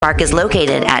park is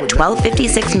located at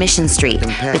 1256 Mission Street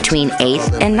between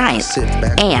 8th and 9th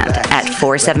and at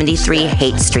 473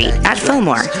 Haight Street at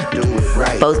Fillmore.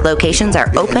 Both locations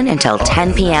are open until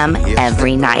 10 p.m.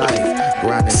 every night.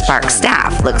 Spark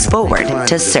staff looks forward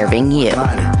to serving you.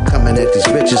 Coming at these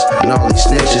bitches and all these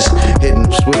snitches, hitting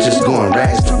them switches, going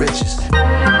rags to riches.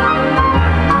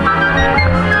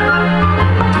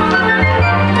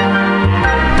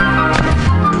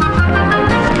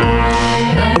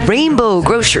 Rainbow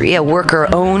Grocery, a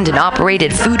worker-owned and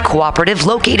operated food cooperative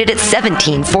located at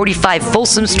 1745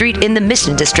 Folsom Street in the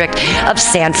Mission District of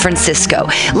San Francisco.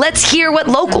 Let's hear what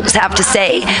locals have to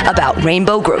say about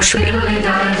Rainbow Grocery.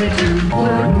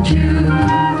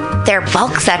 Their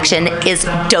bulk section is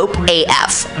dope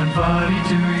AF.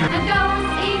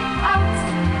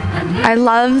 I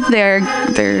love their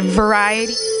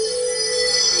variety.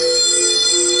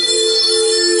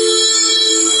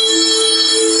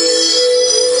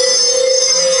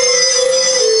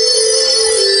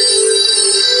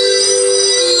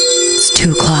 It's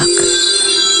 2 o'clock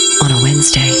on a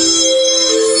Wednesday.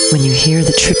 When you hear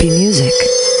the trippy music,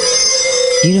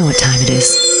 you know what time it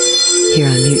is here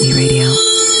on Mutiny Radio.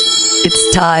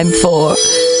 It's time for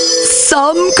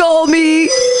Some Call Me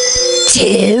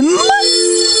Tim.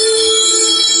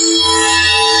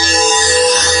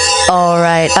 All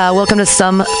right, welcome to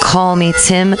Some Call Me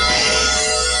Tim.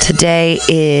 Today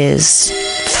is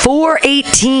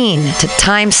 4/18 to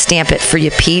timestamp it for you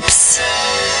peeps.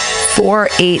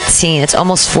 4/18. It's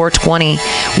almost 4:20.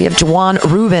 We have Juwan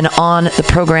Rubin on the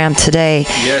program today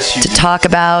to talk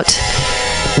about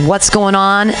what's going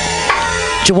on.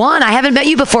 Juwan, I haven't met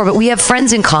you before, but we have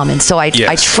friends in common, so I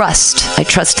trust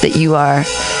that you are.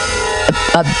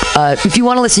 If you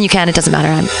want to listen, you can. It doesn't matter.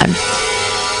 I'm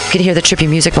you can hear the trippy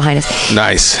music behind us.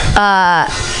 Nice.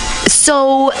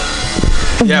 So.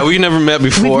 Yeah, we've never met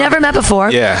before. We've never met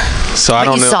before. Yeah. So I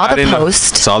don't know. Saw the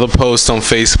post. Saw the post on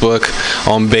Facebook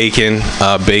on Bacon.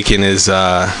 Bacon is.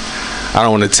 I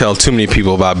don't want to tell too many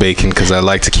people about Bacon because I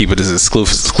like to keep it as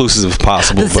exclusive as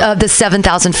possible. The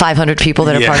 7,500 people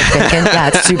that are part of Bacon. Yeah,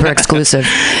 it's super exclusive.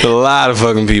 A lot of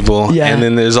fucking people. Yeah. And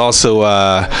then there's also.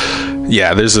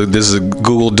 There's a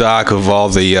Google Doc of all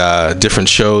the different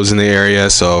shows in the area.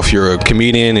 So if you're a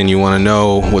comedian and you want to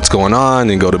know what's going on,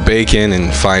 then go to Bacon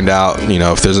and find out,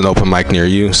 if there's an open mic near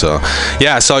you. So,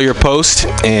 I saw your post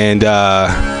and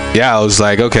I was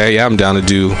like, okay, I'm down to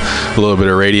do a little bit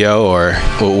of radio or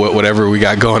whatever we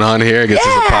got going on here. I guess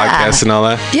there's a podcast and all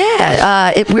that.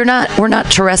 Yeah, we're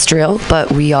not terrestrial,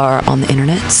 but we are on the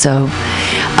internet. So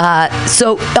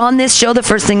on this show, the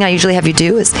first thing I usually have you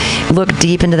do is look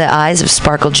deep into the eyes of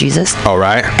Sparkle Jesus. All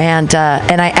right. And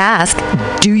I ask,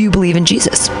 do you believe in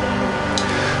Jesus?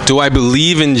 Do I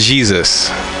believe in Jesus?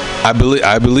 I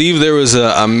believe there was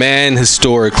a man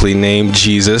historically named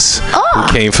Jesus who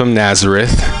came from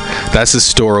Nazareth. That's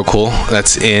historical.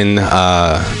 That's in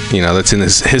that's in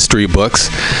his history books.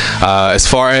 As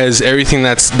far as everything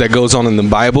that goes on in the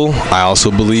Bible, I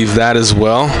also believe that as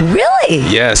well. Really?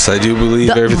 Yes, I do believe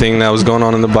everything that was going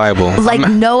on in the Bible. Like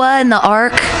Noah and the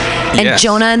ark, and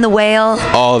Jonah and the whale.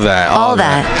 All that. All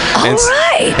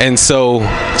right. And so,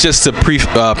 just to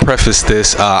preface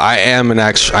this, I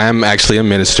am actually a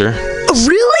minister.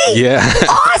 Really? Yeah.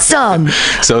 Awesome.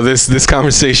 So this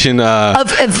conversation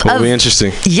will be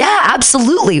interesting. Yeah,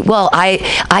 absolutely. Well,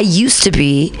 I used to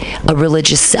be a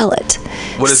religious zealot.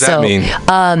 What does that mean?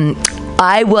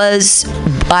 I was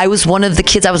one of the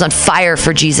kids. I was on fire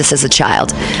for Jesus as a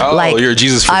child. Oh, you're a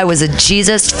Jesus freak. I was a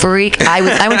Jesus freak.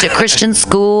 I went to Christian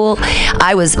school.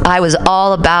 I was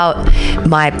all about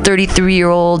my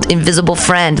 33-year-old invisible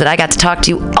friend that I got to talk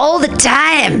to all the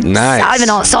time.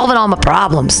 Nice. Solving all my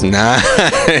problems. Nice.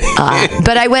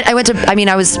 But I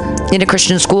was in a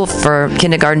Christian school for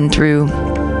kindergarten through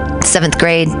 7th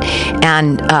grade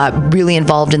and really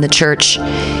involved in the church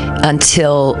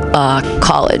until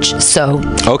college. So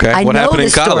what happened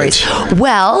in college? Stories.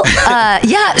 Well,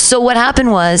 so what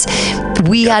happened was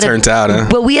we had and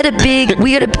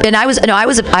I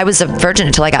was a virgin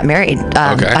until I got married.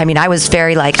 I was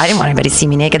very I didn't want anybody to see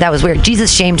me naked. That was weird.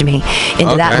 Jesus shamed me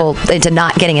into into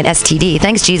not getting an STD.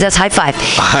 Thanks, Jesus. High five.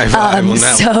 High five on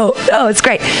that one. It's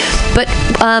great. But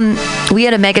we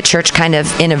had a mega church kind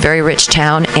of in a very rich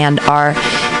town, and our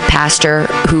pastor,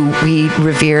 who we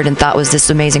revered and thought was this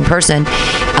amazing person,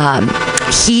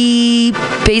 he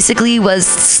basically was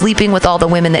sleeping with all the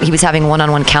women that he was having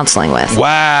one-on-one counseling with.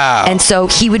 Wow. And so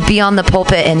he would be on the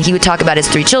pulpit and he would talk about his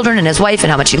 3 children and his wife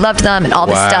and how much he loved them and all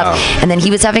this stuff. And then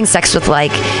he was having sex with,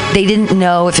 like, they didn't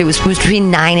know if it was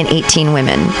between 9 and 18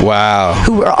 women. Wow.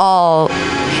 Who were all,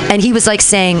 and he was like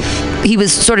saying, he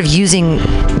was sort of using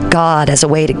God as a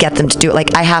way to get them to do it.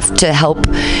 Like, I have to help,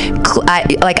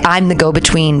 I'm the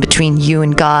go-between between you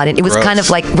and God. And it was kind of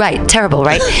like, right, terrible,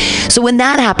 right? So when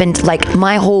that happened, like,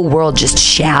 my whole world just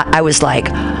shat. I was like,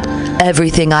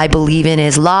 everything I believe in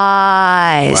is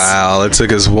lies. Wow, it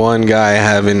took us one guy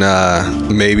having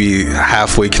maybe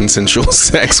halfway consensual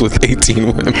sex with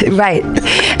 18 women. Right.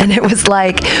 And it was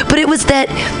like, but it was that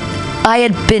I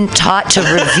had been taught to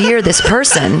revere this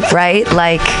person, right?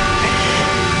 Like,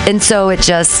 and so it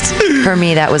just, for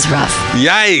me, that was rough.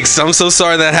 Yikes! I'm so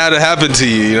sorry that had to happen to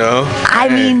you. You know. I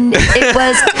mean, it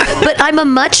was, but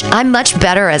I'm much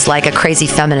better as like a crazy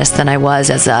feminist than I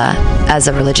was as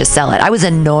a religious zealot. I was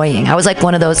annoying. I was like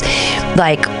one of those,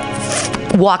 like,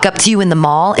 walk up to you in the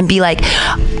mall and be like,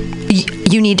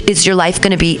 is your life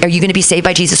going to be, are you going to be saved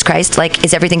by Jesus Christ? Like,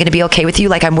 is everything going to be okay with you?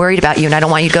 Like, I'm worried about you and I don't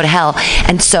want you to go to hell.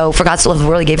 And so, for God so loved the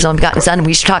world, he gave his only begotten son, and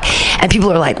we should talk. And people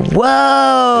are like,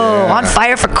 whoa, on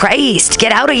fire for Christ.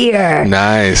 Get out of here.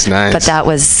 Nice. But that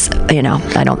was, I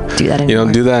don't do that anymore. You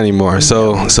don't do that anymore.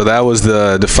 So that was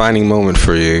the defining moment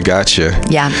for you. Gotcha.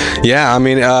 Yeah. Yeah, I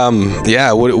mean,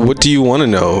 what do you want to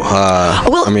know?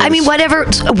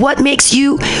 What makes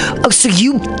you, so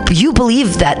you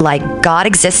believe that, like, God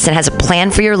exists and has a plan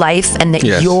for your life, and that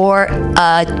you're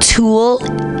a tool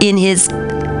in his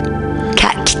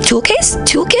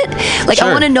toolkit. Like, sure.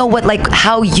 I want to know what, like,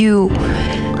 how you.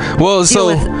 Well, let's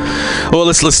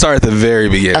start at the very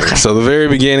beginning. Okay. So the very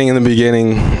beginning, in the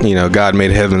beginning, God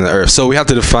made heaven and the earth. So we have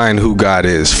to define who God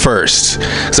is first.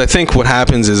 Because I think what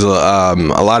happens is a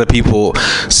lot of people.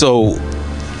 So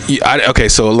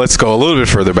let's go a little bit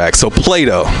further back. So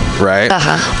Plato, right?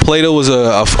 Uh-huh. Plato was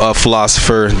a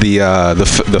philosopher,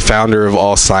 the founder of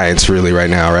all science, really, right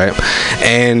now, right?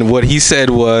 And what he said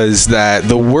was that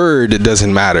the word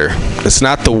doesn't matter. It's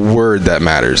not the word that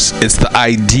matters. It's the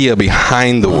idea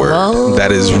behind the word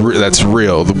that's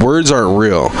real. The words aren't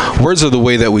real. Words are the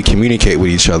way that we communicate with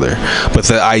each other. But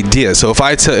the idea. So if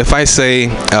I say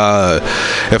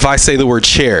the word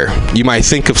chair, you might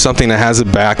think of something that has a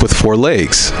back with 4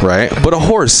 legs. Right? But a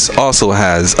horse also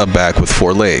has a back with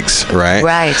 4 legs, right?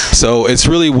 Right. So it's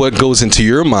really what goes into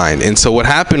your mind. And so what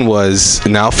happened was,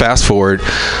 now fast forward,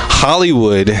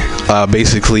 Hollywood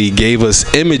basically gave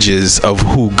us images of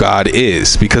who God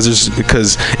is. Because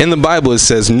in the Bible it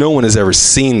says no one has ever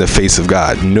seen the face of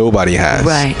God. Nobody has.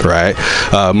 Right?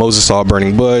 Moses saw a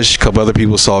burning bush. A couple other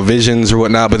people saw visions or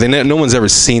whatnot. But no one's ever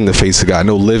seen the face of God.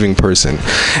 No living person.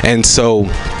 And so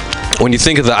when you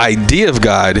think of the idea of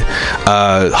God,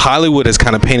 Hollywood has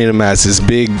kind of painted him as this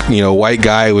big, white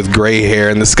guy with gray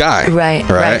hair in the sky.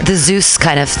 Right. The Zeus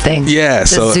kind of thing. Yeah.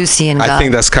 The Zeusian God. I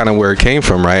think that's kind of where it came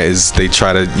from, right? Is they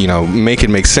try to, make it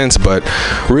make sense, but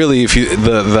really, if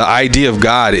the idea of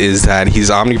God is that he's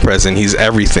omnipresent, he's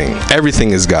everything.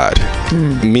 Everything is God.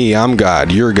 Me, I'm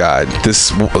God. You're God. This,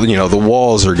 the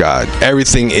walls are God.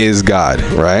 Everything is God,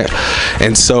 right?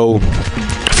 And so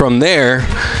from there,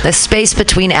 the space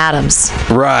between atoms.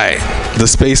 Right. The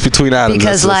space between atoms.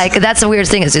 Because that's the weird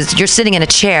thing is you're sitting in a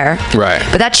chair. Right.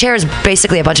 But that chair is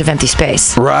basically a bunch of empty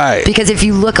space. Right. Because if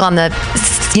you look on the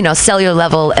cellular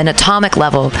level and atomic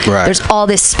level, there's all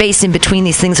this space in between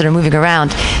these things that are moving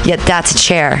around, yet that's a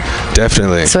chair.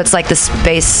 Definitely. So it's like the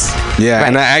space. Yeah,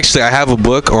 and I have a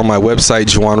book on my website,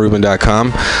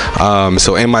 JuanRubin.com.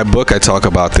 So in my book I talk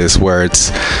about this, where it's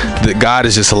that God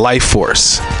is just a life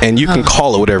force, and you can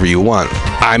call it whatever you want.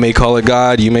 I may call it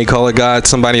God, you may call it God,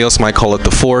 somebody else might call it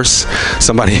the force,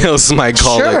 somebody else might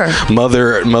call it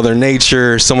Mother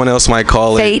Nature, someone else might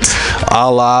call fate. It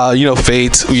Allah,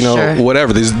 fate,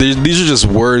 whatever. These are just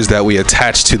words that we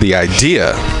attach to the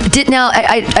idea.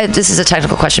 This is a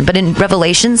technical question, but in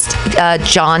Revelations,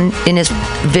 John in his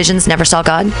visions never saw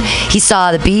God. He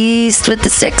saw the beast with the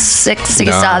six. He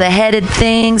saw the headed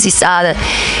things. He saw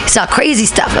crazy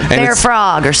stuff, a bear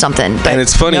frog or something. But and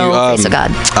it's funny, no face of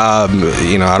God. I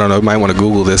don't know, you might want to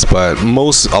Google this, but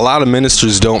a lot of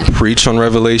ministers don't preach on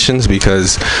Revelations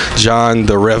because John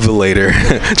the Revelator,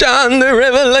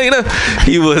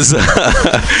 he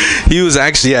was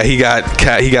actually, he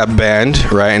got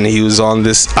banned, right? And he was on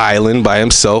this island by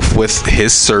himself with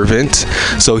his servant.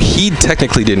 So he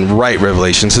technically didn't write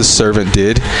Revelations, his servant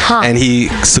did. And he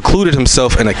secluded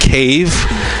himself in a cave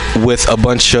with a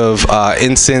bunch of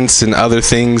incense and other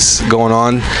things going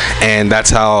on, and that's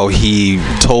how he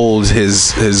told his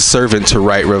his servant to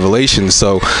write Revelations.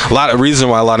 So a reason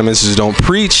why a lot of ministers don't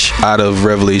preach out of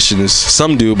Revelations.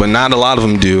 Some do, but not a lot of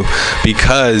them do,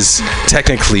 because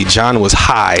technically John was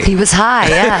high. He was high,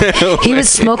 yeah. He was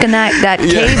smoking that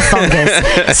cave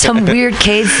fungus, some weird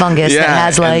cave fungus that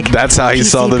has like. And that's how he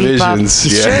saw the visions.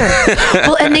 Yeah. Sure.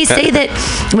 Well, and they say that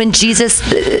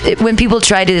when people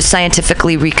try to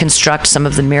scientifically reconstruct some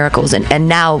of the miracles, and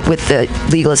now with the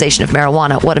legalization of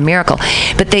marijuana, what a miracle.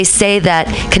 But they say that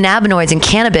cannabinoids and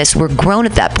cannabis were grown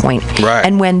at that point. Right.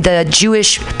 And when the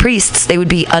Jewish priests, they would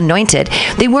be anointed,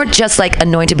 they weren't just like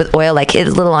anointed with oil, like a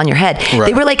little on your head. Right.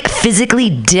 They were like physically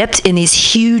dipped in these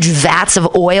huge vats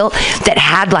of oil that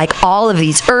had like all of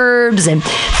these herbs and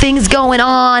things going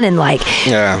on, and like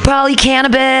probably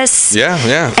cannabis.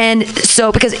 Yeah. And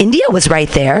so, because India was right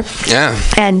there. Yeah.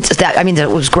 And that, I mean, it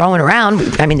was growing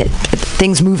around. I mean,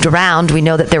 things moved around. We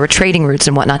know that there were trading routes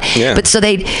and whatnot. Yeah. But so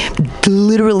they'd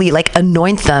literally like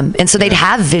anoint them. And so they'd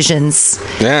have visions.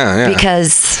 Yeah.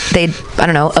 Because they'd, I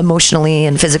don't know, emotionally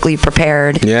and physically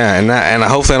prepared. Yeah. And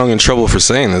hopefully I don't get in trouble for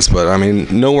saying this, but I mean,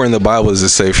 nowhere in the Bible is it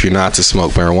safe for you not to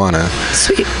smoke marijuana.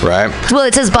 Sweet. Right? Well,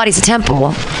 it says body's a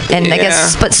temple. And I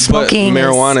guess, but smoking. But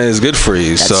marijuana is good for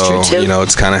you. That's so, true too. You know,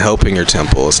 it's kind of helping your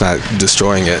temple. It's not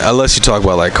destroying it. Unless you talk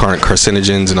about like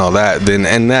carcinogens and all that, then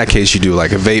in that case you do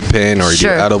like a vape pen or you do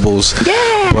edibles.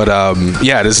 Yeah. But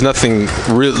there's nothing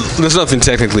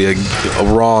technically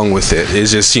wrong with it.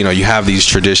 It's just, you know, you have these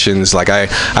traditions. Like I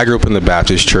grew up in the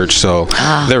Baptist church, so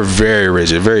they're very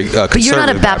rigid, very conservative. But you're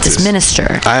not a Baptist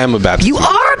minister. I am a Baptist. You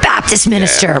are a Baptist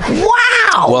minister. Yeah.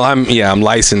 Wow. Well, I'm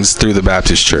licensed through the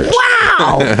Baptist church.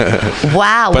 Wow.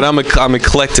 Wow. But I'm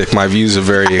eclectic. My views are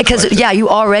very eclectic. Because you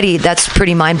already, that's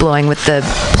pretty mind blowing with the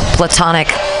Platonic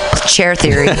chair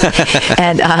theory.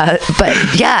 And but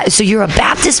yeah, so you're a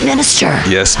Baptist minister.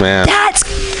 Yes, ma'am. That's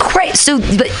great. So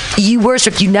but you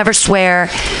worship, you never swear,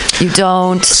 you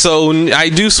don't. So I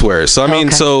do swear. So I mean,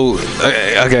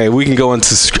 okay, we can go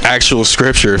into actual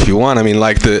scripture if you want. I mean,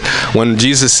 like when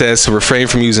Jesus says to refrain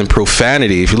from using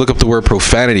profanity, if you look up the word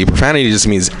profanity just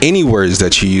means any words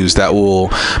that you use that will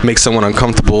make someone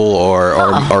uncomfortable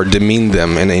or demean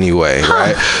them in any way,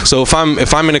 right? So if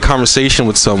I'm in a conversation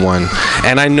with someone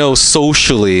and I know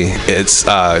socially it's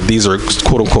these are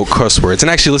quote unquote cuss words, and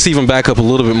actually let's even back up a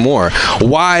little bit more.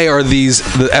 Why are the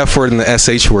F word and the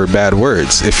SH word bad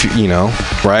words? If you know,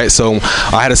 right? So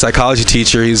I had a psychology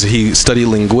teacher. He studied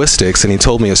linguistics, and he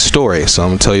told me a story. So I'm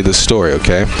gonna tell you this story,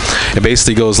 okay? It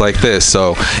basically goes like this.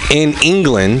 So in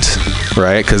England,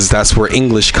 right? Because that's where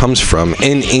English comes from.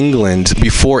 In England,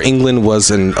 before England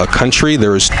was a country,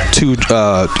 there was two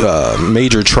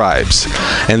major tribes,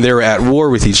 and they were at war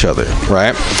with each other,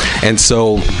 right? And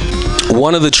so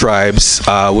one of the tribes,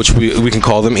 which we can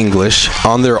call them English,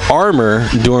 on their armor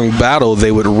during battle,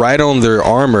 they would write on their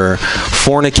armor,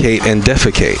 fornicate and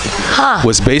defecate,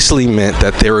 which basically meant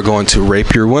that they were going to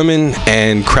rape your women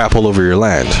and crap all over your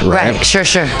land, right? Right, sure.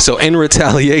 So in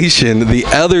retaliation, the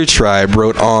other tribe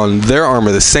wrote on their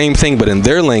armor the same thing, but in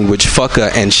their language,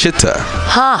 fucka and shitta,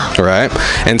 right?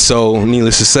 And so,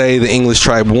 needless to say, the English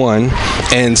tribe won,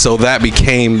 and so that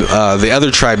became, the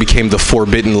other tribe became the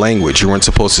forbidden language. You weren't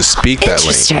supposed to speak that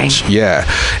language. Yeah.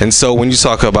 And so when you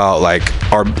talk about like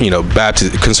our,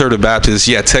 conservative Baptists,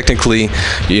 technically,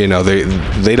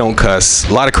 they don't cuss.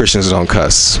 A lot of Christians don't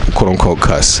cuss, quote unquote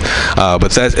cuss.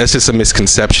 But that's just a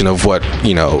misconception of what,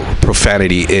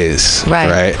 profanity is.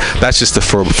 Right. That's just the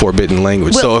forbidden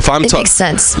language. Well, so if I'm it makes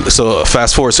sense. So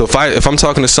fast forward. So if I'm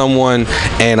talking to someone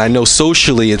and I know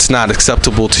socially it's not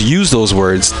acceptable to use those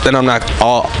words, then I'm not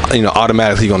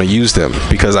automatically going to use them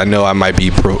because I know I might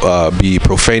be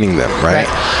profaning them. Right.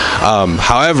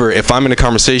 However, if I'm in a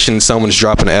conversation and someone's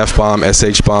dropping an F-bomb,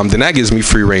 SH-bomb, then that gives me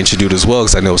free range to do it as well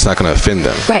because I know it's not going to offend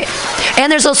them. Right.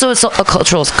 And there's also a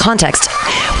cultural context.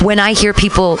 When I hear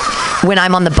people, when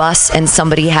I'm on the bus and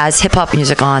somebody has hip-hop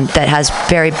music on that has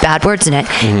very bad words in it,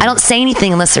 I don't say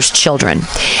anything unless there's children.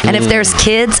 And if there's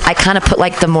kids, I kind of put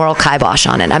like the moral kibosh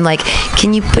on it. I'm like,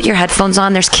 can you put your headphones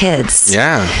on? There's kids.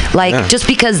 Yeah. Just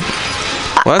because...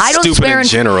 Well, that's I don't stupid swear in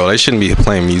general. They shouldn't be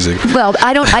playing music. Well,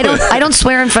 I don't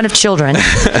swear in front of children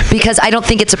because I don't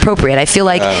think it's appropriate. I feel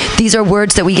like these are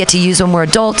words that we get to use when we're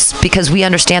adults because we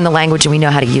understand the language and we know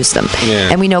how to use them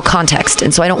and we know context.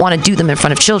 And so I don't want to do them in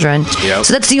front of children. Yep.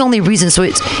 So that's the only reason. So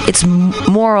it's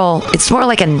moral. It's more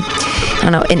like an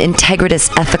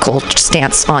integritous, ethical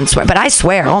stance on swear. But I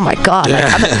swear, oh my God,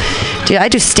 Dude, I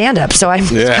do stand-up, so I'm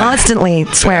constantly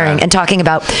swearing and talking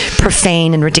about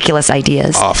profane and ridiculous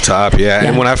ideas. Off top, yeah.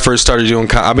 And when I first started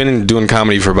doing, I've been doing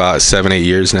comedy for about 7-8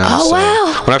 years now. Oh,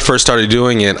 wow. When I first started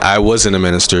doing it, I wasn't a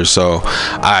minister, so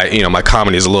my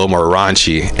comedy is a little more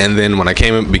raunchy. And then when I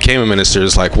became a minister,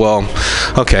 it's like, well,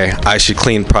 okay, I should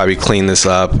probably clean this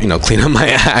up, clean up my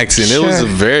acts. And it was a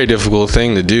very difficult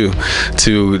thing to do,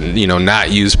 to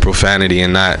not use profanity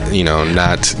and not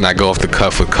go off the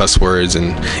cuff with cuss words,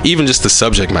 and even just the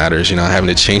subject matters, having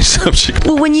to change subject.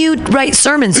 Well, when you write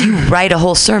sermons, you write a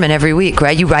whole sermon every week,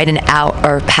 right? You write an hour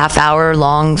or half-hour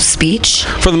long speech.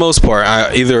 For the most part,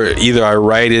 either I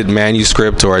write it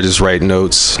manuscript or I just write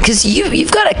notes. Because you've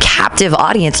got a captive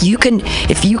audience.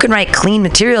 If you can write clean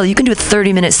material, you can do a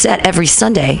 30-minute set every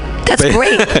Sunday. That's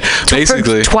great.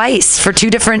 Basically, twice for two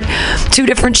different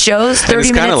shows,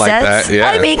 30-minute like sets. That,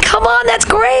 yeah. I mean, come on, that's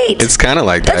great. It's kind of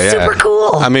like that. That's super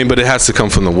cool. I mean, but it has to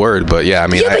come from the word. But yeah, I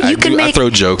mean, I throw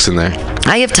jokes in there.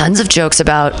 I have tons of jokes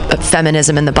about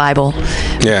feminism in the Bible.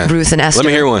 Yeah. Ruth and Esther. Let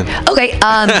me hear one. Okay.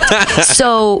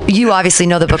 So you obviously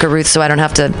know the book of Ruth, so I don't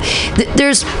have to.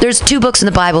 There's 2 books in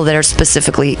the Bible that are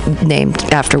specifically named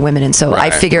after women, and so I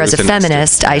figure Ruth as a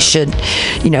feminist, I should,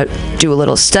 do a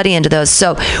little study into those.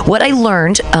 So what I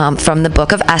learned from the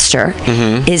book of Esther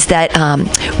is that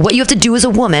what you have to do as a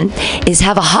woman is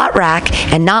have a hot rack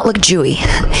and not look Jewy.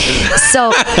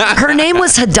 So her name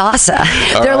was Hadassah.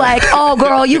 They're like, oh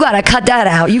girl, you gotta cut that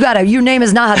out. Your name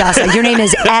is not Hadassah. Your name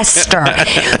is Esther.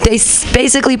 They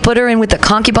basically put her in with the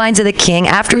concubines of the king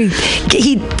after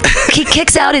he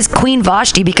kicks out his queen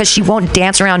Vashti because she won't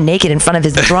dance around naked in front of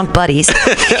his drunk buddies.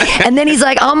 And then he's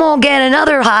like, I'm gonna get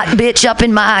another hot bitch up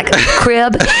in my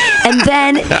crib. And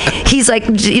then he's like,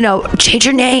 change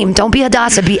your name. Don't be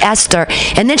Hadassah, be Esther.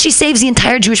 And then she saves the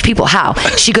entire Jewish people. How?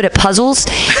 Is she good at puzzles?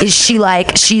 Is she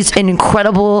she's an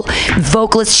incredible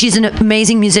vocalist? She's an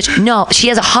amazing musician? No, she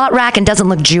has a hot rack and doesn't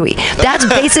look Jewy. That's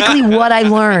basically what I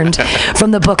learned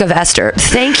from the book of Esther.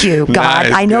 Thank you, God.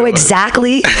 Nice, I know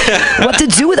exactly what to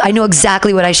do with it. I know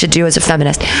exactly what I should do as a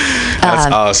feminist.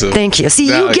 That's awesome. Thank you. See,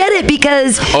 you get it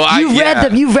because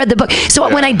you've read the book. So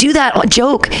when I do that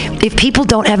joke, if people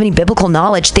don't have any biblical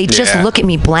knowledge, they just look at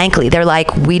me blankly. They're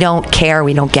like, we don't care.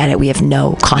 We don't get it. We have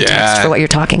no context for what you're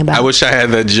talking about. I wish I had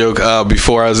that joke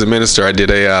before I was a minister. I did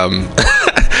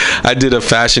a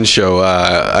fashion show.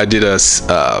 I did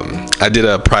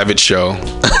a private show,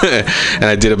 and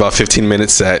I did about 15-minute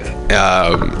set.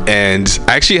 And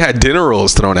I actually had dinner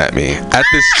rolls thrown at me at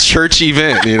this church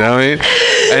event. You know what I mean?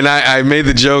 And I made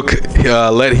the joke,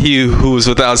 "Let he who was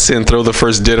without sin throw the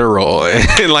first dinner roll,"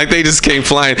 and they just came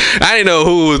flying. I didn't know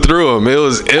who threw them. It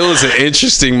was an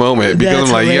interesting moment because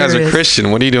I'm like, hilarious. You guys are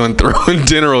Christian. What are you doing throwing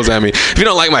dinner rolls at me? If you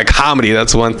don't like my comedy,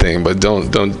 that's one thing, but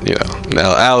don't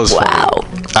No, that was funny.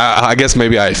 I guess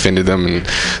maybe I offended them in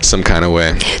some kind of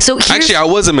way. So actually, I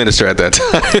was a minister at that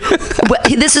time.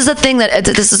 This is the thing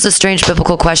this is a strange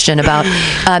biblical question about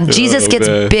Jesus gets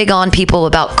big on people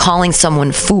about calling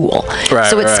someone fool. Right,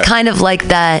 so it's kind of like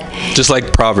that. Just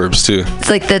like Proverbs too. It's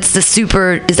like that's the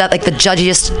super. Is that like the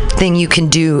judgiest thing you can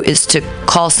do is to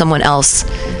call someone else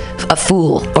a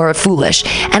fool or a foolish?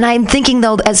 And I'm thinking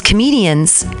though, as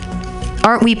comedians,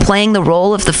 aren't we playing the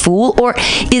role of the fool, or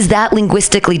is that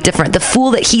linguistically different? The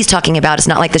fool that he's talking about is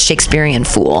not like the Shakespearean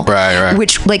fool, right?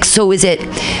 Which so is it?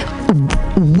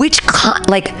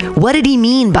 What did he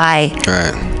mean by?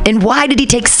 Right. And why did he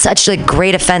take such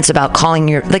great offense about calling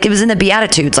it was in the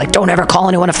Beatitudes, don't ever call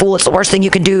anyone a fool. It's the worst thing you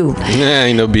can do.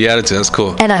 Yeah, Beatitudes, that's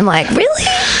cool. And I'm like, really?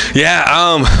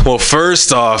 Yeah. Well,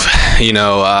 first off,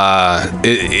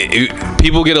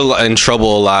 people get in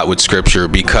trouble a lot with scripture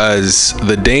because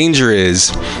the danger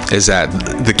is that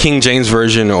the King James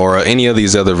version or any of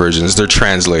these other versions, they're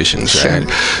translations, right?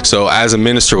 Sure. So as a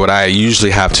minister, what I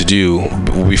usually have to do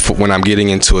when I'm getting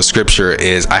into a scripture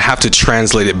is I have to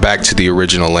translate it back to the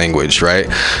original language, right?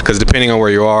 Because depending on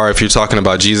where you are, if you're talking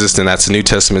about Jesus, then that's the New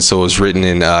Testament, so it's written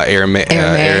in Aramaic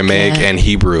and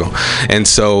Hebrew. And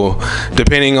so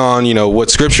depending on what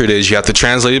scripture it is, you have to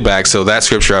translate it back. So that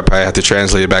scripture I probably have to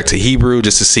translate it back to Hebrew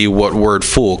just to see what word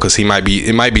fool, because it might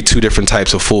be 2 different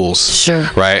types of fools. Sure.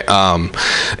 Right.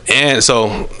 And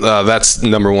so that's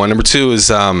number 1. Number 2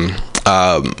 is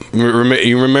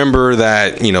you remember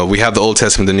that we have the Old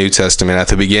Testament, the New Testament. At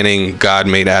the beginning, God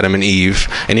made Adam and Eve,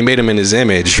 and He made them in His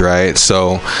image, right?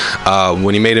 So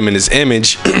when He made them in His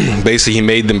image, basically He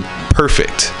made them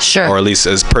perfect, sure, or at least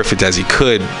as perfect as He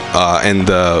could in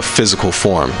the physical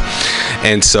form.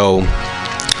 And so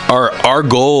our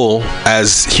goal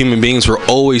as human beings were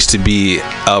always to be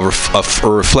a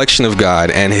reflection of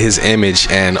God and His image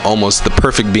and almost the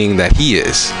perfect being that He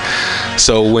is.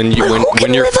 So when you're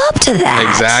live up to that?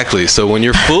 Exactly. So when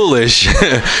you're foolish,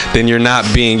 then you're not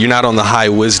on the high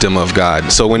wisdom of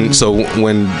God. So when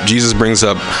Jesus brings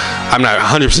up, I'm not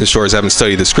 100% sure, as I haven't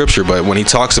studied the scripture, but when He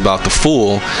talks about the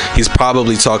fool, He's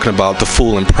probably talking about the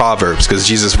fool in Proverbs, because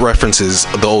Jesus references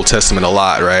the Old Testament a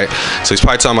lot, right? So He's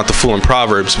probably talking about the fool in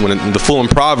Proverbs. When the fool in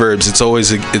Proverbs, it's always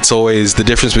the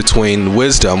difference between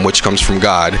wisdom, which comes from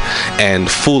God, and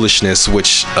foolishness,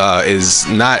 which is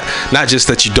not just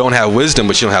that you don't have wisdom,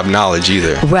 but you don't have knowledge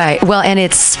either. Right. Well, and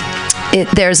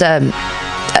there's a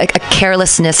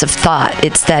carelessness of thought.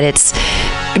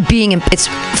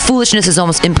 Foolishness is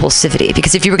almost impulsivity,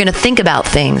 because if you were going to think about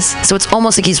things, so it's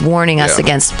almost like He's warning us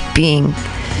against being.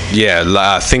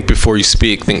 Yeah, think before you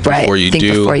speak, think before you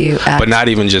do. Before you act. But not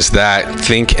even just that,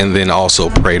 think and then also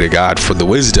pray to God for the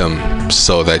wisdom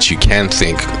so that you can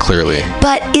think clearly.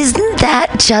 But isn't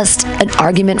that just an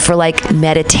argument for like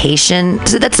meditation?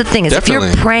 So that's the thing, is Definitely.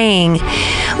 If you're praying,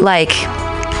 like,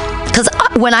 because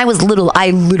when I was little,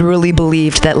 I literally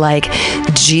believed that like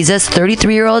Jesus,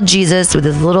 33-year-old Jesus with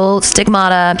his little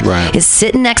stigmata, is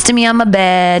sitting next to me on my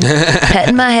bed,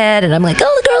 petting my head, and I'm like,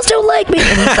 oh, the girls don't like me.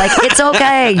 And he's like, it's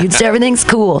okay, everything's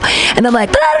cool. And I'm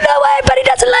like, but I don't know why everybody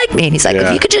doesn't like me. And he's like,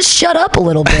 if you could just shut up a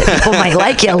little bit, people might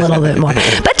like you a little bit more.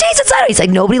 But Jesus, I don't. He's like,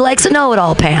 nobody likes a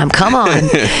know-it-all, Pam. Come on,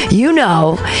 you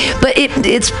know. But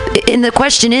and the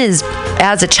question is,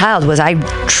 as a child, was I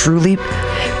truly?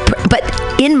 But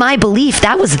in my belief,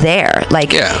 that was there.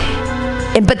 Like,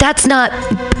 but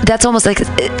that's almost like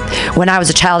when I was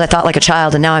a child, I thought like a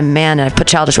child, and now I'm a man, and I put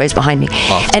childish ways behind me.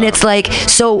 And it's like,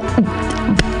 so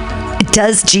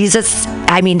does Jesus,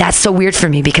 I mean, that's so weird for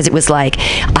me, because it was like,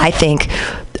 I think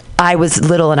I was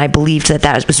little and I believed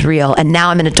that was real. And now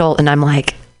I'm an adult and I'm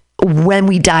like, when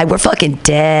we die, we're fucking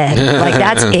dead. Like,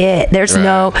 that's it. There's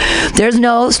no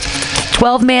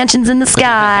 12 mansions in the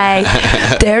sky.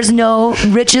 There's no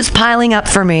riches piling up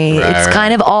for me. It's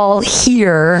kind of all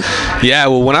here. Yeah,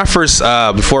 well, when I first,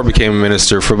 before I became a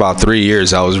minister, for about 3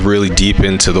 years, I was really deep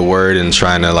into the Word and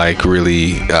trying to like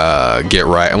really get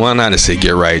right. Well, not to say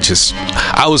get right, just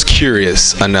I was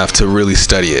curious enough to really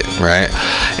study it, right?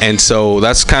 And so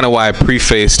that's kind of why I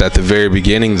prefaced at the very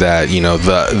beginning that, you know,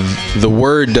 the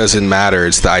Word doesn't matter.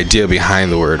 It's the idea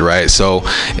behind the Word, right? So,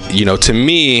 you know, to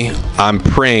me, I'm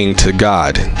praying to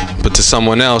God, but to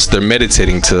someone else, they're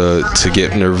meditating to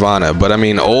get nirvana. But I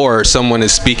mean, or someone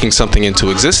is speaking something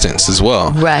into existence as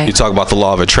well. Right. You talk about the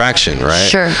law of attraction, right?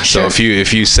 Sure. So if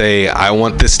you say, I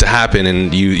want this to happen,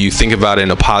 and you think about it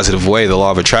in a positive way, the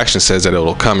law of attraction says that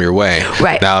it'll come your way.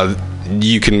 Right. Now,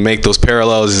 you can make those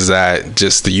parallels. Is that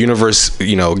just the universe,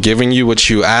 you know, giving you what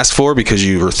you asked for because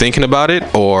you were thinking about it,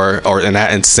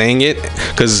 and saying it?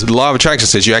 Because the law of attraction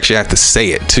says you actually have to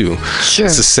say it too. Sure.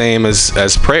 It's the same as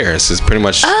prayers. It's pretty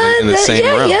much in the same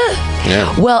realm.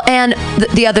 Yeah. Well, and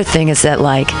the other thing is that,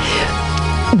 like,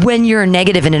 when you're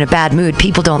negative and in a bad mood,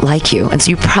 people don't like you, and so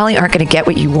you probably aren't going to get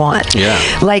what you want. Yeah.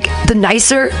 Like, the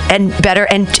nicer and better,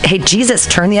 and hey, Jesus,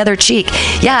 turn the other cheek.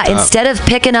 Yeah. Instead of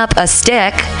picking up a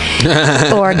stick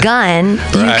or a gun,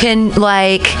 you can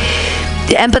like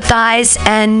empathize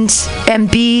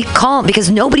and be calm, because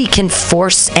nobody can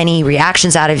force any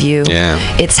reactions out of you.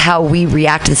 It's how we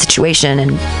react to the situation,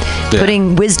 and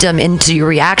putting wisdom into your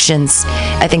reactions.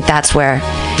 I think that's where.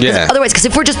 Otherwise, because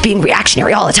if we're just being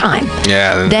reactionary all the time,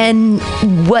 then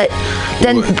what?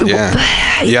 Then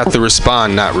you have to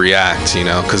respond, not react. You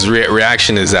know, because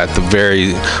reaction is at the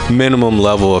very minimum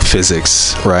level of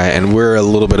physics, right? And we're a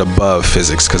little bit above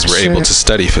physics because we're able to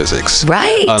study physics,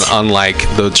 right? Unlike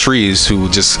the trees who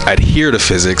just adhere to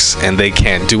physics and they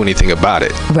can't do anything about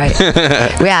it, right?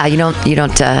 You don't.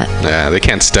 They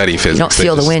can't study physics. You don't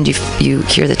feel the wind. You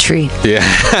hear the tree.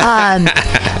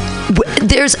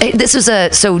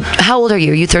 So how old are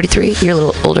you? Are you 33? You're a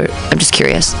little older. I'm just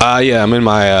curious. I'm in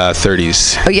my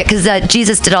 30s. Oh yeah, because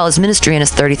Jesus did all his ministry in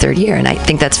his 33rd year, and I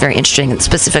think that's very interesting, and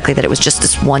specifically that it was just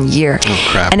this 1 year. Oh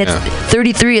crap! And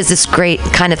 33 is this great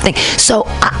kind of thing. So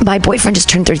my boyfriend just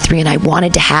turned 33, and I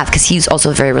wanted to have, because he's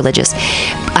also very religious,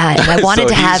 and I wanted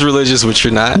to have. He's religious, but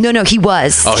you're not. No, he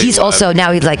was. He's also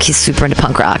now he's super into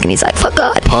punk rock, and he's like, fuck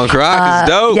God. Punk rock is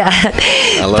dope. Yeah.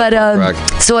 I love punk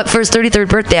rock. So for his 33rd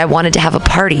birthday, I wanted to have a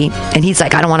party, and he's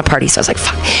like, I don't want a party. So I was like,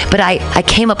 fuck. But I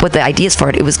came up with the ideas for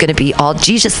it. It was going to be all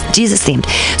Jesus themed.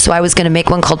 So I was going to make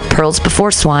one called Pearls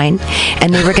Before Swine,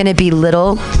 and they were going to be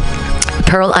little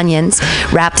pearl onions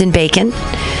wrapped in bacon,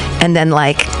 and then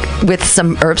like with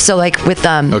some herbs. So like with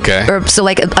herbs. So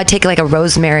like I take like a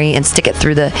rosemary and stick it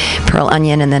through the pearl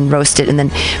onion and then roast it and then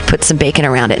put some bacon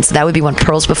around it. And so that would be one,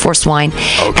 pearls before swine.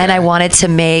 Okay. And I wanted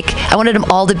them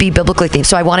all to be biblically themed.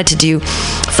 So I wanted to do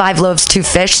 5 loaves, 2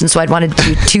 fish. And so I'd wanted to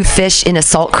do 2 fish in a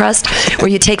salt crust, where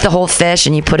you take the whole fish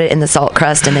and you put it in the salt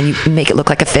crust and then you make it look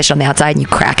like a fish on the outside and you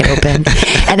crack it open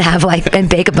and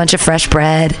bake a bunch of fresh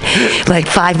bread, like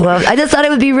 5 loaves. I just thought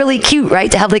it would be really cute,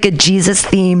 right? To have like a Jesus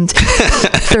themed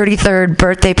 33rd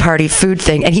birthday party food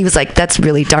thing. And he was like, that's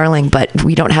really darling, but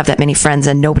we don't have that many friends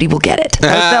and nobody will get it.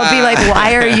 They'll be like,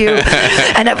 why are you?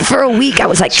 And for a week I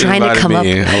was like trying to come up.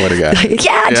 I would have got it.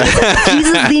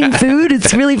 Jesus themed food.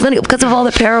 It's really funny because of all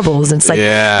the parables. And it's like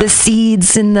the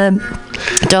seeds in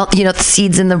the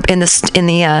seeds in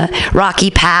the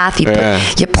rocky path.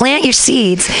 You plant your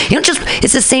seeds. You don't just.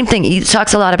 It's the same thing. He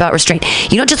talks a lot about restraint.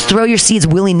 You don't just throw your seeds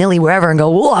willy nilly wherever and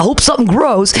go, oh, I hope something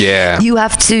grows. Yeah. You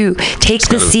have to take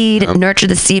the seed, nurture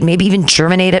the seed, maybe even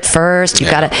germinate it first. You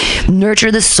got to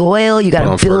nurture the soil. You got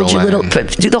to build your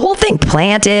do the whole thing.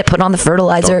 Plant it. Put on the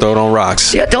fertilizer. Don't throw it on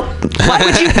rocks. Yeah.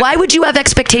 Why would you have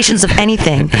expectations of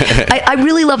anything? I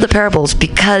really love the parables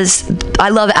because I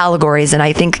love allegories, and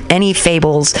I think any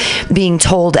fables being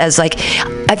told as like,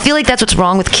 I feel like that's what's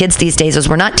wrong with kids these days, is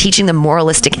we're not teaching them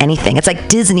moralistic anything. It's like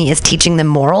Disney is teaching them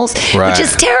morals, which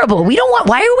is terrible. We don't want.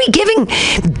 Why are we giving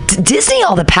Disney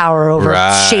all the power over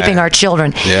shaping our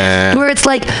children? Yeah. Where it's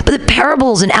like, but the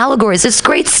parables and allegories, it's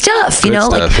great stuff.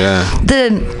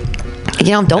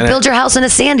 Don't build your house in a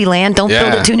sandy land. Don't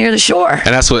build it too near the shore.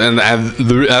 And that's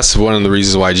that's one of the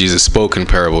reasons why Jesus spoke in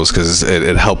parables, because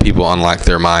it helped people unlock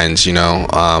their minds.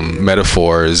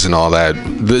 Metaphors and all that.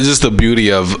 Just the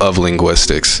beauty of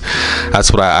linguistics.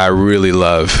 That's what I really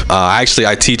love. I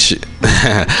teach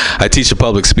I teach a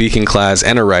public speaking class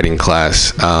and a writing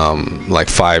class, like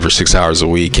 5 or 6 hours a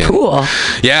week. And cool.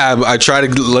 Yeah, I try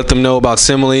to let them know about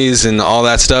similes and all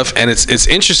that stuff. And it's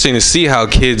interesting to see how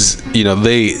kids,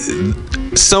 they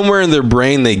somewhere in their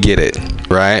brain they get it,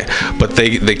 right? But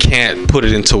they can't put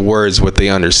it into words what they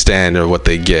understand or what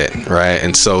they get, right?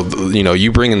 And so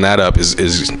you bringing that up is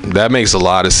that makes a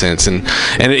lot of sense. And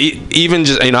even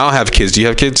just I'll have kids. Do you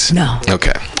have kids? No.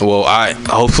 Okay. Well, I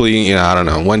hopefully I don't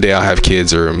know, one day I'll have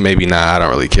kids, or maybe not. I don't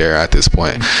really care at this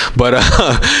point. But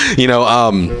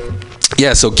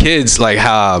yeah, so kids, like,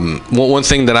 one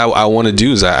thing that I want to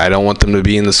do is I don't want them to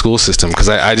be in the school system, because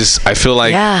I feel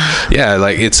like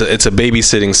like it's a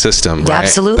babysitting system, right?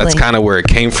 Absolutely. That's kind of where it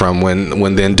came from.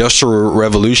 When the Industrial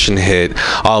Revolution hit,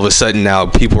 all of a sudden now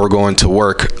people were going to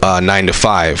work 9 to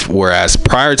 5, whereas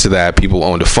prior to that, people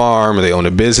owned a farm or they owned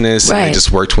a business, and they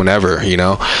just worked whenever,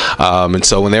 and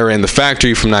so when they were in the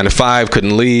factory from 9 to 5,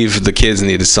 couldn't leave, the kids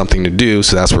needed something to do,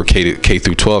 so that's where K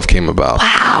through 12 came about.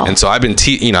 Wow. And so I've been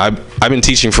I've been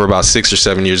teaching for about 6 or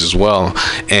 7 years as well.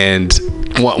 And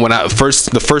when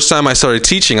the first time I started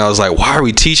teaching, I was like, why are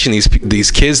we teaching these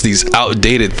kids these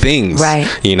outdated things? Right.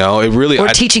 It really. We're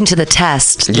teaching to the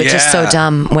test, which is so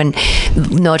dumb. When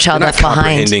No Child Left Behind.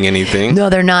 Comprehending anything. No,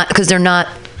 they're not, because they're not.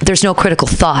 There's no critical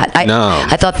thought.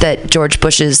 I thought that George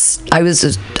Bush's. I was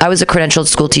a credentialed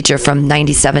school teacher from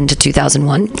 97 to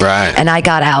 2001. Right. And I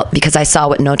got out because I saw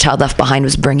what No Child Left Behind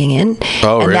was bringing in.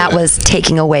 Oh, and really? that was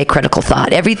taking away critical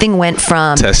thought. Everything went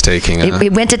from test taking.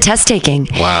 It went to test taking.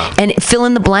 Wow. And fill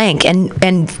in the blank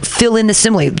and fill in the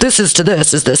simile. This is to this.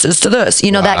 This is to this.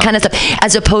 That kind of stuff.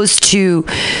 As opposed to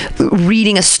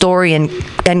reading a story and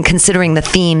considering the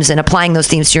themes and applying those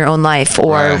themes to your own life,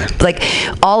 or like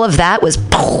all of that was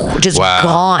just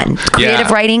gone. Creative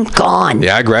writing gone.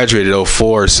 Yeah, I graduated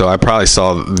 2004, so I probably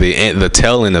saw the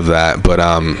tail end of that. But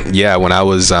when I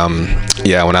was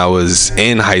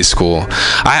in high school,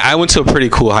 I went to a pretty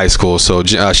cool high school. So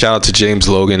shout out to James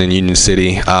Logan in Union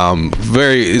City.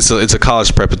 It's a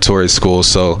college preparatory school,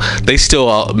 so they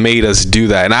still made us do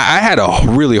that. And I had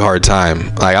a really hard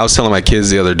time. Like I was telling my kids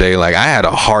the other day, like I had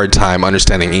a hard time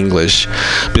understanding English,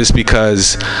 just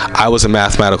because I was a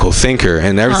mathematical thinker,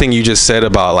 and everything you just said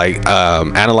about like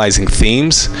analyzing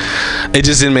themes, it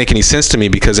just didn't make any sense to me,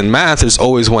 because in math there's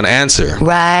always one answer,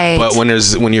 right? But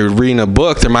when you're reading a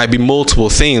book, there might be multiple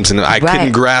themes, and I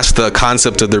couldn't grasp the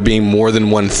concept of there being more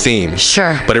than one theme.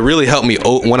 Sure. But it really helped me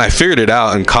when I figured it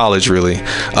out in college. Really,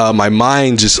 my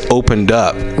mind just opened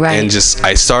up, and just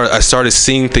I started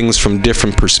seeing things from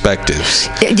different perspectives.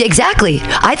 Exactly.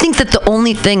 I think that the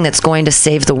only thing that's going to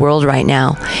save the world right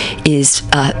now is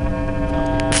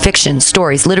fiction,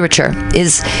 stories, literature.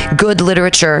 Is good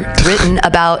literature written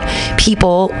about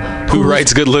people who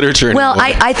writes good literature anymore? Well,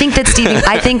 I think that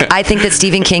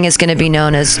Stephen King is going to be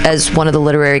known as one of the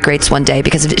literary greats one day,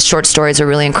 because his short stories are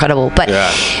really incredible. But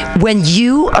when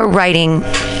you are writing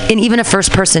in even a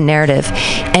first-person narrative,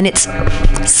 and it's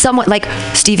somewhat like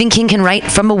Stephen King can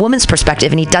write from a woman's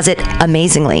perspective, and he does it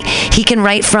amazingly. He can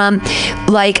write from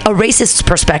like a racist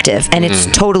perspective, and it's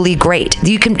totally great.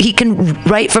 He can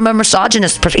write from a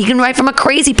misogynist perspective. He can write from a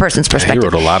crazy person's perspective. He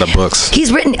wrote a lot of books.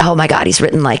 He's written, oh my God, he's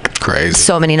written like crazy,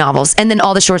 so many novels, and then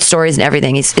all the short stories and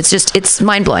everything. It's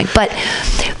mind-blowing. But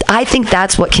I think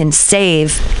that's what can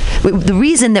save. The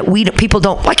reason that people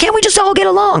don't, why can't we just all get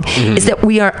along, is that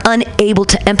we are unable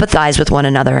to empathize with one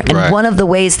another. And one of the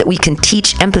ways that we can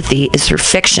teach empathy is through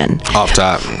fiction. Off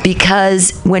top.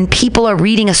 Because when people are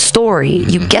reading a story,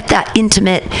 you get that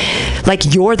intimate,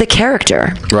 like you're the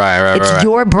character. Right. It's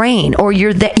your brain, or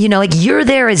you're like you're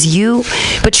there as you,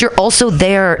 but you're also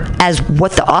there as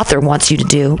what the author wants you to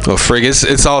do. Well, frig,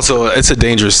 it's a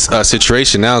dangerous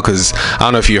situation now, because I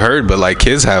don't know if you heard, but like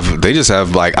kids just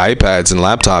have like iPads and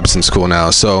laptops in school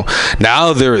now. So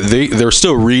now they're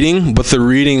still reading, but they're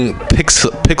reading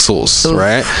pixels. Oof.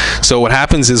 Right? So what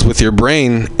happens is with your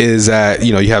brain is that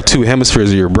you have two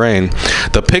hemispheres of your brain.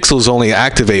 The pixels only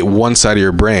activate one side of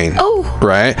your brain. Oh.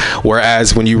 Right?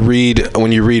 Whereas when you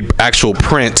read actual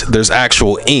print, there's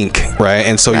actual ink, right?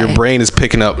 And so your brain is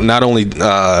picking up not only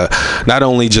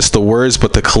just the words,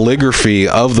 but the calligraphy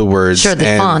of the words. Sure,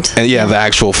 the font. And the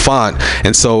actual font.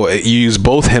 And so you use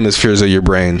both hemispheres of your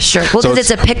brain. Sure. Well, because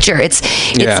it's a picture. It's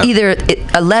either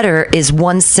a letter is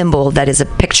one symbol that is a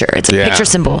picture. It's a picture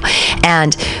symbol.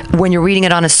 And when you're reading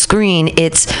it on a screen,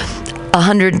 it's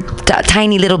 100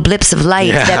 tiny little blips of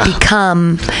light that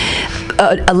become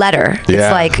a letter.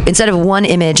 It's like instead of one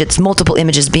image, it's multiple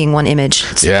images being one image.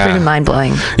 It's pretty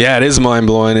mind-blowing. Yeah, it is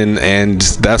mind-blowing, and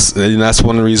that's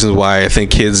one of the reasons why I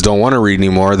think kids don't want to read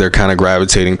anymore. They're kind of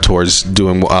gravitating towards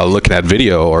looking at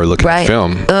video or looking at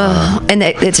film. And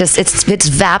it's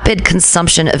vapid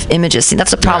consumption of images. See, that's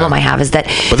the problem I have, is that.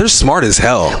 But they're smart as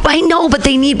hell. I know, but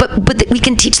they need. But we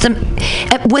can teach them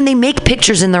when they make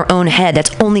pictures in their own head.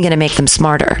 That's only going to make them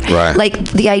smarter. Right.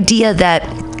 Like the idea that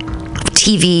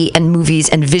TV and movies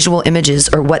and visual images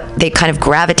are what they kind of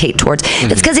gravitate towards.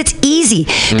 It's because it's easy.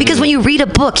 Because when you read a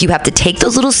book, you have to take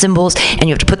those little symbols and you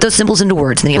have to put those symbols into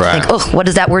words. And then you have to think, oh, what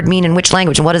does that word mean in which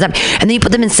language? And what does that mean? And then you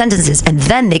put them in sentences, and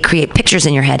then they create pictures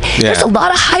in your head. There's a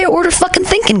lot of higher order fucking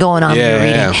thinking going on when you're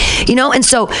reading. And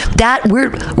so that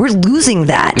we're losing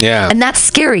that. And that's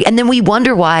scary. And then we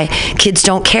wonder why kids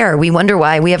don't care. We wonder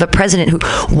why we have a president who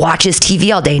watches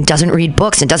TV all day and doesn't read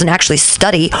books and doesn't actually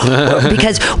study.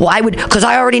 Because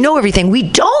I already know everything. We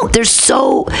don't.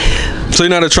 So you're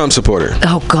not a Trump supporter?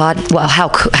 Oh God. Well, how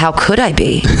could I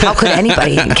be? How could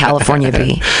anybody in California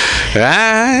be?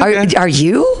 Are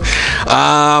you?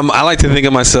 I like to think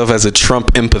of myself as a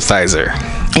Trump empathizer.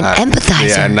 An empathizer?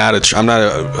 Yeah, I'm not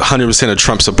 100% a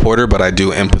Trump supporter, but I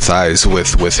do empathize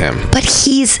with him. But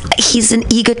he's an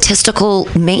egotistical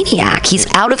maniac.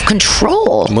 He's out of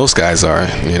control. Most guys are,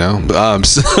 I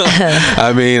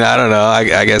mean, I don't know.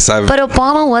 I guess But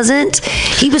Obama wasn't.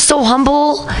 He was so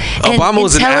humble. Obama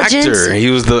was an actor. He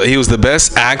was the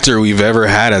best actor we've ever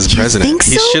had as president. Think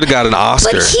so? He should have got an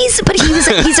Oscar. But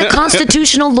he's a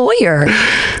constitutional lawyer.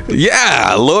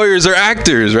 Yeah, lawyers are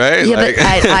actors, right? Yeah, but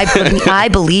I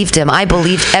believed him. I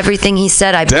believed everything he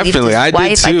said. I believed his wife.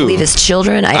 Did too. I believe his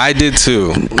children. I did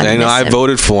too. I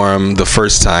voted for him the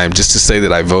first time, just to say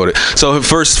that I voted. So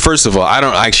first of all, I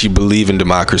don't actually believe in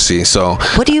democracy. So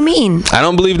what do you mean? I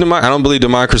don't believe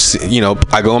democracy.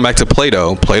 I going back to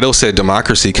Plato. Plato said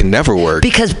democracy can never work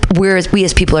because we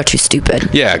as people are too stupid.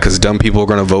 Yeah, because dumb people are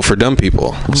going to vote for dumb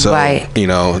people. So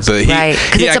because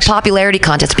it's a popularity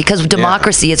contest. Because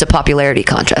democracy is a popularity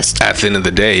contest. At the end of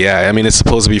the day, I mean, it's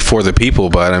supposed to be for the people,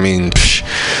 but I mean.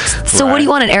 So what do you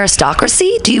want, an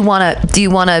aristocracy? Do you want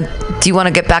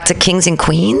to get back to kings and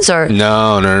queens, or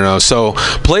no? So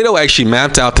Plato actually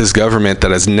mapped out this government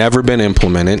that has never been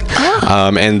implemented,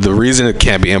 and the reason it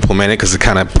can't be implemented because it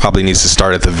kind of probably needs to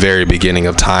start at the very beginning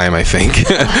of time, I think.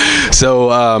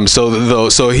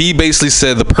 So he basically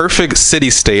said the perfect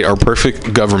city-state or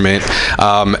perfect government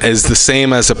is the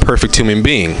same as a perfect human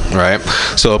being, right?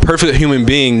 So a perfect human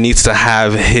being needs to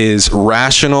have his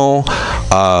rational,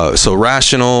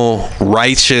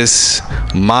 righteous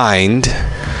mind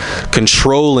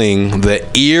controlling the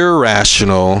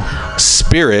irrational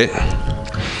spirit,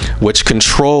 which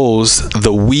controls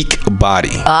the weak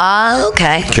body.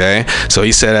 Okay. So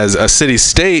he said, as a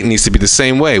city-state needs to be the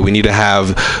same way. We need to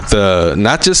have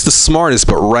not just the smartest,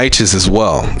 but righteous as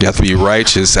well. You have to be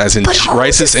righteous, as in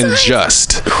righteous and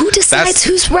just. Who decides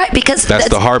who's right? Because that's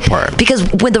the hard part.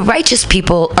 Because when the righteous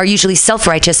people are usually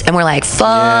self-righteous, and we're like,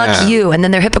 fuck you, and then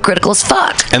they're hypocritical as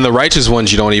fuck. And the righteous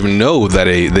ones, you don't even know that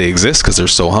they exist because they're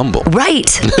so humble.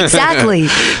 Right. Exactly.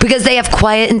 Because they have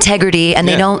quiet integrity, and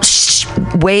they don't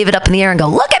wave it up in the air and go,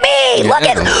 look at me, look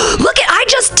at, I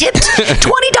just tipped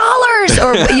 $20,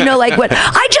 or like what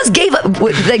I just gave up,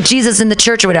 like Jesus in the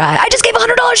church or whatever. I just gave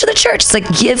 $100 to the church. It's like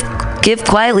give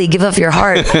quietly, give of your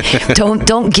heart.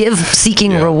 don't give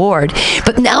seeking reward.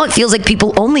 But now it feels like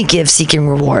people only give seeking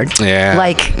reward. Yeah.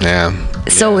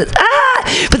 So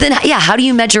but then how do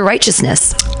you measure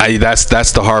righteousness?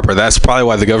 That's the hard part. That's probably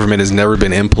why the government has never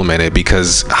been implemented,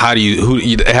 because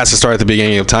it has to start at the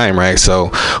beginning of time, right?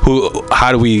 So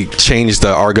how do we change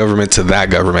our government to that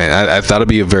government? I thought it'd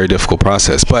be a very difficult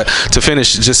process. But to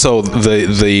finish, just so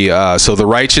the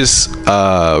righteous,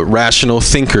 rational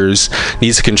thinkers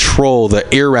needs to control the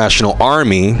irrational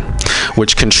army,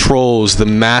 which controls the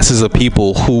masses of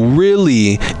people who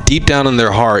really, deep down in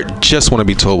their heart, just want to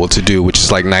be told what to do, which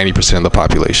is like 90% of the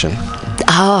population.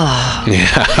 Oh.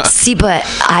 Yeah. See, but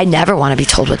I never want to be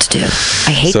told what to do.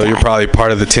 I hate that. So you're probably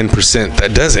part of the 10%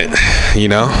 that doesn't,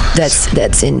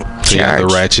 That's in charge. Yeah, the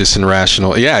righteous and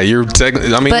rational. Yeah, you're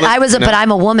technically, but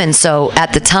I'm a woman, so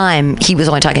at the time, he was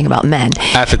only talking about men.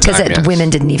 At the time, because women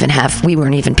we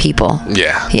weren't even people.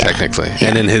 Yeah, technically. Yeah.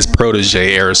 And then his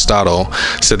protege, Aristotle,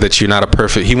 said that you're not a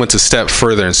perfect, he went a step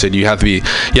further and said you have to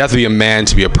be a man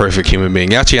to be a perfect human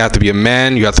being. You actually have to be a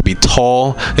man, you have to be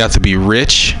tall, you have to be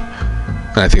rich.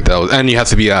 I think and you have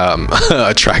to be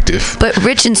attractive. But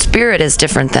rich in spirit is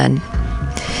different than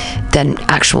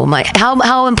actual money.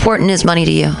 How important is money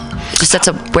to you? Just that's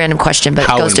a random question, but it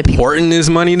goes to people. How important is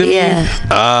money to me?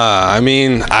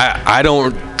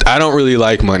 I don't really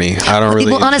like money. I don't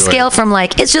really. Well, on a scale from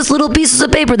it's just little pieces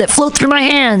of paper that float through my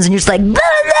hands, and you're just like, blah,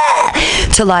 blah,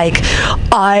 to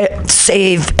I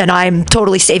save and I'm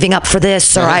totally saving up for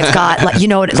this, or I've got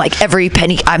every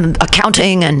penny I'm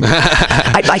accounting, and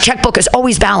my checkbook is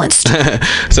always balanced.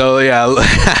 So yeah, a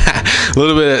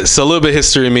little bit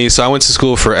history of me. So I went to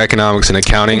school for economics and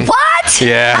accounting. What?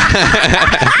 Yeah.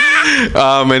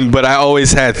 But I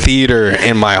always had theater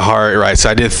in my heart, right? So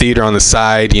I did theater on the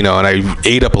side, and I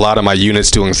ate up a lot of my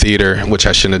units doing theater, which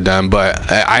I shouldn't have done,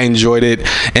 but I enjoyed it.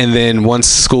 And then once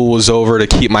school was over, to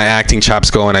keep my acting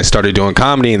chops going, I started doing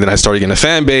comedy, and then I started getting a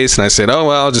fan base, and I said, oh,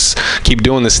 well, I'll just keep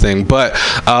doing this thing. But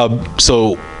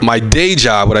so my day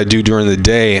job, what I do during the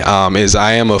day, is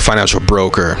I am a financial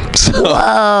broker. So,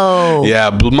 whoa. Yeah,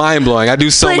 mind-blowing. I do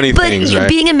so many things, right?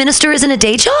 Being a minister isn't a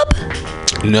day job?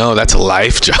 No, that's a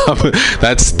life job.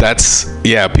 That's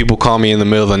people call me in the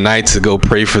middle of the night to go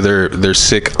pray for their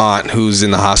sick aunt who's in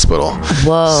the hospital.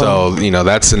 Whoa. So,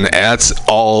 that's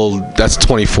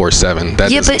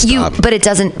 24/7. But it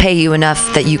doesn't pay you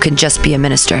enough that you can just be a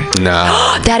minister.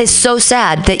 No. That is so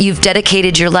sad that you've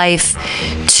dedicated your life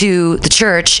to the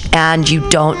church and do you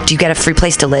get a free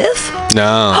place to live?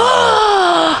 No.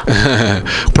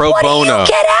 Pro bono. What do you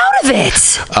get out of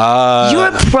it? You're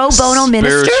a pro bono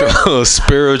minister?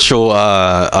 Spiritual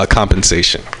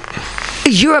compensation.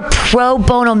 You're a pro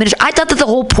bono minister. I thought that the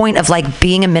whole point of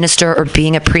being a minister or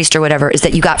being a priest or whatever is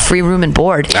that you got free room and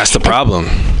board. That's the problem.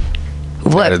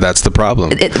 What? That's the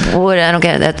problem. I don't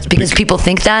get it. That's because people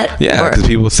think that? Yeah, because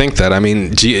people think that. I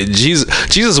mean,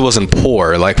 Jesus wasn't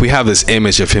poor. We have this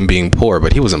image of him being poor,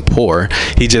 but he wasn't poor.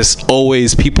 He just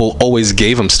people always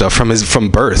gave him stuff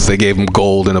from birth. They gave him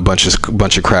gold and a bunch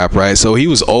of crap, right? So he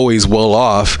was always well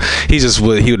off. He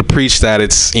would preach that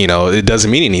it doesn't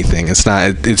mean anything.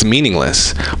 It's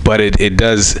meaningless. But it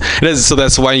does. So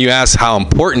that's why you ask how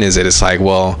important is it? It's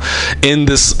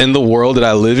in the world that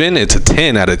I live in, it's a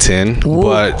 10 out of 10. Ooh.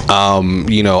 But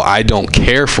I don't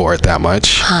care for it that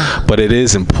much. But it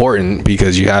is important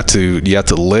because you have to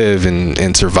live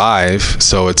and survive.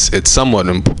 So it's somewhat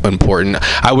important.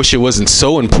 I wish it wasn't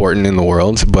so important in the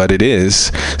world, but it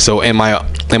is. So in my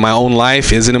own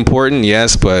life, is it important?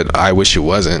 Yes, but I wish it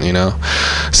wasn't.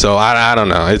 So I don't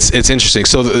know. It's interesting.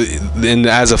 So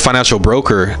as a financial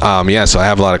broker, so I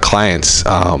have a lot of clients,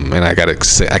 and I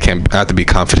have to be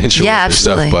confidential with this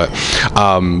stuff. But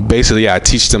basically, I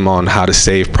teach them on how to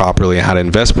save properly and how to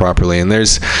invest properly. And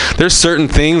there's certain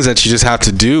things that you just have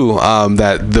to do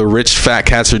that the rich fat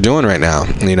cats are doing right now.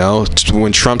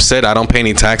 When Trump said, I don't pay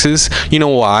any taxes, you know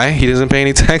why he doesn't pay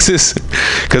any taxes?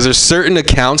 Because there's certain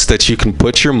accounts that you can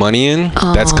put your money in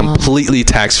that's completely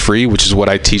tax-free, which is what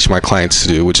I teach my clients to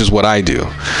do, which is what I do.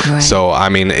 Right. So, I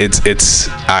mean, I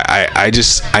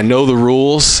know the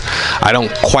rules. I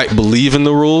don't quite believe in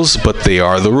the rules, but they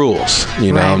are the rules.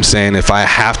 You know what I'm saying? If I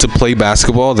have to play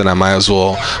basketball, then I might as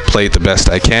well play it the best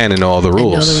I can and know all the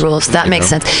rules. That makes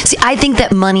sense. See, I think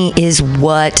that money is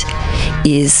what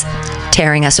is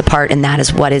tearing us apart, and that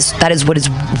is what is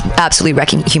absolutely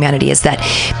wrecking humanity. Is that,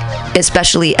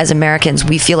 especially as Americans,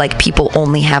 we feel like people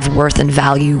only have worth and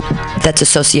value that's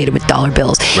associated with dollar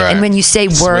bills. Right. And when you say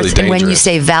worth, really, and when you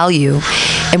say value,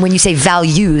 and when you say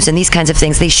values and these kinds of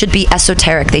things, they should be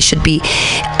esoteric. They should be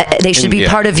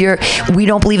part of your, we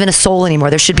don't believe in a soul anymore.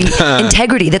 There should be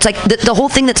integrity. That's like the whole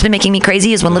thing that's been making me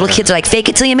crazy is when little kids are like, fake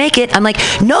it till you make it. I'm like,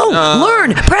 no,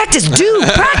 learn, practice,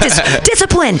 practice,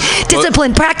 discipline,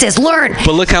 practice, learn.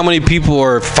 But look how many people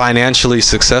are financially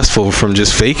successful from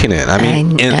just faking it.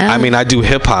 I mean, I do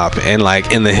hip hop, and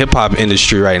like in the hip hop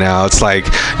industry right now, it's like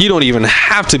you don't even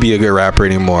have to be a good rapper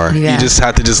anymore. Yeah. You just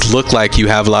have to just look like you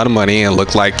have a lot of money and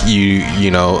look like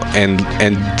you know, and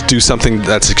do something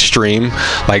that's extreme,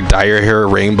 like dye your hair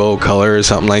rainbow color or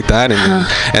something like that, and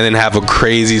then have a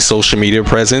crazy social media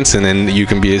presence, and then you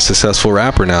can be a successful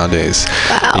rapper nowadays.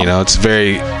 Wow. You know,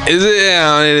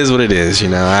 it is what it is. You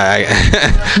know, I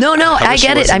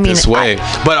get it. I mean, this way.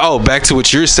 But back to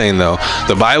what you're saying though,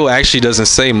 the Bible actually doesn't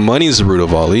say money is the root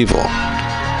of all evil.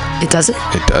 It doesn't?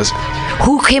 It doesn't.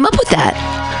 Who came up with that?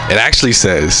 It actually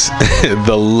says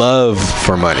the love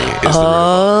for money is the root of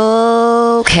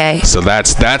all evil. Okay. So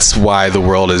that's why the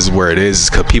world is where it is,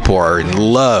 because people are in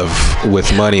love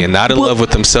with money and not in love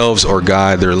with themselves or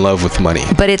God. They're in love with money.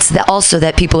 But it's also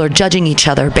that people are judging each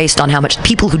other based on how much.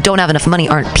 People who don't have enough money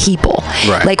aren't people.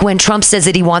 Right. Like when Trump says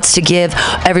that he wants to give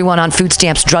everyone on food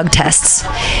stamps drug tests.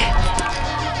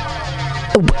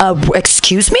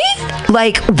 Excuse me?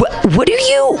 Like, what are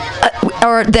you?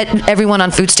 Or that everyone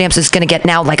on food stamps is going to get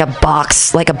now like a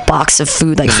box of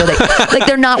food, like so like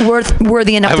they're not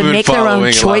worthy enough to make their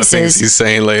own choices. A lot of things he's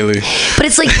saying lately, but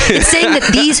it's like it's saying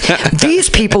that these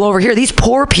people over here, these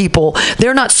poor people,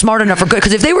 they're not smart enough or good.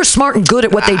 Because if they were smart and good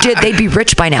at what they did, they'd be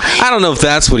rich by now. I don't know if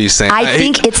that's what he's saying. I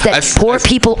think it's that poor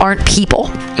people aren't people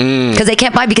because they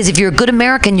can't buy. Because if you're a good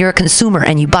American, you're a consumer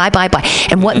and you buy.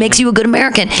 And what makes you a good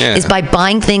American is by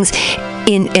buying things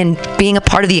in being a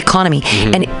part of the economy.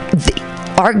 And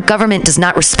our government does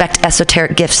not respect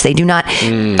esoteric gifts. They do not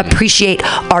appreciate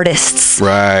artists.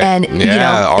 Right. And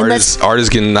artists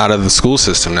getting out of the school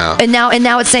system now. And now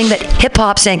it's saying that hip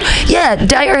hop saying, yeah,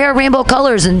 dye your hair rainbow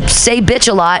colors and say bitch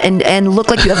a lot and look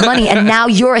like you have money. And now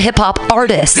you're a hip hop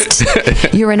artist.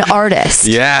 You're an artist.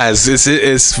 Yeah,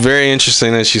 it's very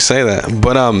interesting that you say that.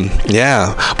 But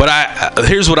But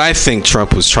here's what I think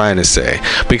Trump was trying to say,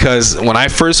 because when I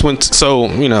first went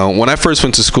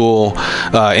to school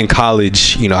in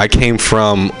college. I came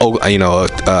from,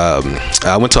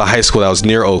 I went to a high school that was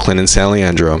near Oakland in San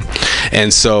Leandro.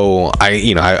 And so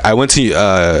I went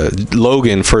to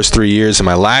Logan first 3 years. In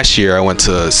my last year, I went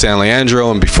to San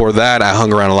Leandro. And before that, I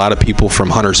hung around a lot of people from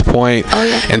Hunters Point. Oh,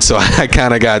 yeah. And so I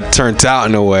kind of got turned out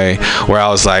in a way where I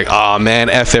was like, oh, man,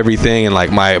 F everything. And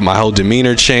like my whole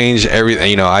demeanor changed.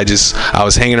 Everything, I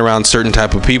was hanging around certain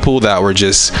type of people that were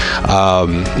just,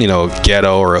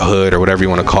 ghetto or a hood or whatever you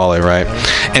want to call it, right?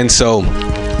 And so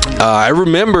I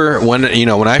remember when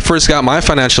I first got my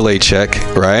financial aid check,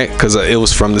 right? Because it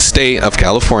was from the state of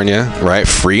California, right?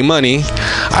 Free money.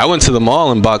 I went to the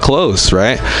mall and bought clothes,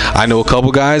 right? I know a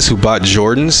couple guys who bought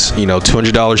Jordans,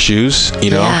 $200 shoes,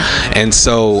 Yeah. And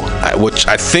so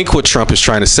what Trump is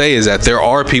trying to say is that there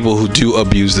are people who do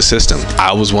abuse the system.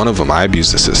 I was one of them. I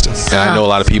abused the system. And I know a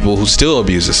lot of people who still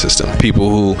abuse the system. People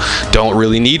who don't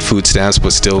really need food stamps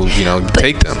but still,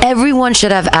 take them. Everyone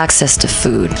should have access to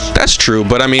food. That's true.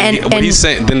 But I mean, what he's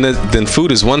saying, then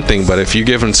food is one thing, but if you're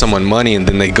giving someone money and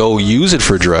then they go use it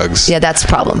for drugs, yeah, that's a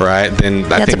problem, right? Then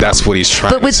I think that's what he's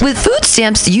trying. But with food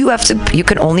stamps, you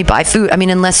can only buy food. I mean,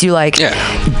 unless you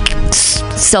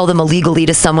sell them illegally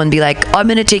to someone, be like, I'm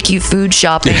going to take you food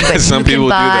shopping, but some people do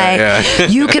that. Yeah.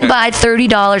 You can buy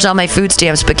 $30 on my food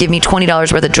stamps, but give me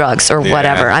 $20 worth of drugs or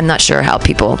whatever. I'm not sure how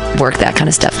people work that kind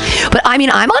of stuff. But I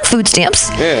mean, I'm on food stamps,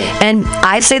 and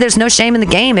I'd say there's no shame in the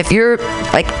game. If you're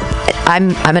like,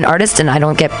 I'm an artist and I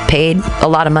don't get paid a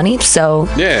lot of money, so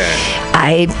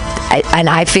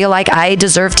I feel like I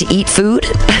deserve to eat food.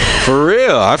 For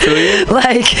real, I feel you.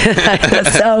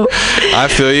 So I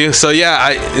feel you.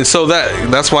 So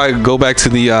that's why I go back to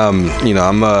the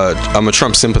I'm a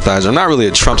Trump sympathizer. I'm not really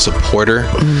a Trump supporter,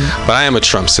 but I am a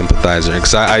Trump sympathizer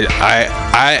because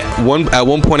at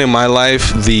one point in my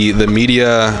life the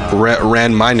media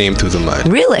ran my name through the mud.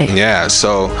 Really? Yeah.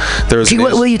 So there's.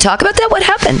 Will you talk about that? What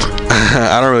happened?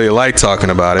 I don't really like talking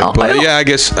about it, but I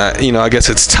guess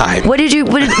it's time. What do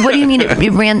you do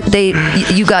you mean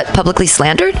you got publicly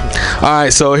slandered? All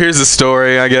right, so here's the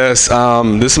story, I guess.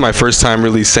 This is my first time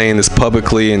really saying this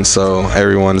publicly, and so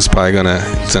everyone is probably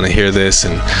gonna hear this.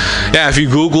 And yeah, if you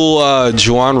Google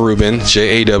Jawan Rubin,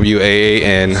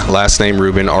 Jawaan, last name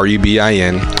Rubin,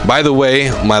 Rubin. By the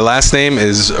way, my last name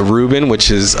is Rubin,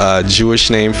 which is a Jewish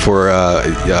name for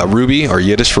ruby, or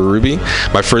Yiddish for ruby.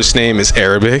 My first name is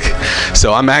Arabic,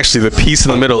 so I'm actually the piece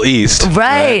of the Middle East.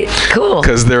 Right. Cool.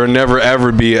 Because there will never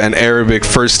ever be an Arabic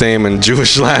first name and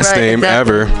Jewish last name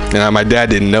ever. And my dad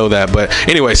didn't know that. But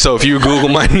anyway, so if you Google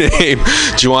my name,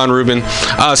 Jawan Rubin.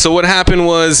 So what happened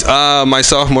was my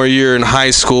sophomore year in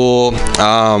high school,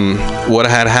 what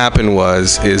had happened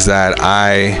is that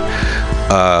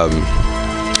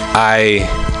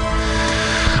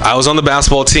I was on the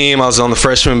basketball team. I was on the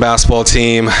freshman basketball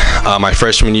team my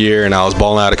freshman year, and I was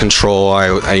balling out of control. I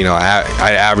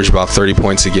averaged about 30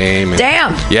 points a game. And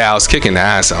damn. Yeah, I was kicking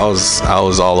ass. I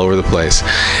was all over the place.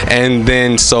 And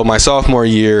then, so my sophomore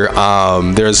year,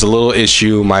 there's a little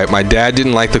issue. My dad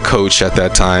didn't like the coach at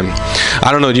that time.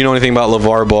 I don't know. Do you know anything about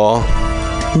LeVar Ball?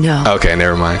 No. Okay,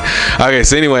 never mind. Okay,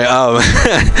 so anyway,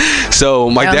 so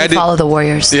my dad didn't follow the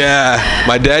Warriors. Yeah,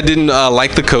 my dad didn't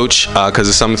like the coach because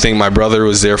of something. My brother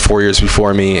was there 4 years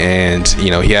before me, and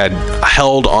he had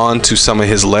held on to some of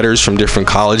his letters from different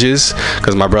colleges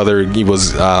because my brother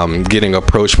was getting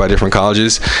approached by different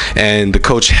colleges, and the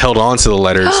coach held on to the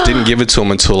letters, didn't give it to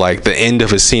him until like the end of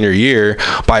his senior year.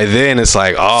 By then, it's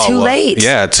like too late.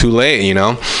 Yeah, too late.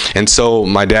 And so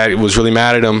my dad was really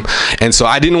mad at him, and so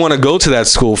I didn't want to go to that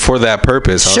school for that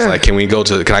purpose. I was like, can I go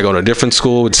to a different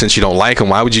school? Since you don't like him,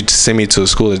 why would you send me to a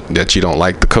school that you don't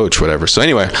like the coach, whatever? So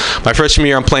anyway, my freshman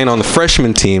year, I'm playing on the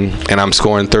freshman team, and I'm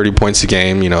scoring 30 points a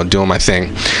game, doing my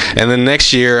thing. And then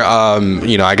next year,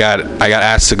 I got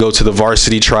asked to go to the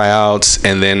varsity tryouts,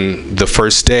 and then the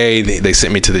first day they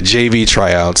sent me to the JV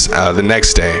tryouts the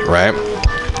next day, right?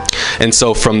 And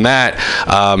so from that,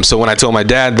 so when I told my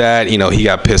dad that, he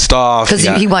got pissed off. Because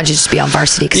he wanted you to just be on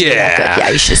varsity. Yeah,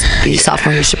 you should be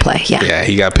sophomore. You should play. Yeah,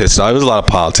 he got pissed off. There was a lot of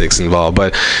politics involved,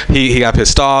 but he got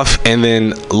pissed off. And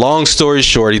then, long story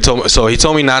short, he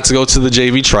told me not to go to the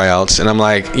JV tryouts. And I'm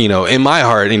like, in my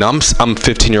heart, I'm a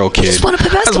 15-year-old kid. I just want to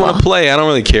play basketball. I just want to play. I don't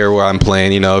really care where I'm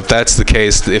playing. If that's the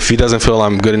case, if he doesn't feel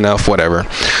I'm good enough, whatever.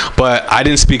 But I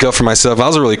didn't speak up for myself. I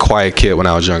was a really quiet kid when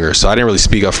I was younger, so I didn't really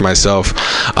speak up for myself.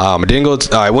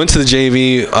 I went to the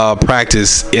JV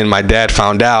practice, and my dad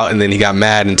found out, and then he got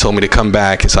mad and told me to come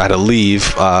back, so I had to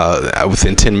leave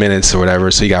within 10 minutes or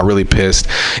whatever, so he got really pissed.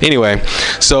 Anyway,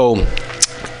 so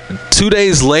 2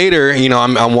 days later,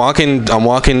 I'm walking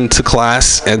to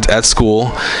class at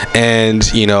school, and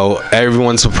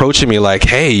everyone's approaching me like,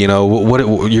 hey,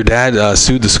 what your dad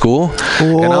sued the school?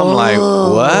 Whoa. And I'm like,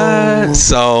 what?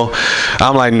 So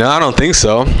I'm like, no, I don't think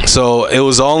so. So it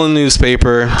was all in the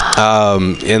newspaper,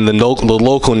 in the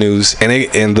local news,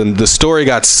 and the story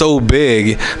got so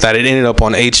big that it ended up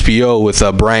on HBO with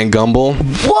Brian Gumbel.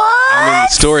 What? I mean,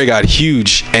 the story got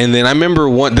huge. And then I remember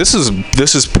this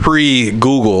is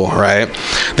pre-Google, right?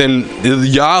 Then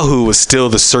Yahoo was still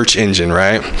the search engine,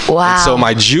 right? Wow. And so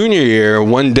my junior year,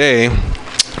 one day,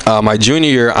 I'm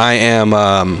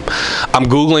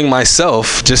Googling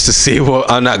myself just to see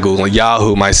I'm not Googling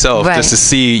Yahoo myself, right, just to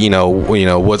see,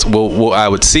 what I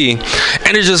would see.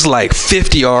 And there's just like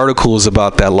 50 articles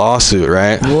about that lawsuit,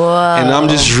 right? Whoa. And I'm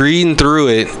just reading through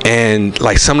it, and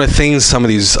like some of the things some of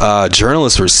these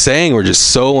journalists were saying were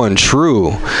just so untrue.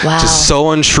 Wow. Just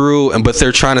so untrue. But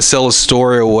they're trying to sell a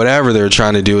story or whatever they're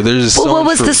trying to do. They're just so what untrue.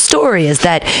 Was the story? Is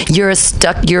that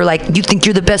you're like, you think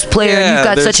you're the best player, yeah, you've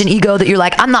got such an ego that you're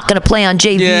like, I'm not going to play on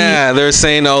JV. Yeah, they're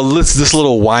saying, this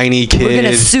little whiny kid. We're going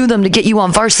to sue them to get you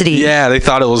on varsity. Yeah, they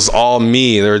thought it was all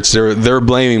me. They're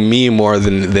blaming me more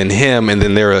than him. And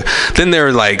then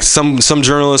they're like, some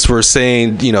journalists were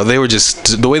saying, they were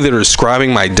just, the way they were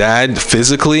describing my dad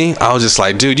physically, I was just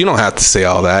like, dude, you don't have to say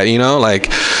all that,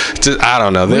 I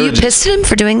don't know. Were you pissed at him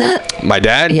for doing that? My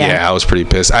dad? Yeah, I was pretty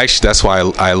pissed. Actually, that's why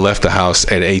I left the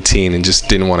house at 18 and just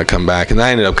didn't want to come back. And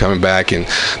I ended up coming back, and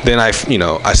then I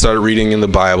started reading in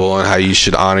the Bible on how you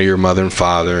should honor your mother and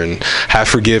father and have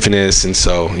forgiveness. And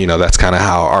so, that's kind of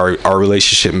how our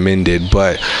relationship mended.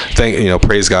 But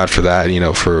praise God for that,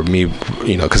 for me,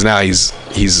 because now he's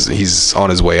he's on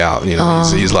his way out. You know,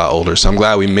 he's a lot older. So I'm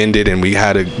glad we mended and we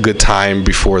had a good time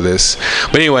before this.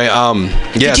 But anyway,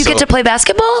 Did you get to play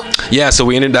basketball? Yeah, so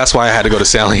we ended. That's why I had to go to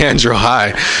San Leandro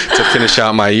High to finish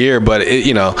out my year. But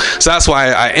so that's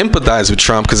why I empathize with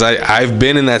Trump, because I've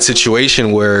been in that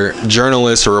situation where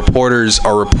journalists or reporters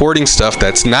are reporting stuff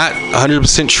that's not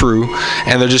 100% true,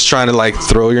 and they're just trying to like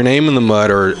throw your name in the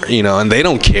mud, or and they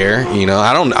don't care.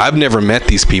 I've never met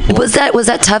these people. Was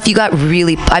that tough? You got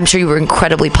really. I'm sure you were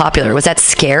incredibly popular. Was that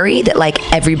scary that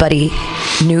like everybody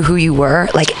knew who you were,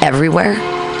 like everywhere?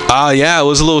 Yeah, it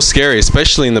was a little scary,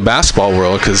 especially in the basketball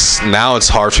world, because now it's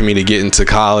hard for me to get into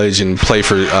college and play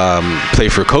for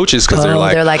coaches, because they're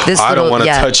like this I don't want to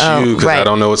touch you because I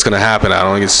don't know what's going to happen. I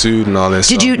don't want to get sued and all this.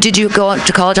 Did you go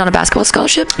to college on a basketball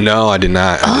scholarship? No, I did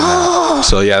not.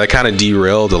 So yeah, that kind of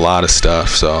derailed a lot of stuff.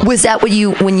 So was that what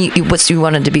you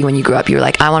wanted to be when you grew up? You were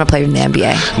like, I want to play in the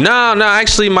NBA. No.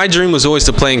 Actually, my dream was always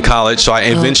to play in college. So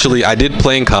I did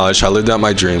play in college. So I lived out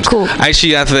my dreams. Cool.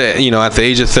 Actually, at the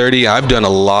age of 30, I've done a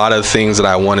lot of things that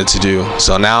I wanted to do.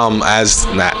 So now I'm as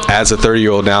a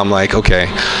 30-year-old now, I'm like, okay,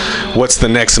 what's the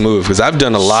next move? Because I've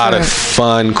done a lot of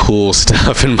fun, cool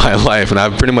stuff in my life, and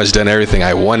I've pretty much done everything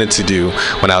I wanted to do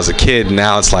when I was a kid.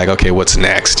 Now it's like, okay, what's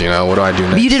next? What do I do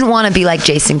next? But you didn't want to be like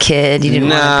Jason Kidd. You didn't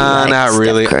want to be like not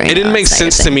really. It didn't make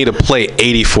sense to me to play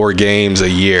 84 games a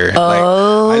year.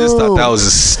 I just thought that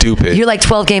was stupid. You're like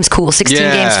 12 games cool, 16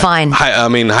 games fine.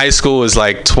 High school is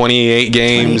like 28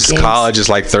 games. College is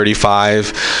like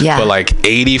 35. Yeah. But like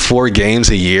 84 games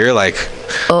a year, like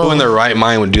who in their right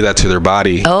mind would do that to their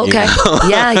body? Oh, okay.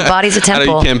 Yeah, your body's a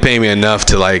temple. You can't pay me enough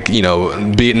to like,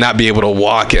 not be able to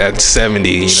walk at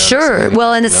 70. Sure.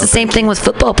 Well, and it's the same thing with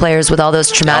football players with all those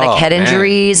traumatic head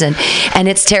injuries, and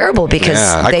it's terrible because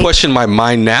I question my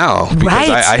mind now, because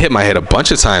I hit my head a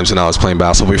bunch of times when I was playing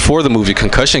basketball before the movie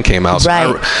Concussion came out.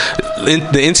 So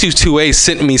the NC2A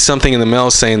sent me something in the mail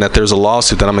saying that there's a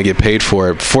lawsuit that I'm gonna get paid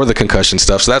for the concussion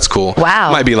stuff. So that's cool. Wow.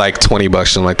 It might be like $20,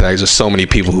 something like that. There's just so many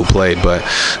people who played, but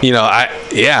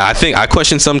I think I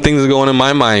question some things that go on in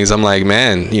my mind, because I'm like,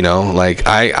 man, like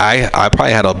I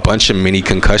probably had a bunch of mini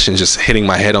concussions just hitting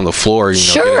my head on the floor,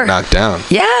 getting knocked down.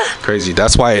 Yeah. Crazy.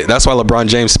 That's why LeBron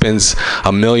James spends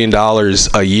 $1 million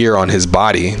a year on his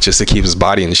body just to keep his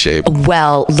body in shape.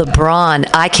 Well, LeBron,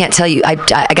 I can't tell you, I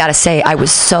gotta say, I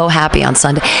was so happy on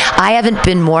Sunday. I haven't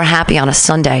been more happy on a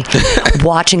Sunday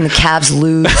watching the Cavs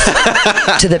lose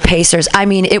to the Pacers. I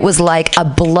mean, it was like a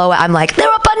blowout. I'm like,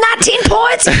 they're up by 19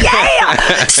 points.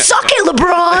 Yeah. Suck it,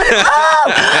 LeBron.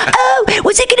 Oh,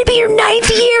 was it going to be your 9th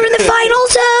year in the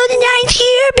finals? Oh, the 9th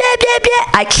year. Blah, blah,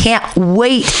 blah. I can't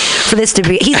wait for this to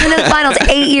be. He's been in the finals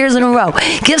 8 years in a row.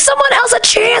 Give someone else a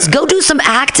chance. Go do some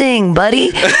acting,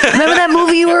 buddy. Remember that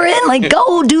movie you were in? Like,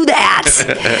 go do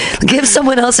that. Give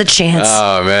someone else a chance.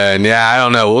 Oh, man. Yeah, I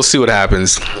don't know. We'll see what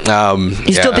happens.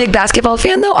 You still a big basketball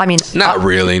fan, though? I mean, not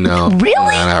really, no. Really?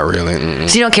 No, not really. Mm-mm.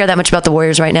 So you don't care that much about the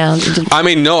Warriors right now? I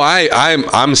mean, no,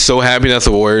 I'm so happy that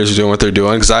the Warriors are doing what they're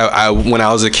doing, because I when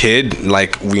I was a kid,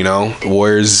 like,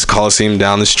 Warriors Coliseum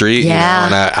down the street,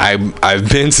 and I've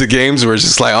been to games where it's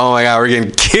just like, oh my God, we're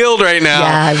getting killed right now.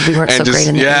 Yeah, we weren't so great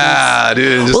in the 80s.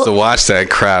 Dude, just to watch that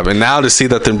crap, and now to see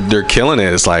that they're killing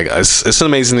it, it's like it's an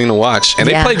amazing thing to watch, and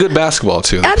they play good basketball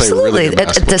too. Absolutely, really good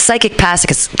basketball. The psychic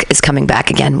passing is coming back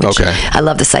again. Which I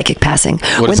love the psychic passing.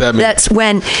 What does that mean? That's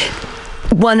when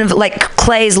one of like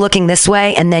Clay's looking this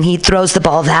way, and then he throws the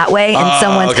ball that way, and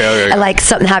someone's like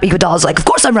something happens. Iguodala's like, of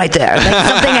course I'm right there. Like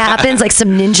something happens, like some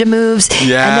ninja moves, and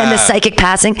then the psychic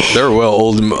passing. They're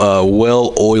a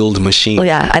well-oiled machine. Well,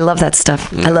 yeah, I love that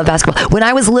stuff. I love basketball. When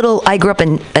I was little, I grew up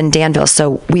in Danville,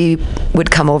 so we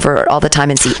would come over all the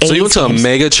time and see. So you went to a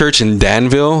mega church in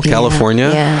Danville, California?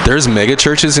 Yeah. There's mega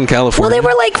churches in California. Well, they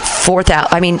were like 4,000.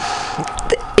 I mean,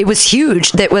 it was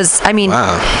huge. That was, I mean,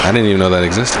 wow, I didn't even know that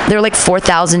existed. There were like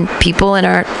 4,000 people in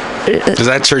our. Does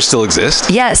that church still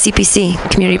exist? Yeah,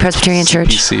 CPC, Community Presbyterian Church.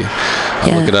 CPC.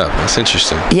 I'll look it up. That's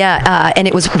interesting. Yeah, and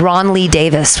it was Ron Lee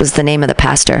Davis was the name of the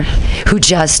pastor, who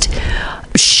just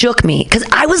shook me, because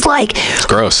I was like, it's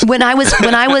gross. When I was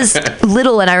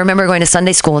little, and I remember going to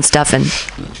Sunday school and stuff, and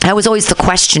I was always the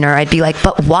questioner. I'd be like,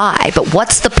 but why? But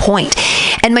what's the point?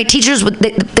 And my teachers would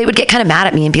get kind of mad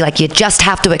at me and be like, you just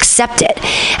have to accept it.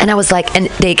 And I was like, and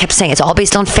they kept saying, it's all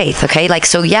based on faith, okay? Like,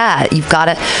 so yeah, you've got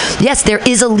to, yes, there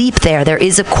is a leap there. There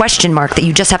is a question mark that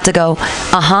you just have to go,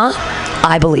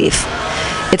 I believe.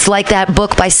 It's like that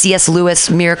book by C.S. Lewis,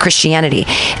 Mere Christianity.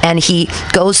 And he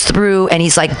goes through and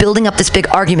he's like building up this big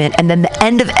argument, and then the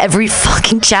end of every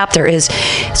fucking chapter is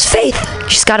faith. You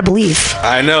just got to believe.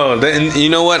 I know. And you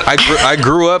know what? I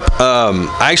grew up.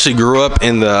 I actually grew up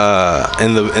in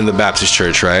the Baptist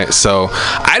church, right? So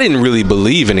I didn't really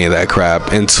believe any of that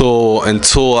crap until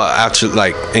after,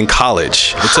 like, in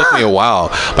college. It took me a while,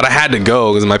 but I had to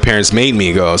go because my parents made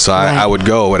me go. So I would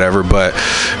go, whatever. But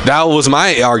that was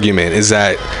my argument: is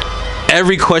that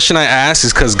every question I ask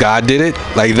is because God did it.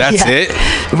 Like, that's it.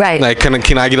 Right. Like,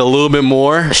 can I get a little bit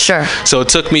more? Sure. So it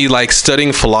took me, like,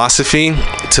 studying philosophy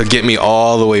to get me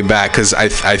all the way back, because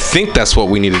I think that's what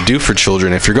we need to do for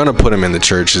children. If you're going to put them in the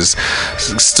church, is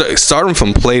start them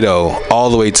from Plato all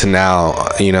the way to now,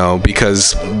 you know,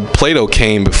 because Plato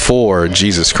came before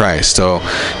Jesus Christ. So,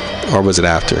 or was it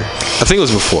after? I think it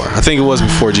was before. I think it was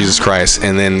before Jesus Christ,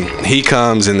 and then he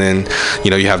comes, and then,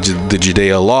 you know, you have the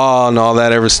Judea law and all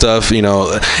that other stuff, you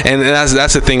know. And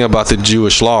that's the thing about the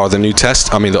Jewish law, or the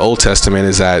the Old Testament,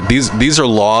 is that these are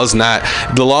laws.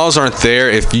 The laws aren't there.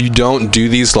 If you don't do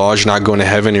these laws, you're not going to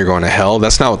heaven, you're going to hell.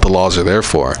 That's not what the laws are there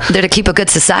for. They're to keep a good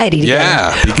society together.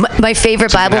 Yeah. My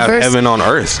favorite Bible verse, heaven on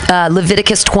earth.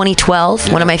 Leviticus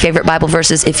 20:12. One of my favorite Bible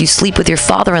verses: if you sleep with your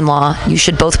father-in-law, you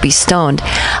should both be stoned.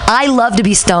 I love to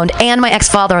be stoned, and my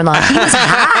ex-father-in-law, he was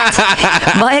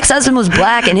hot. My ex-husband was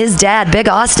black, and his dad, Big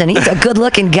Austin, he's a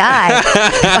good-looking guy.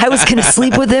 If I was gonna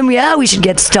sleep with him, yeah, we should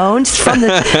get stoned.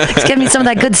 He's giving me some of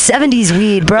that good 70s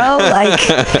weed, bro. Like,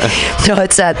 so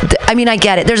it's I mean, I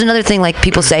get it. There's another thing, like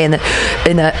people say in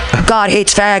the God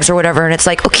hates fags or whatever, and it's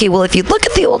like, okay, well, if you look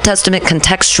at the Old Testament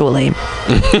contextually,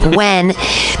 when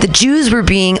the Jews were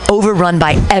being overrun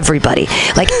by everybody,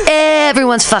 like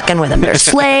everyone's fucking with them. They're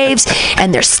slaves,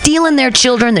 and they're stealing their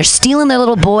children, they're stealing their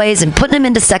little boys and putting them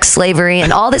into sex slavery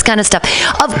and all this kind of stuff.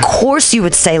 Of course you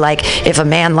would say, like, if a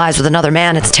man lies with another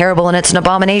man, it's terrible and it's an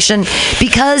abomination,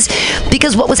 because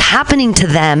what was happening to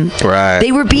them,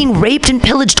 they were being raped and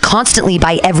pillaged constantly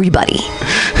by everybody.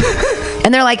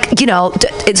 And they're like, you know,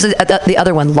 it's the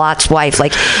other one, Lot's wife.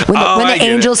 Like, when the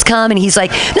angels come, and he's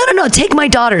like, no, take my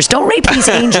daughters. Don't rape these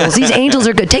angels. These angels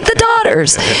are good. Take the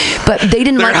daughters. But they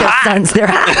didn't like their sons. They're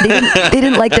hot. They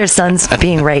didn't like their sons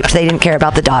being raped. They didn't care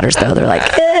about the daughters, though. They're like,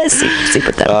 sleep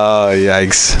with them. Oh,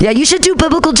 yikes. Yeah, you should do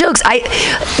biblical jokes.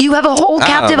 You have a whole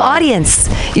captive audience.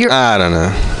 I don't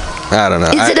know.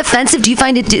 Is it offensive? Do you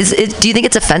find it? Do you think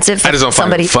it's offensive? I just don't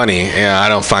find it funny. Yeah, I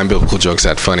don't find biblical jokes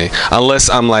that funny. Unless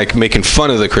I'm, like, making fun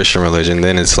of the Christian religion,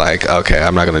 then it's like, okay,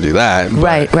 I'm not going to do that.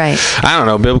 But right. I don't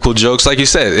know. Biblical jokes, like you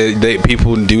said,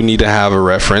 people do need to have a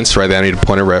reference, right? They need a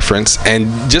point of reference.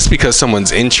 And just because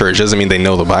someone's in church doesn't mean they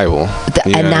know the Bible.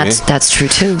 That's true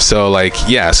too. So, like,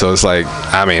 yeah. So it's like,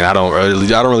 I mean, I don't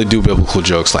really do biblical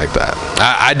jokes like that.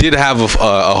 I did have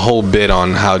a whole bit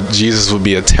on how Jesus would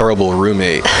be a terrible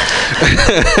roommate.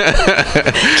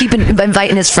 Keep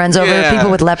inviting his friends over,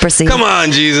 people with leprosy. Come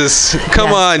on, Jesus.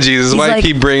 Why do you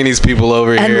keep bringing these people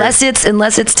over here? Unless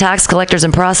it's tax collectors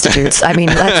and prostitutes. I mean,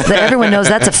 everyone knows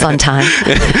that's a fun time.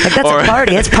 Like, that's a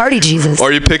party. It's party Jesus.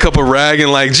 Or you pick up a rag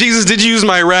and, like, Jesus, did you use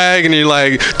my rag? And you're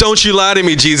like, don't you lie to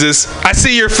me, Jesus. I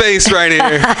see your face right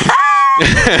here.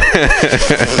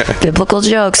 Biblical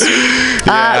jokes. We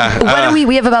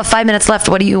have about 5 minutes left.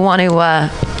 What do you want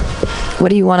to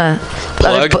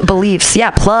plug? Beliefs?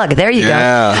 Yeah, plug. There you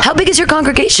go. How big is your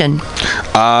congregation?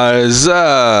 It's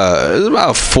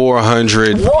about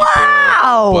 400 people.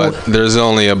 Wow! But there's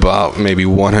only about maybe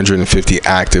 150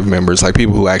 active members, like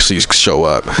people who actually show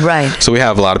up. Right. So we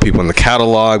have a lot of people in the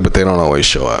catalog, but they don't always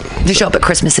show up. They show up at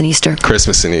Christmas and Easter.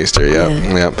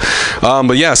 Yep.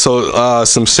 But yeah, so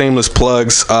some shameless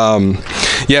plugs. So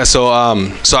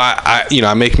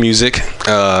I make music.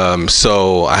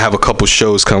 So I have a couple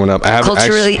shows coming up. I have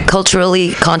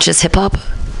culturally conscious hip hop.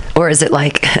 Or is it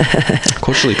like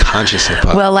culturally conscious hip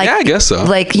hop? Well, like, yeah, I guess so.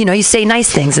 Like, you know, you say nice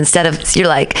things instead of, you're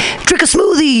like, drink a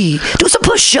smoothie, do some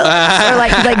push-ups, or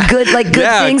like good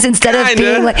things instead of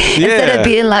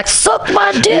being like suck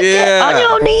my dick, get on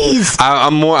your knees.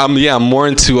 I'm more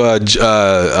into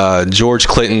George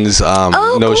Clinton's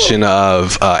notion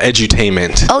of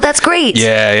edutainment. Oh, that's great.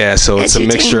 Yeah. So it's a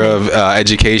mixture of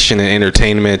education and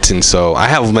entertainment, and so I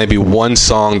have maybe one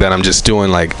song that I'm just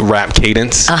doing like rap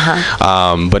cadence.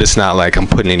 But but it's not like I'm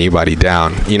putting anybody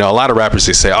down. You know, a lot of rappers,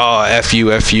 they say, oh, F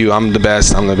you, I'm the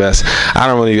best. I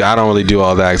don't really do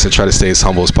all that, because I try to stay as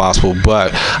humble as possible.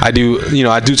 But I do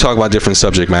talk about different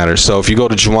subject matters. So if you go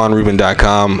to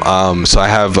JawanRubin.com, so I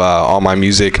have all my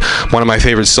music. One of my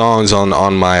favorite songs on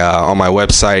my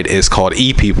website is called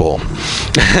E People.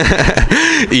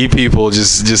 E People,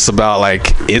 just about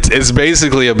like it's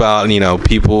basically about, you know,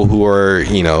 people who are,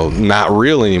 you know, not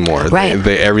real anymore. Right.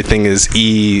 Everything is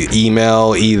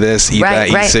email, this,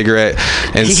 that, cigarette,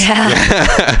 and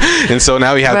and so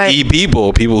now we have E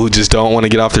people who just don't want to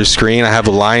get off their screen. I have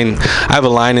a line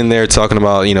in there talking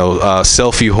about, you know,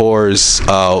 selfie whores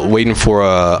waiting for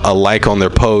a like on their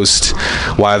post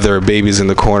while their baby's in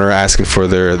the corner asking for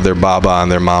their baba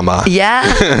and their mama. Yeah.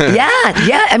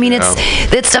 I mean,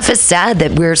 that stuff is sad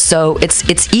that we're so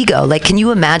it's ego. Like, can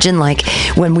you imagine, like,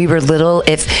 when we were little,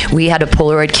 if we had a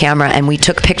Polaroid camera and we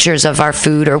took pictures of our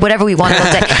food or whatever we wanted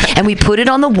all day, and we put it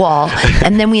on the wall,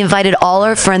 and then we invited all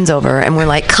our friends over, and we're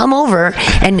like, come over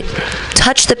and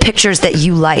touch the pictures that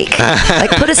you like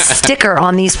put a sticker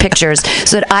on these pictures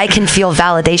so that I can feel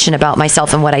validation about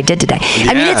myself and what I did today.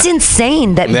 I mean, it's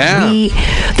insane that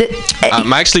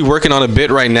I'm actually working on a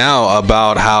bit right now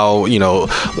about how, you know,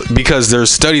 because there's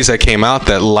studies that came out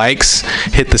that likes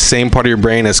hit the same part of your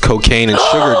brain as cocaine and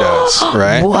sugar does,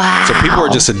 right? Wow. So people are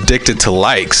just addicted to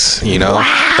likes, you know.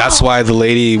 Wow. That's why the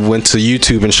lady went to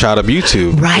YouTube and shot up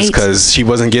YouTube, right? Because she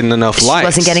wasn't getting enough likes. She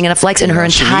wasn't getting enough likes, and her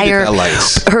entire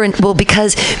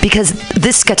because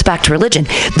this gets back to religion.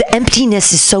 The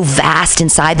emptiness is so vast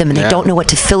inside them, and they don't know what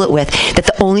to fill it with, that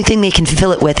the only thing they can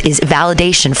fill it with is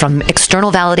validation from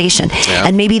external validation. Yeah.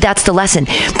 And maybe that's the lesson,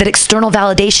 that external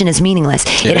validation is meaninless.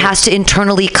 It has to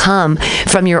internally come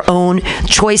from your own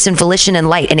choice and volition and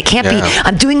light. And it can't be,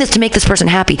 I'm doing this to make this person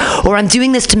happy, or I'm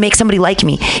doing this to make somebody like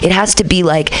me. It has to be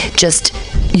like just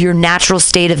your natural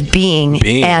state of being.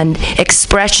 And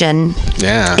expression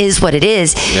is what it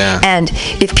is. Yeah. And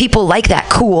if people like that,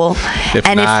 cool. If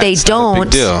they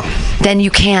don't, then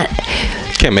you can't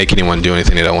make anyone do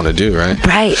anything they don't want to do, right?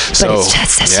 Right. So, but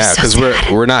it's just because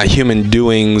we're not human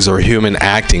doings or human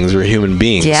actings. We're human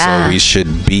beings. Yeah. So we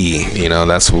should be, you know,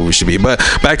 that's what we should be. But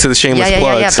back to the shameless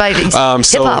plugs.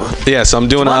 Hip-hop. So I'm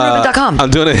doing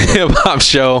a hip-hop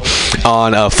show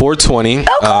on 420.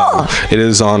 Oh, cool. It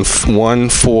is on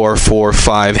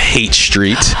 1445 Haight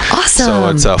Street. Awesome. So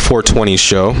it's a 420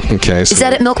 show. Okay. So is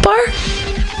that at Milk Bar?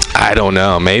 I don't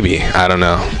know. Maybe. I don't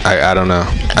know. I don't know.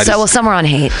 Somewhere on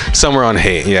Haight. Somewhere on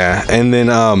Haight, yeah. And then,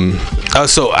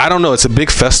 so I don't know. It's a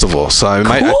big festival. So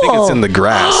I think it's in the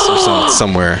grass or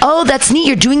somewhere. Oh, that's neat.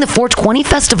 You're doing the 420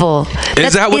 festival.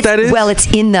 Is that what that is? Well, it's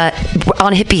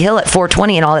on Hippie Hill at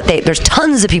 420 and all that. There's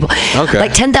tons of people. Okay.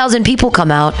 Like 10,000 people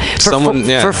come out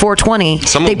for 420.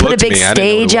 They put a big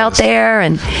stage out there.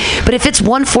 But if it's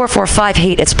 1445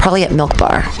 Haight, it's probably at Milk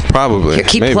Bar. Probably. Here,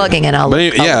 keep plugging and I'll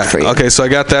look for you. Okay, so I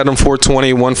got that on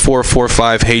 420,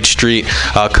 1445 Haight Street.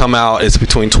 Come out. It's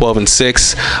between 12 and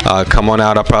 6. Come on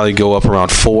out. I'll probably go up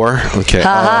around 4. Okay.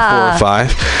 4 or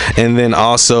 5. And then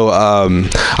also,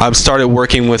 I've started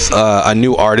working with a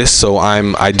new artist. So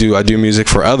I do music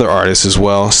for other artists as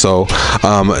well. So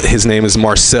his name is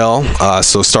Marcel.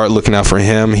 So start looking out for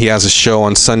him. He has a show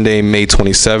on Sunday, May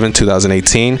 27,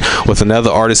 2018, with another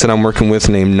artist that I'm working with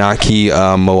named Naki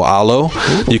Moalo.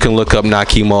 You can look up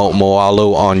Naki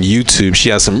Moalo on YouTube. She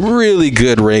has some really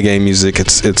good reggae music.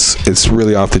 It's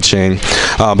really off the chain.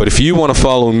 But if you want to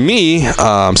follow me,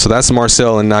 so that's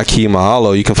Marcel and Naki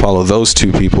Mahalo. You can follow those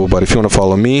two people. But if you want to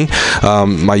follow me,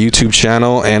 my YouTube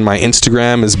channel and my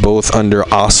Instagram is both under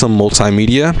Awesome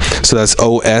Multimedia. So that's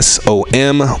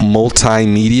OSOM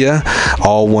Multimedia,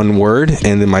 all one word.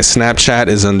 And then my Snapchat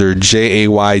is under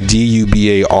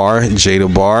JAYDUBAR,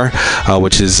 Jadabar,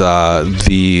 which is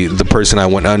the person I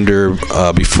went under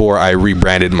before I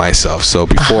rebranded myself. So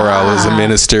before I was a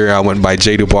minister, I went by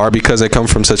Jadabar because I come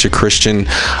from such a Christian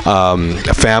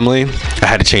family. I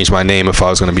had to change my name if I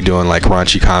was going to be doing like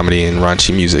raunchy comedy and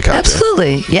raunchy music out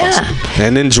Absolutely, there. Yeah. Awesome.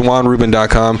 And then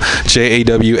JawanRubin.com,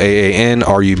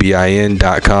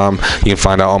 JAWAANRUBIN.com. You can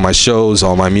find out all my shows,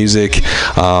 all my music,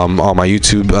 all my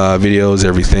YouTube videos,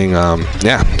 everything. I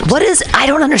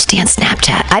don't understand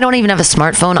Snapchat. I don't even have a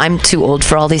smartphone. I'm too old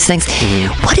for all these things.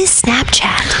 Mm-hmm. What is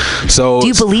Snapchat? So, do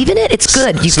you believe in it? It's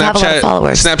good. You have a lot of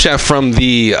followers. Snapchat from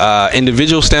the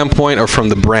individual standpoint or from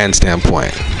the brand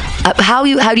standpoint? How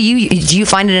do you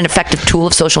find it an effective tool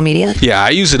of social media? Yeah, I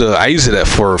use it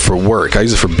for work. I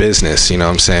use it for business. You know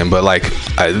what I'm saying? But like,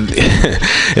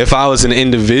 if I was an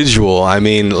individual, I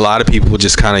mean, a lot of people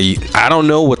just kind of, I don't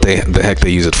know what the heck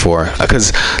they use it for.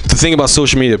 Because the thing about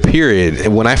social media, period,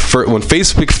 when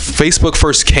Facebook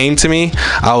first came to me,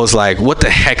 I was like, what the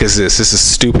heck is this? This is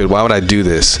stupid. Why would I do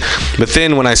this? But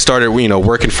then when I started,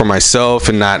 working for myself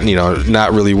and not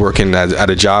really working at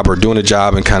a job or doing a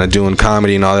job and kind of doing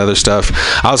comedy and all the other stuff,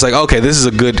 I was like, okay, this is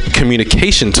a good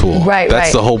communication tool. Right.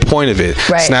 That's the whole point of it.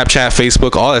 Right. Snapchat,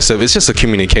 Facebook, all that stuff, it's just a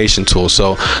communication tool.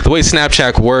 So the way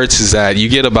Snapchat works is that you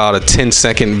get about a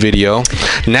 10-second video.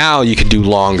 Now you can do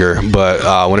longer,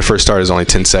 but when it first started, it was only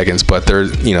 10 seconds. But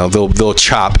they'll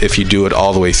chop if you do it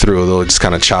all the way through. They'll just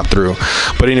kind of chop through.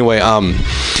 But anyway,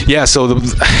 yeah. So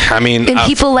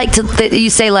people like to. You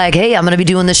say like, hey, I'm gonna be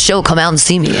doing this show. Come out and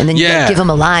see me, and then you give them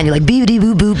a line. You're like, boop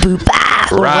boop boop boop bah,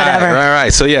 or whatever.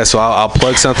 Right. So yeah. So I'll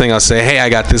plug something. I'll say, hey, I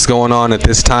got this going on at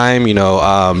this time.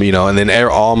 And then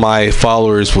all my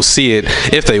followers will see it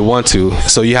if they want to.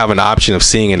 So you have an option of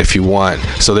seeing it if you want.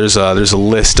 So there's a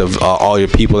list of all your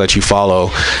people that you follow,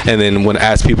 and then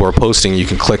as people are posting, you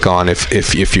can click on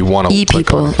if you want to.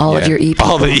 Of your E people.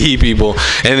 All the E people,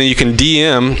 and then you can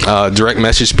DM, direct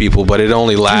message people, but it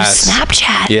only lasts. Through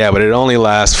Snapchat. Yeah, but it only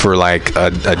lasts for like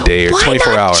a day or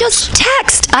 24 hours. Just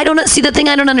text? I don't know. See, the thing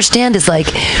I don't understand is like,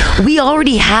 we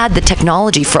already had the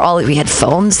technology for all. We had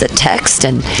phones that text,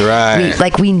 and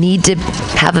we need to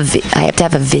have I have to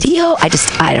have a video. I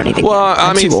don't even. Well,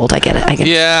 I'm too old. I get it.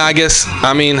 Yeah, I guess.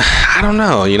 I mean, I don't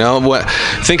know. What?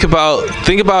 Think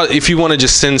about if you want to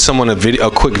just send someone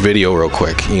a quick video, real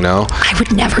quick. I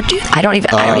would never do that. I don't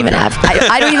even have.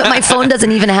 My phone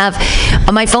doesn't even have.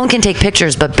 My phone can take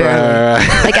pictures, but barely.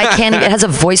 Like I can't. It has a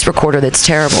voice recorder that's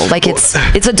terrible. Like it's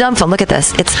a dumb phone. Look at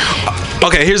this. It's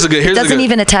okay. It doesn't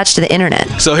even attach to the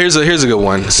internet. So here's a good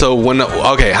one. So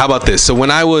how about this? So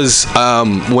when I was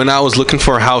looking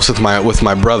for a house with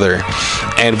my brother,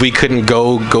 and we couldn't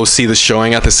go see the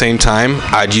showing at the same time,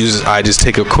 I just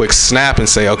take a quick snap and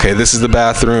say, okay, this is the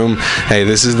bathroom. Hey,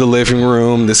 this is the living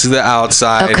room. This is the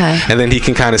outside. Okay. And then he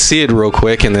can kind of see it real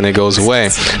quick, and then it goes away.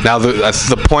 Now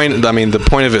the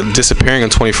point of it disappearing in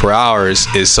 24 hours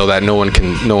is so that no one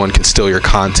can steal your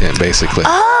content, basically.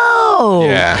 Oh.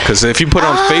 Yeah, because if you put it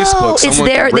on Facebook, someone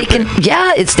it's there.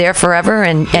 It's there forever,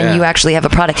 and you actually have a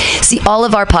product. See, all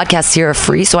of our podcasts here are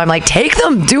free, so I'm like, take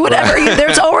them, do whatever.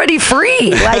 There's already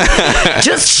free. Like,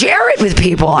 just share it with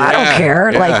people. I don't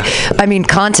care. Yeah.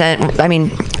 Content.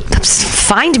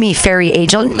 Find me, fairy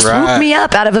angel. Swoop me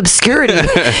up out of obscurity.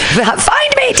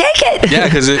 Find me, take it. Yeah,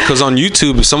 because on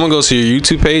YouTube, if someone goes to your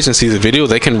YouTube page and sees a video,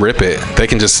 they can rip it. They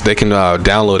can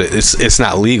download it. It's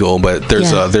not legal, but there's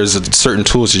certain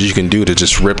tools that you can do to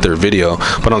just rip their video.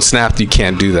 But on Snap, you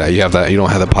can't do that. You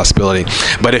don't have that possibility.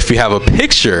 But if you have a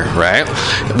picture, right,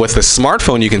 with a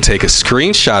smartphone, you can take a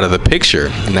screenshot of the picture.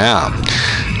 Now,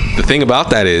 the thing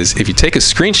about that is, if you take a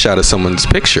screenshot of someone's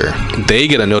picture, they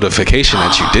get a notification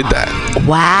that you did that.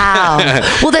 Wow.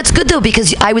 Well, that's good, though,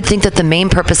 because I would think that the main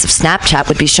purpose of Snapchat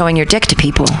would be showing your dick to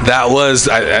people. That was,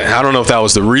 I don't know if that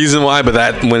was the reason why, but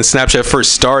when Snapchat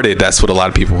first started, that's what a lot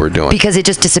of people were doing. Because it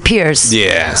just disappears.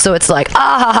 Yeah. So it's like,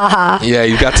 Yeah,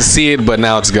 you got to see it, but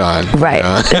now it's gone. Right.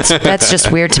 That's just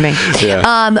weird to me.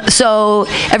 Yeah. So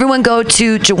everyone go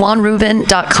to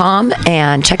JawanRubin.com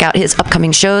and check out his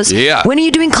upcoming shows. Yeah. When are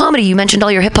you doing comedy? You mentioned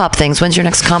all your hip-hop things. When's your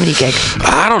next comedy gig?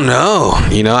 I don't know.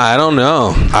 I don't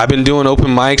know. I've been doing open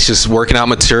mics, just working out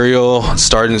material,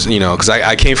 starting, because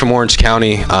I came from Orange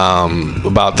County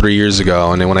about 3 years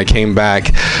ago, and then when I came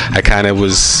back, I kind of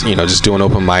was, just doing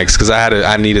open mics because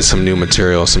I needed some new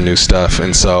material, some new stuff,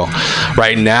 and so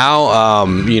right now,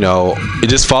 you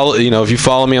just follow, if you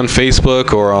follow me on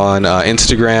Facebook or on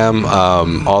Instagram,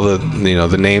 all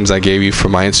the names I gave you for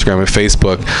my Instagram and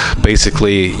Facebook,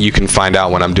 basically you can find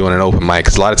out when I'm doing an open mic,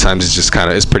 because a lot of times it's just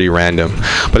it's pretty random.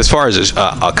 But as far as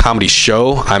a comedy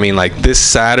show,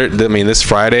 this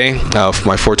Friday for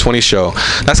my 420 show,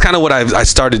 that's kind of what I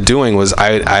started doing. Was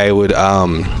I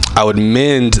would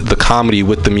mend the comedy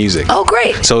with the music. Oh,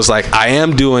 great. So it's like I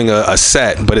am doing a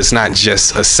set, but it's not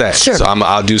just a set. Sure. So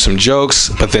I'll do some jokes,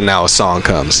 but then now a song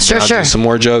comes. Sure. I'll do some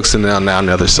more jokes, and then now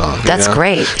another song. That's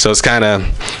great. So it's kind of,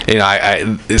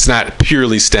 it's not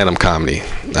purely stand-up comedy.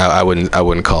 I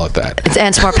wouldn't call it that. And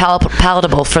it's more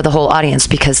palatable for the whole audience,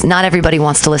 because not everybody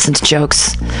wants to listen to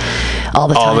jokes all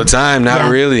the time. All the time, not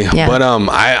really. Yeah. But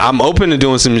I'm open to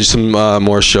doing some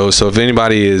more shows. So if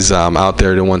anybody is out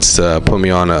there that wants to put me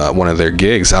on one of their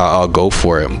gigs, I'll go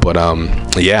for it. But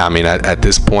at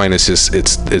this point,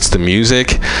 it's the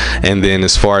music, and then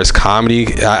as far as comedy,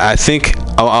 I think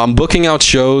I'm booking out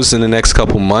shows in the next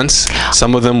couple months.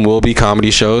 Some of them will be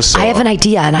comedy shows. So. I have an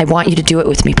idea, and I want you to do it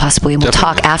with me possibly, and we'll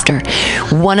talk after.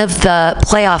 One of the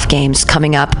playoff games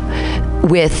coming up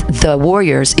with the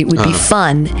Warriors, it would be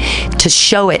fun to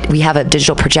show it. We have a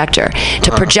digital projector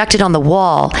to project it on the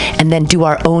wall and then do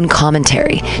our own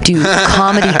commentary, do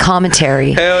comedy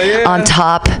commentary on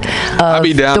top of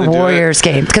the Warriors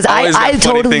game. Because I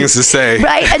totally things to say,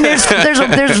 right? And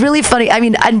there's really funny. I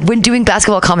mean, when doing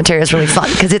basketball commentary is really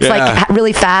fun because it's like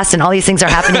really fast and all these things are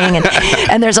happening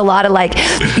and there's a lot of like,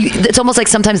 it's almost like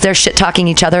sometimes they're shit talking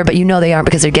each other, but you know they aren't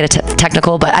because they get it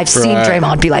technical. But I've seen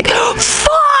Draymond be like,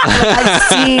 fuck. I've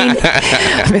seen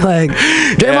be like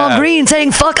Draymond Green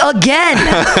saying fuck again.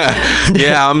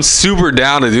 Yeah, I'm super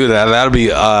down to do that. That'll be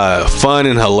fun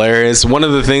and hilarious. One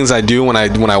of the things I do when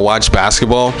I watch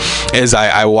basketball is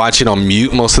I watch it on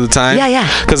mute most of the time. Yeah.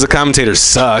 Because the commentators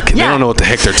suck. They don't know what the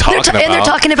heck they're talking about. And they're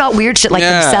talking about weird shit like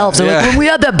themselves. They're like, when we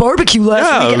had that barbecue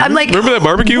last week. I'm like, remember that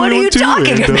barbecue? What are you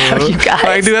talking about, you guys?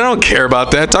 Like, dude, I don't care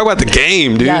about that. Talk about the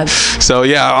game, dude. Yeah. So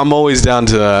yeah, I'm always down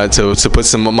to put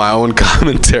some of my own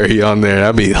commentary on there.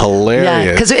 That'd be hilarious.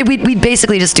 Yeah, because we'd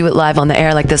basically just do it live on the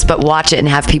air like this, but watch it and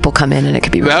have people come in, and it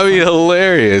could be really that'd be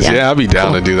hilarious. Yeah, I'd be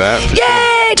down to do that.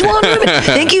 Yay, Juwan Rubin!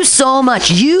 Thank you so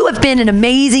much. You have been an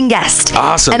amazing guest.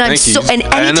 Awesome. And Thank you. And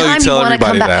anytime you want to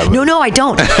come back, no, I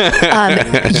don't.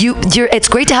 It's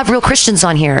great to have real Christians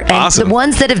on here, and the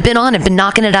ones that have been on have been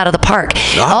knocking it out of the park.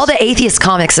 All the atheist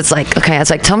comics, it's like,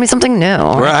 tell me something new.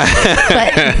 Right.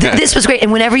 But this was great,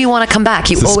 and whenever you want to come back,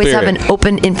 you always have an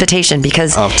open invitation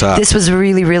because this was a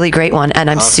really, really great one, and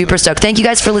I'm super stoked. Thank you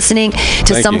guys for listening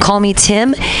to Some Call Me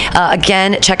Tim.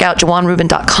 Again, check out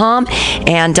JawanRubin.com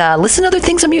and listen to other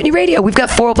things on Mutiny Radio. We've got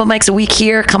 4 open mics a week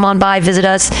here. Come on by, visit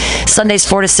us. Sundays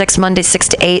 4 to 6, Mondays 6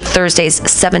 to 8,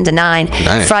 Thursdays 7 to 9,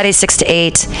 Fridays 6 to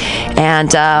 8,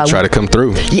 and try to come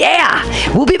through. Yeah,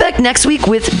 we'll be back next week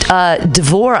with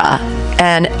Devora,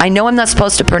 and I know I'm not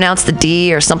supposed to pronounce the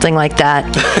D or something like that.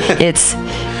 It's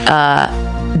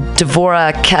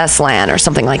Devora Kaslan or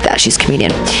something like that. She's a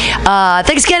comedian.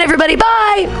 Thanks again, everybody.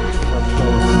 Bye.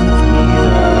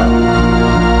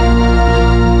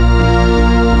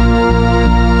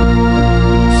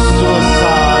 Feel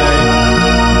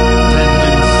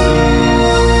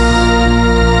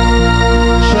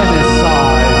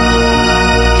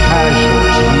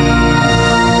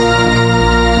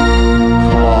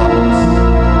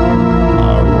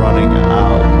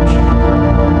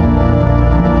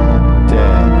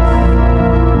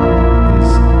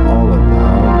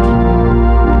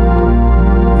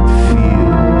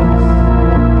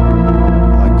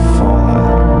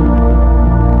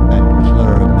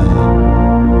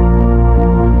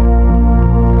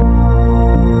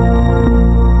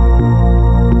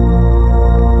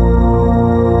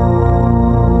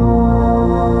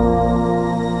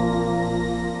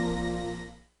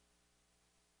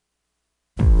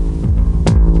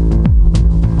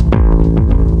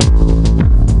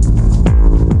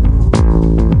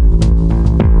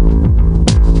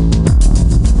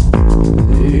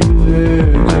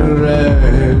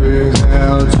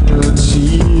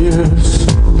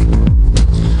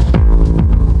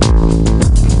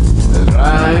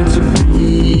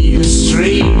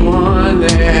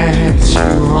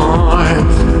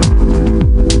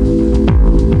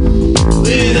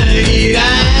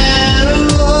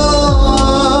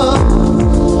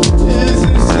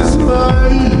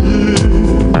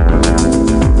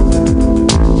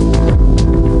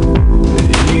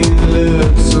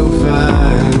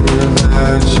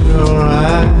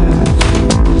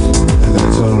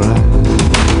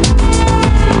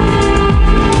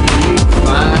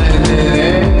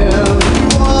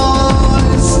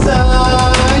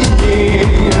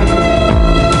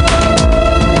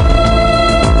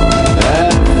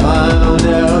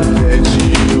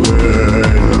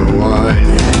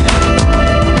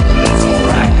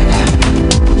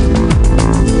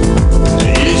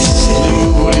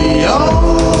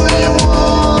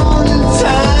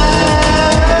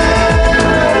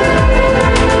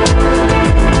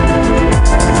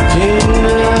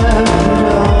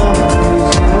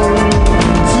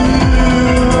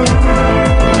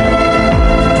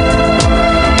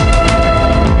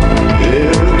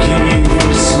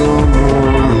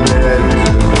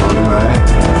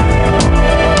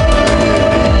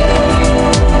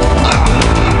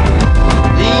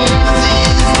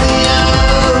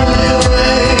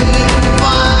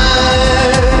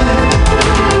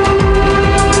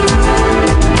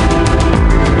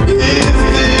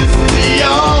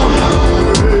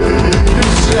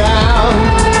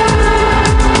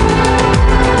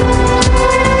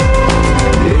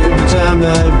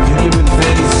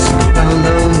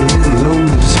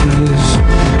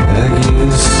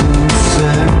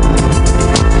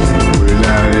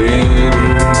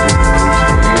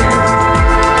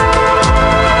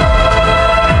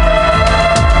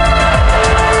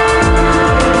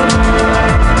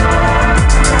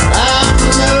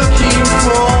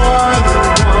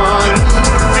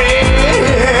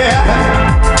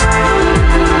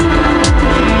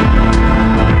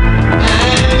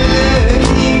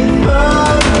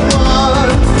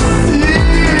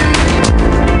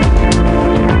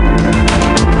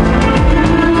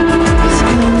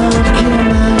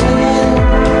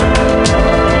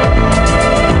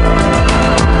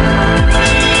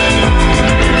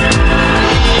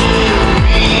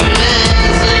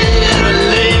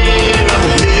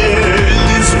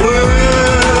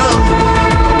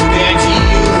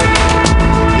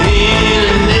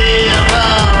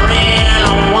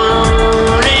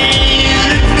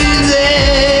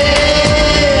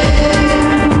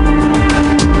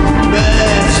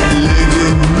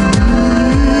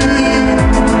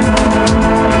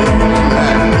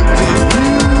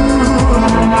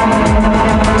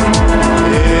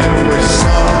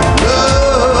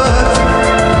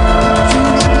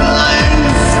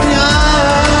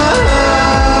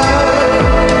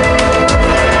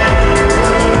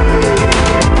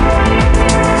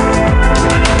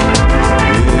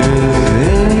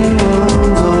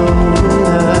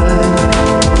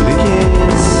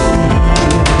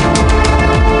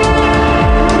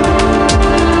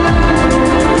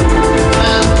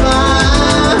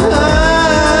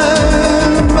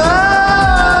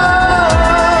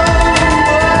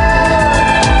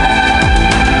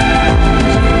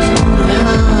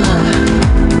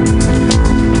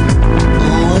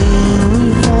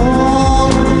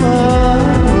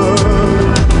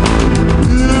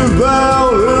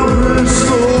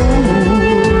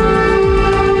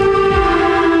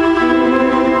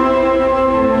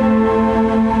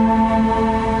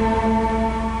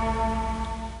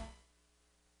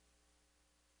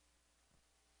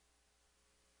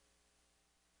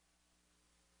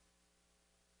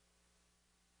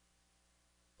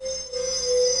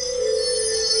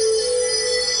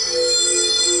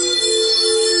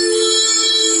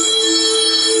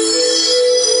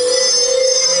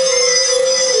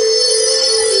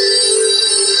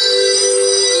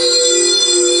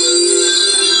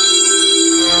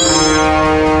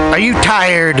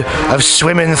tired of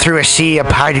swimming through a sea of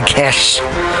podcasts?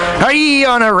 Are ye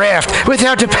on a raft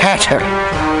without a paddle?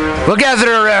 Well,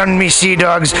 gather around me, sea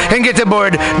dogs, and get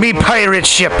aboard me pirate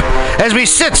ship as we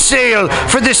set sail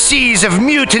for the seas of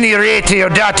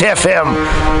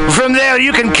MutinyRadio.fm. From there,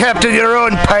 you can captain your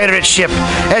own pirate ship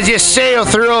as you sail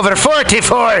through over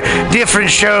 44 different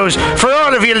shows for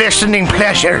all of your listening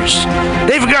pleasures.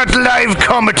 They've got live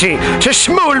comedy to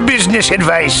small business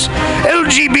advice,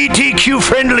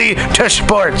 LGBTQ-friendly to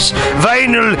sports,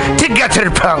 vinyl to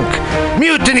gutter punk.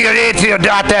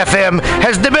 MutinyRadio.fm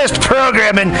has the best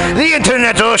programming the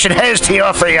internet ocean has to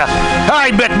offer you.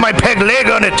 I bet my peg leg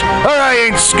on it, or I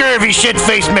ain't scurvy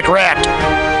shit-faced McRat.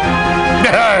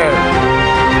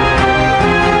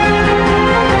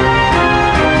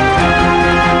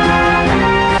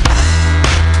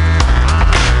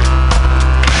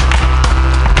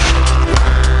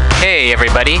 Hey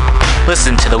everybody,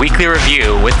 listen to the Weekly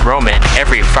Review with Roman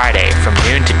every Friday from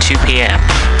noon to 2 p.m.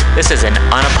 This is an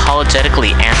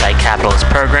unapologetically anti-capitalist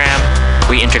program.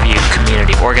 We interview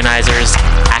community organizers,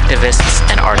 activists,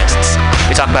 and artists.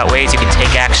 We talk about ways you can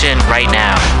take action right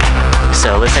now.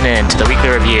 So listen in to the Weekly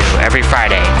Review every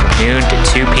Friday from noon to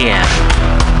 2 p.m.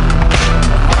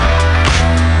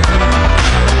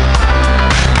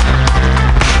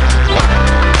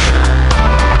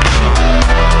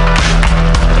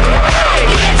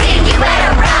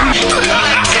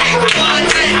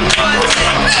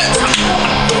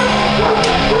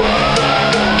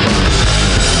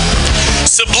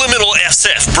 Subliminal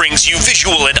SF brings you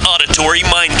visual and auditory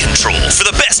mind control. For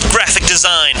the best graphic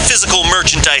design, physical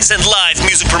merchandise, and live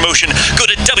music promotion, go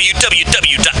to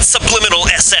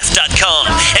www.subliminalsf.com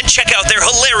and check out their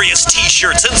hilarious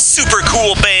t-shirts and super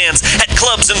cool bands at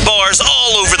clubs and bars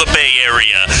all over the Bay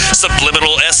Area.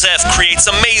 Subliminal SF creates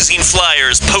amazing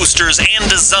flyers, posters, and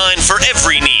design for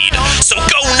every need. So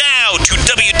go now to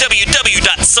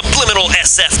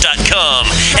www.subliminalsf.com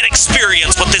and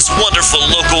experience what this wonderful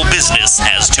local business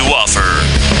has to offer.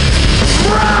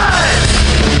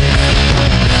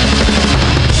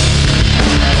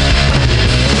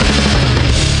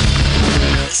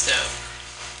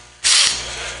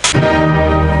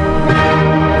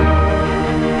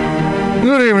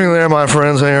 Good evening there, my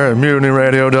friends here at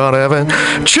MutinyRadio.fm.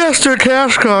 Chester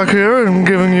Cashcock here, and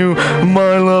giving you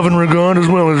my love and regard as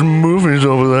well as movies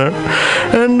over there.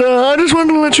 And I just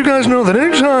wanted to let you guys know that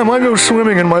anytime I go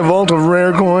swimming in my vault of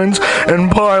rare coins and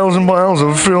piles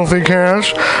of filthy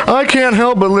cash, I can't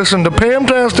help but listen to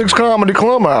Pamtastic's Comedy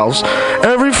Clubhouse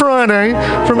every Friday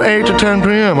from 8 to 10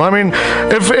 p.m. I mean,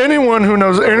 if anyone who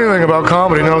knows anything about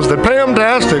comedy knows that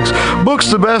Pamtastics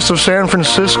books the best of San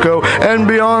Francisco and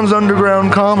beyond's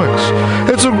underground comics.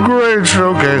 It's a great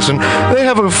showcase, and they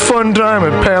have a fun time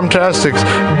at Pamtastics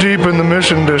deep in the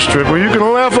Mission District, where you can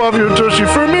laugh off your tushy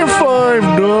for a mere $5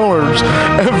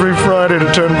 every Friday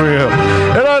to 10 p.m.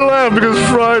 And I laugh because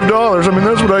 $5, I mean,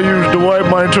 that's what I use to wipe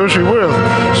my tushy with.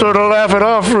 So to laugh it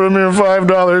off for a mere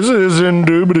 $5 is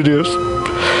indubitious.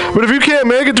 But if you can't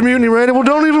make it to Mutiny Radio, well,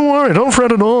 don't even worry. Don't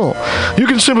fret at all. You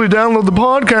can simply download the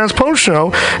podcast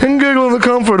post-show and giggle in the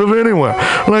comfort of anywhere,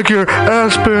 like your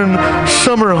Aspen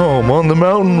summer home on the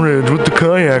mountain ridge with the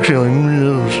kayak feeling.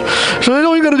 So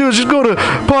all you got to do is just go to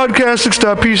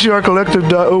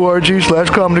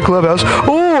podcastics.pcrcollective.org/comedy clubhouse,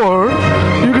 or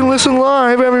you can listen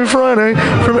live every Friday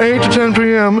from 8 to 10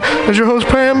 p.m. as your host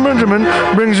Pam Benjamin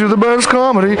brings you the best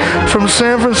comedy from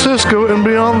San Francisco and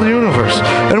beyond the universe.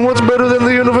 And what's better than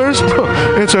the universe?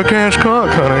 It's a cash cock,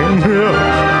 honey. Yeah.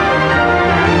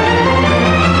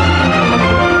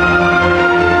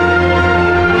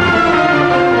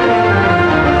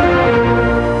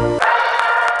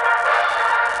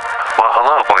 Well,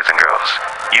 hello, boys and girls.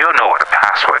 You know what a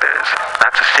password is.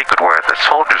 That's a secret word that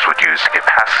soldiers would use to get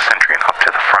past the sentry and up to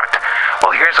the front.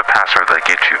 Well, here's a password that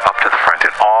gets you up to the front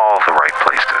in all the right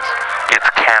places. It's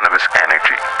cannabis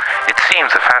energy. It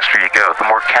seems the faster you go, the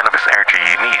more cannabis energy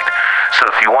you need. So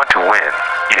if you want to win,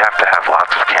 you have to have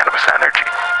lots of cannabis energy.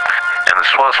 And the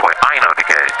swellest way I know to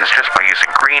get it is just by using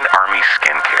Green Army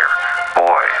Skincare.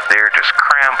 Boy, they're just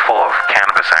crammed full of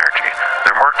cannabis energy.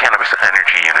 There are more cannabis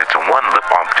energy units in one lip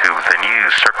balm tube than you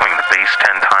use circling the base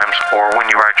 10 times or when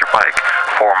you ride your bike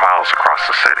 4 miles across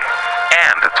the city.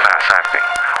 And it's fast acting.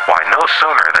 Why, no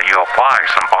sooner than you apply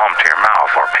some balm to your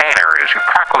mouth or pain areas, you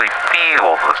practically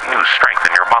feel the new strength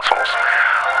in your muscles.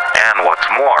 And what's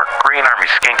more, Green Army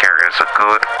Skincare is a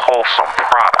good, wholesome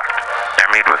product. They're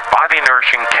made with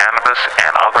body-nourishing cannabis and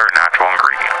other natural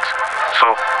ingredients.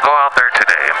 So go out there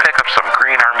today and pick up some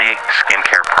Green Army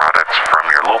Skincare products from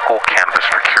your local cannabis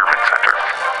procurement center.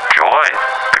 Join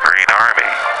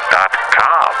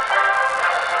thegreenarmy.com.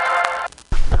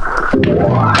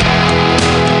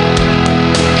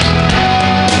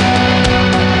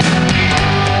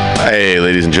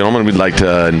 gentlemen, we'd like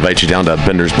to invite you down to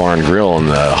Bender's Bar and Grill in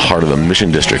the heart of the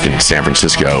Mission District in San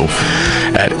Francisco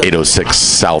at 806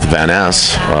 South Van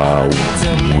Ness.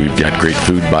 We've got great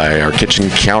food by our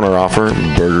kitchen counter offer: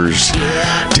 burgers,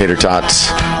 tater tots,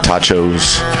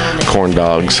 tachos, corn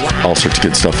dogs, all sorts of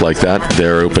good stuff like that.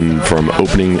 They're open from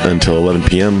opening until 11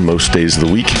 p.m. most days of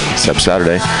the week, except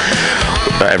Saturday.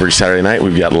 Every Saturday night,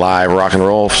 we've got live rock and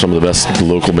roll, some of the best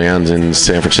local bands in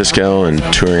San Francisco, and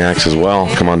touring acts as well.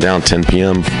 Come on down, 10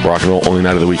 p.m., rock and roll, only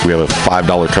night of the week. We have a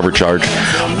 $5 cover charge,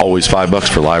 always $5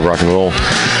 for live rock and roll.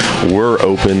 We're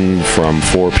open from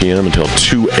 4 p.m. until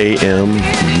 2 a.m.,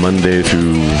 Monday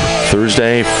through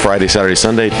Thursday, Friday, Saturday,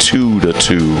 Sunday, 2 to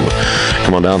 2.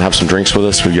 Come on down, have some drinks with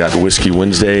us. We've got Whiskey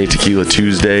Wednesday, Tequila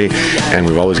Tuesday, and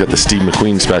we've always got the Steve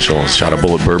McQueen special, a shot of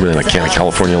Bullet Bourbon and a can of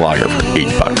California Lager for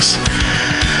 $8.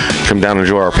 Come down and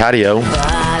enjoy our patio.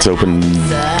 It's open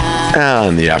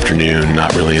in the afternoon,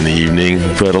 not really in the evening,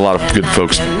 but a lot of good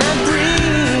folks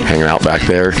hanging out back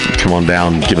there. Come on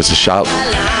down, give us a shot.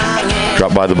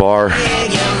 Drop by the bar,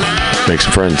 make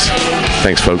some friends.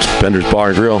 Thanks, folks. Bender's Bar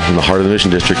and Grill in the heart of the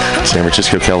Mission District, San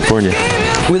Francisco, California.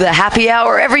 With a happy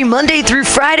hour every Monday through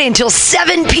Friday until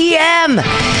 7 p.m.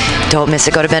 Don't miss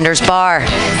it. Go to Bender's Bar.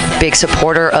 Big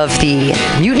supporter of the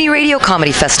Mutiny Radio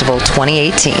Comedy Festival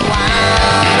 2018.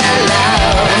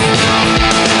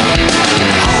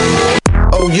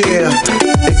 Oh yeah,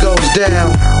 it goes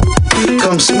down.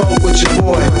 Come smoke with your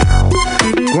boy.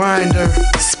 Grinder.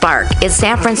 Spark is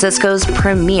San Francisco's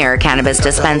premier cannabis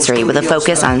dispensary with a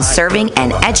focus on serving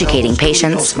and educating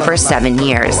patients for 7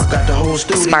 years.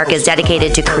 Spark is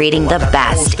dedicated to creating the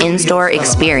best in-store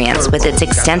experience with its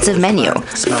extensive menu,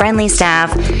 friendly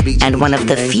staff, and one of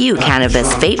the few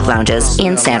cannabis vape lounges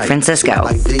in San Francisco.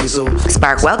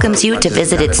 Spark welcomes you to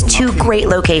visit its 2 great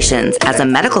locations as a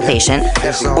medical patient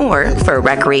or for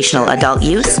recreational adult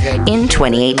use in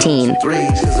 2018.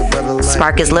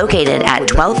 Spark is located at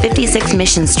 1256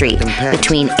 Mission Street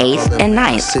between 8th and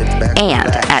 9th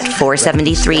and at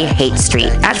 473 Haight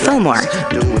Street at Fillmore.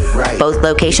 Both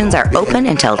locations are open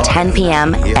until 10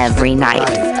 p.m. every night.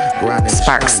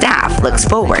 Spark staff looks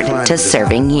forward to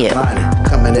serving you.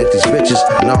 Coming at these bitches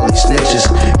and all these snitches,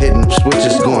 hitting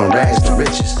switches, going rags to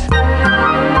riches.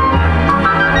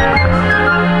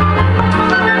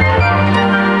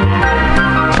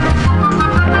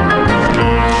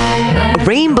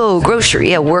 Rainbow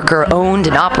Grocery, a worker-owned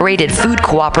and operated food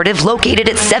cooperative located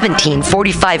at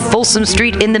 1745 Folsom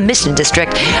Street in the Mission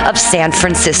District of San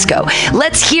Francisco.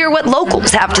 Let's hear what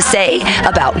locals have to say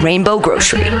about Rainbow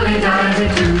Grocery.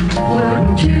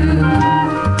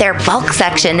 Their bulk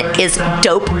section is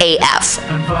dope AF.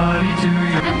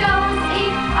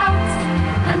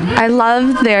 I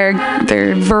love their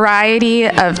variety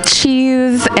of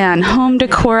cheese and home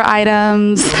decor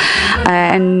items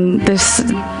and this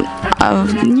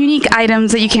unique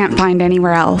items that you can't find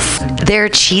anywhere else. Their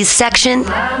cheese section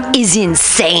is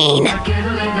insane.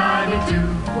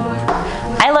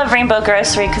 I love Rainbow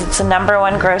Grocery because it's the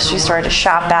 #1 grocery store to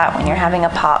shop at when you're having a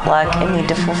potluck and need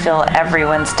to fulfill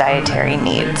everyone's dietary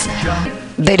needs.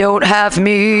 They don't have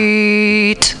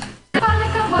meat.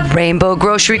 Rainbow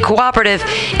Grocery Cooperative,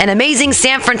 an amazing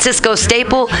San Francisco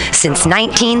staple since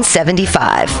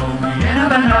 1975.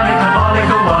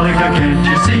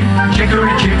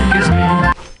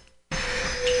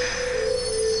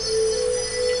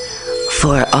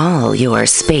 For all your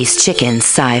space chicken,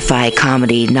 sci-fi,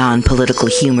 comedy, non-political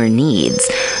humor needs,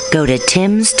 go to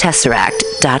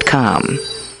timstesseract.com.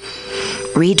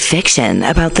 Read fiction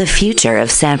about the future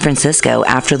of San Francisco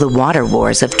after the water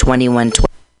wars of 2112.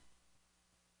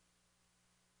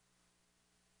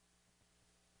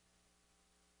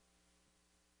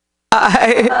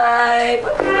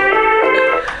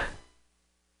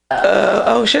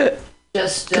 Oh shit.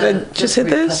 Can I just hit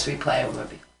this? Replay.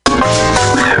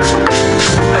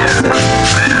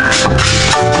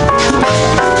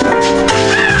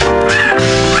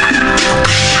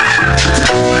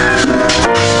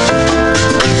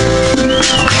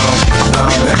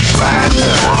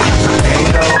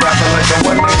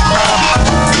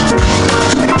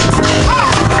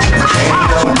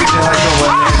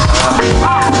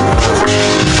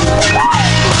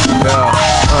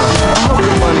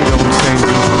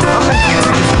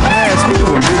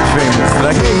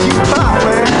 Like, hey, you pop,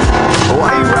 man. Why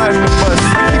you riding the bus?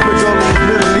 You could go to the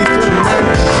Middle East.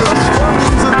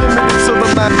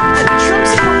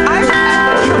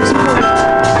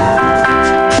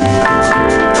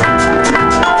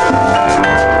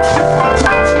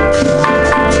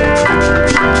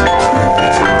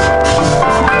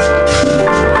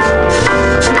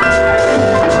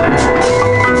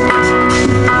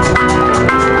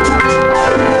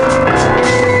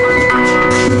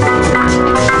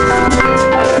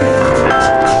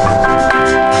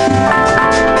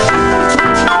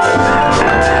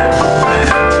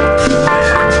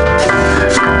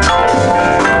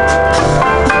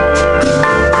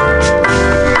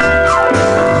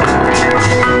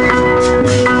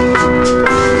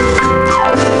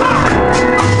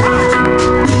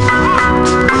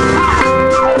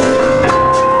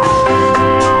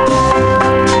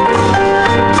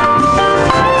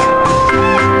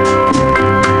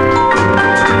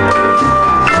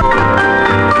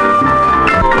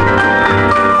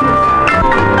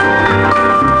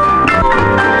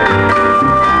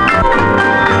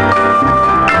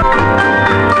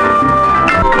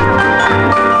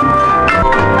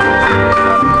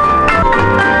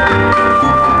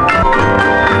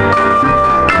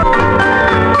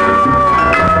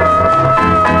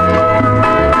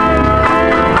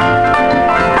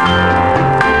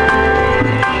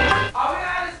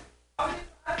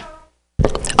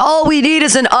 All we need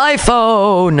is an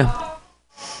iPhone.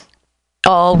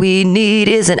 All we need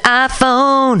is an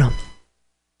iPhone.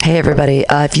 Hey, everybody.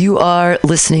 If you are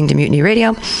listening to Mutiny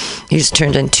Radio, you just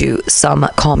turned into Some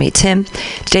Call Me Tim.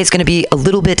 Today's going to be a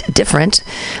little bit different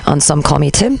on Some Call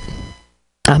Me Tim.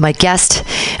 My guest,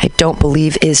 I don't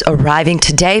believe, is arriving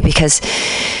today because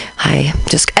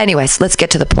anyways, let's get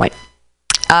to the point.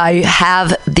 I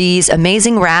have these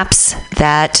amazing raps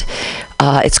that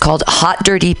it's called Hot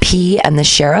Dirty P and the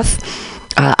Sheriff.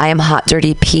 I am Hot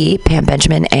Dirty P, Pam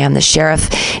Benjamin, and the Sheriff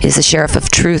is the Sheriff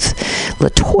of Truth,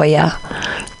 Latoya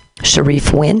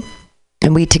Sharif Wynn.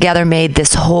 And we together made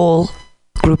this whole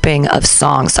grouping of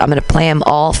songs. I'm going to play them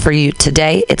all for you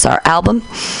today. It's our album.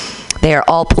 They are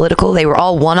all political. They were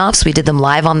all one-offs. We did them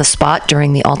live on the spot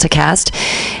during the AltaCast,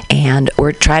 and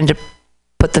we're trying to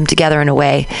put them together in a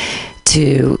way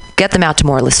to get them out to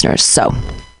more listeners. So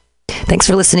thanks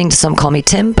for listening to Some Call Me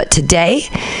Tim, but today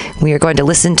we are going to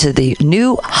listen to the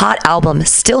new hot album,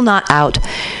 still not out.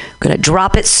 We're going to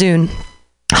drop it soon.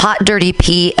 Hot Dirty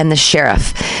P and the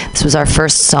Sheriff. This was our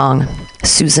first song,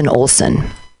 Susan Olsen.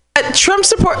 Trump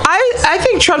support. I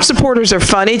think Trump supporters are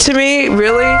funny to me,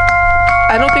 really.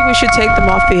 I don't think we should take them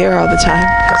off the air all the time.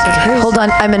 Hold on,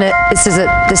 this is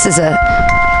a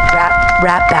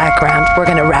rap background. We're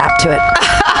gonna rap to it.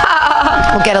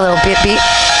 We'll get a little beat.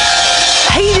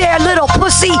 Hey there, little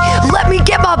pussy, let me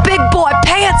get my big boy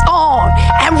pants on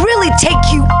and really take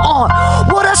you on.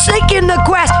 What a snake in the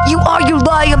grass, you are, you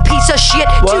lying piece of shit.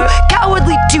 What? Too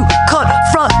cowardly to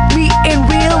confront me in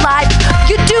real life.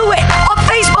 You do it on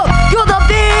Facebook, you're the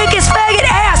biggest faggot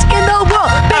ass in the world.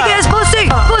 Biggest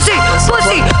pussy.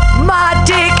 My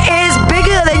dick is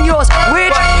bigger than yours,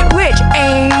 which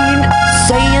ain't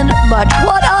saying much.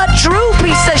 What a true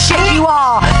piece of shit you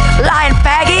are, lying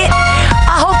faggot.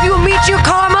 I hope you meet your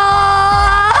karma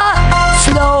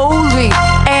slowly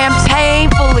and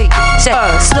painfully. Say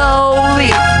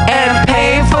slowly and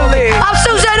painfully. I'm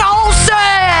Susan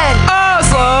Olsen. Oh,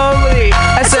 slowly.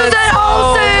 I said Susan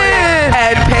Olsen.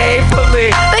 And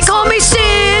painfully. They call me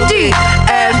Cindy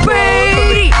and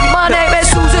Brady. My name is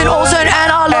Susan Olsen and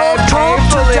I love Trump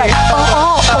today.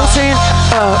 Olsen.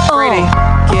 Brady,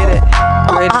 get it.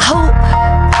 Brady.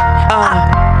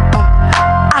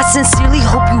 I sincerely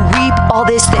hope you reap all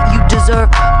this that you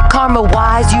deserve.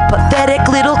 Karma-wise, you pathetic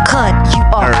little cunt you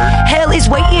are. Hell is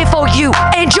waiting for you.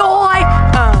 Enjoy.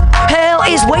 Hell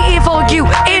is waiting for you.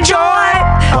 Enjoy.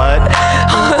 What?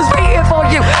 Hell is waiting for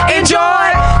you.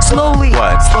 Enjoy. Slowly.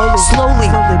 What? Slowly.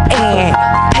 And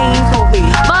painfully.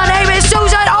 My name is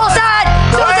Susan Olsen.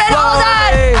 Susan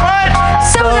Olsen.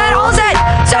 Susan Olsen.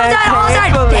 Susan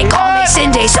Olsen. They call me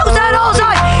Cindy. Susan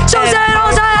Olsen. Susan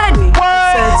Olsen.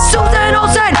 Susan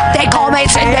Olsen. They call me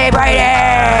Cindy Brady.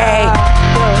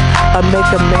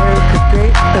 Make America great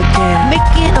again.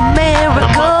 Making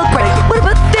America great. What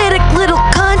a pathetic little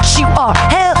cunt you are.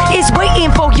 Hell is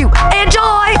waiting for you.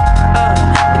 Enjoy.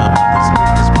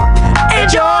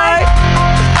 Enjoy.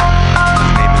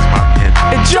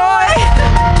 Enjoy.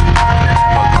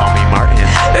 Call me Martin.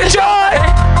 Enjoy.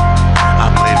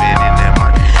 I'm living in that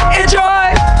Martin. Enjoy.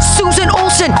 Susan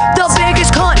Olsen, the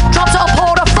biggest cunt. Trump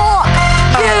supporter. Fuck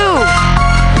you.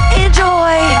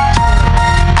 Enjoy.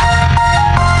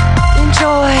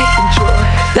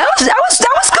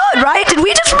 That was good, right? Did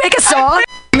we just make a song?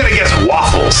 I'm gonna guess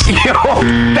waffles. Yo,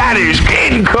 that is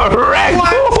incorrect.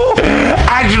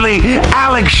 Actually,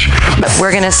 Alex.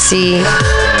 We're gonna see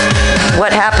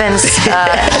what happens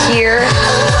here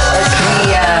as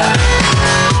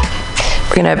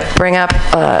we're gonna bring up.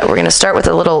 We're gonna start with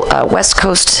a little West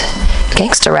Coast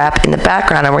gangster rap in the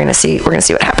background, and we're gonna see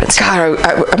what happens. God,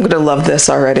 I'm gonna love this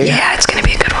already. Yeah, it's gonna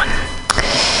be a good one.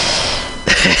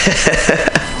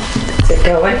 Is it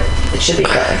going? It should be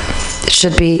going. It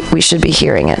should be. We should be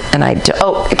hearing it. And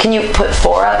can you put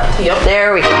 4 up? Yep.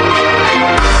 There we go.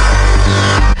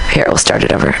 Here, we'll start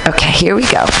it over. Okay, here we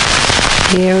go.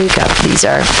 These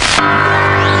are.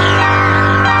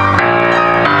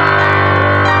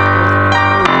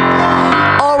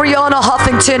 Ariana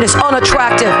Huffington is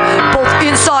unattractive, both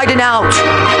inside and out.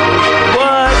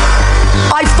 What?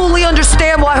 I fully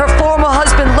understand why her former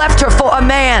husband left her for a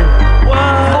man. What?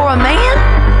 For a man?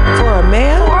 For a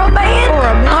man? For a man?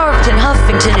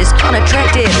 Huffington is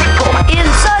unattractive, both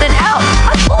inside and out.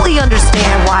 I fully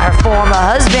understand why her former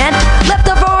husband left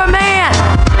her for a man.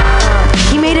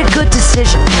 He made a good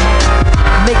decision.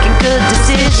 Making good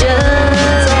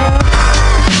decisions.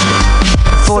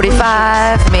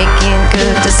 45, making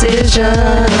good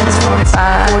decisions.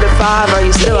 45, are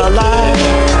you still alive?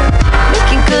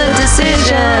 Making good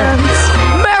decisions.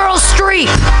 Meryl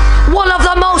Streep, one of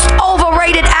the most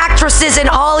overrated actresses in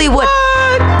Hollywood.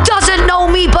 What? Doesn't know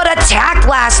me but attacked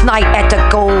last night. night at the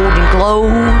Golden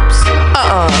Globes.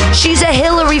 She's a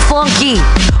Hillary flunky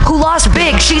who lost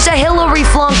big. She's a Hillary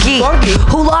flunky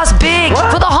who lost big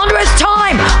for the 100th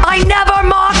time. I never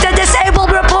mocked a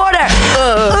disabled reporter.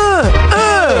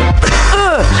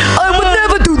 I would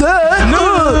never do that.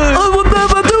 I would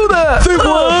never do that.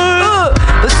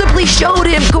 Simply showed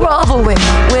him groveling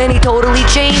when he totally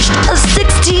changed a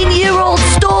 16-year-old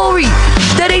story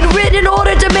that he'd written in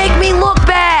order to make me look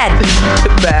bad.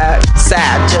 Bad.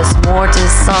 Sad. Just more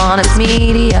dishonest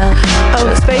media.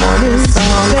 Fake news.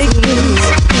 Fake news.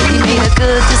 We made a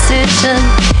good decision.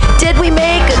 Did we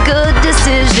make a good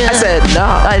decision? I said no.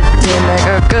 I did make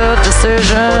a good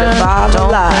decision.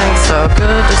 Don't think so.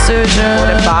 Good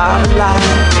decision.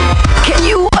 Can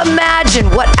you imagine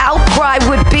what outcry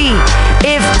would be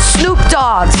if Snoop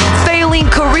Dogg's failing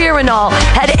career and all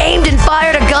had aimed and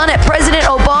fired a gun at President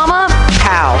Obama?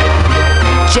 How?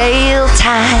 Jail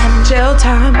time. Jail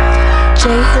time.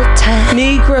 Jail time.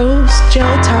 Negroes.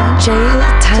 Jail time. Jail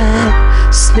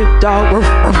time. Snoop Dogg.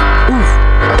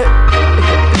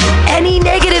 Any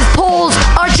negative polls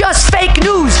are just fake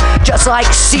news, just like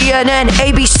CNN,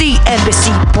 ABC,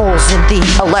 NBC polls in the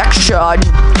election.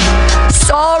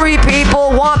 Sorry,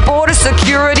 people want border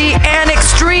security and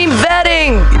extreme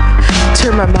vetting.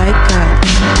 Turn my mic up.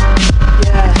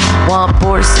 Yeah. Want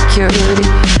border security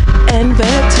and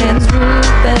vetting.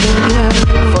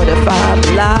 For the 5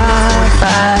 alive.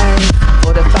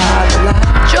 For the 5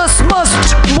 alive. Just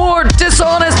more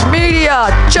dishonest media.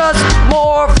 Just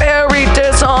more very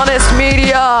dishonest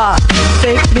media.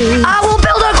 Fake news. I will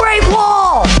build a great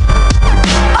wall.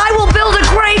 I will build a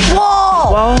great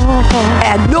wall.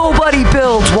 And nobody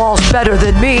builds walls better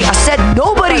than me. I said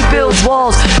nobody builds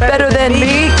walls better than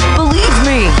me. Believe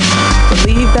me.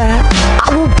 Believe that.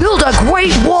 I will build a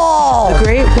great wall. A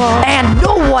great wall. And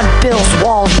no one builds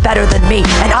walls better than me.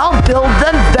 And I'll build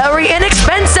them very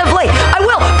inexpensively. I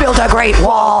will build a great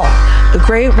wall. A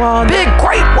great wall. Big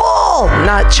great wall.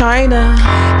 Not China.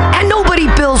 And nobody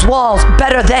builds walls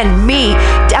better than me.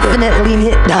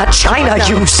 Definitely not China,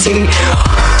 you see.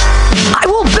 I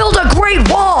will build a great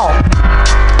wall.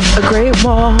 A great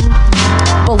wall.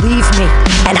 Believe me,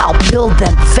 and I'll build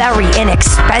them very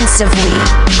inexpensively.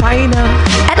 China.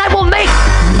 And I will make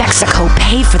Mexico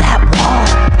pay for that wall.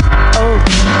 Oh,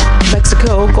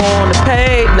 Mexico gonna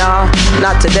pay? Nah,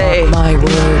 not today. Mark my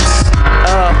words.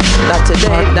 Not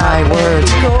today. Mark my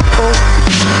words.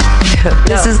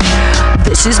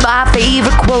 This is my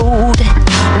favorite quote.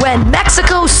 When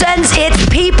Mexico sends its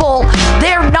people,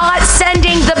 they're not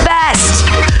sending the best.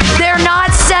 They're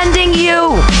not sending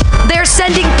you. They're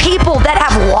sending people that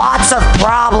have lots of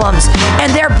problems,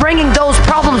 and they're bringing those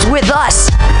problems with us.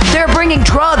 They're bringing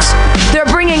drugs. They're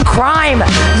bringing crime.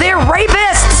 They're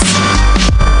rapists.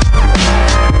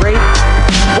 Rape?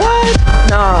 What?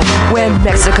 No. When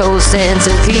Mexico sends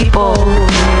its people,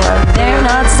 they're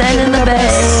not sending the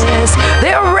best.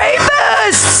 They're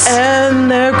rapists. And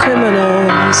they're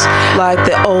criminals, like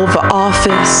the Oval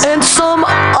Office. And some,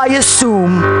 I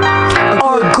assume,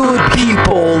 are good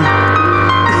people.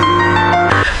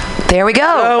 There we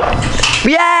go.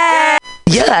 Yeah.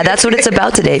 Yeah, that's what it's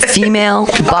about today. Female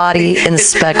body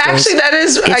inspectors. Actually, that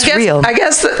is. It's real. I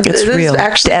guess it's real.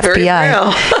 Actually, the FBI.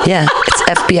 Real. Yeah, it's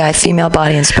FBI, female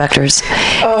body inspectors,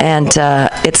 and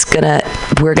it's gonna.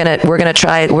 We're gonna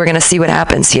try. We're gonna see what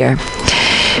happens here.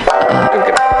 We're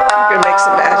gonna make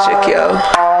some magic, yo.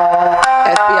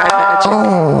 FBI magic.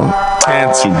 Oh.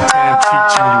 Tansu,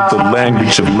 teaching you the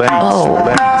language of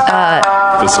language.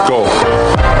 Let's go.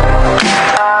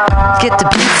 Get the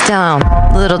beats down.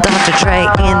 Little Dr. Dre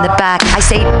in the back. I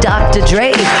say Dr.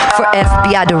 Dre for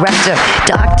FBI director.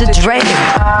 Dr. Dre.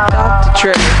 Dr.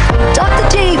 Dre. Dr.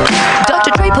 Dre.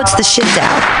 Dr. Dre puts the shit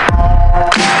down.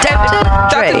 Dr.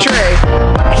 Dre.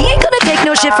 He ain't gonna take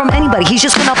no shit from anybody. He's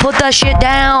just gonna put that shit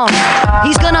down.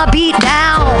 He's gonna beat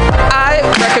down. I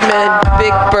recommend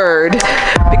Big Bird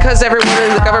because everyone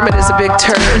in the government is a big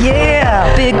turd. Yeah,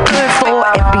 Big Bird for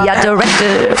FBI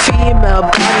director. Female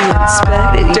body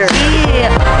inspector.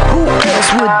 Yeah. Who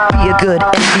else would be a good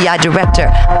FBI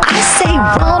director? I say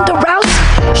Ronda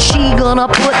Rousey. She gonna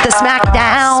put the smack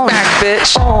down. Smack,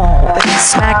 bitch. Oh,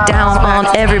 smack down on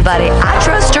everybody. I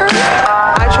trust her.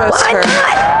 I trust her.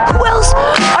 Why not? Who else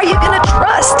are you gonna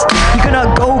trust? You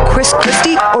gonna go Chris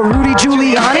Christie or Rudy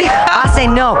Giuliani? I say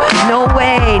no. No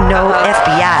way. No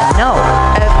FBI. No.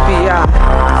 FBI.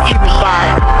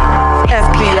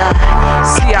 FBI.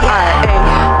 CIA.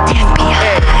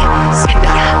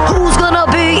 Who's gonna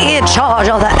be in charge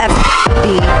of the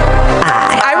FBI?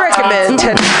 I recommend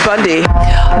Ted Bundy.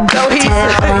 Though he's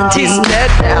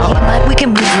dead now. We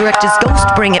can resurrect his ghost,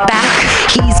 bring it back.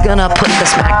 He's gonna put the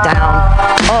smack down.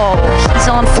 Oh, he's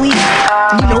on fleek.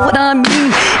 You know what I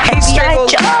mean? He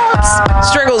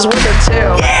strangles women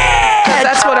too. Yeah,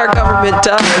 that's what our government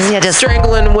does. Yeah, just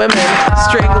strangling women.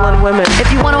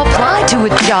 If you want to apply to a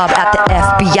job at the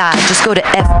FBI, just go to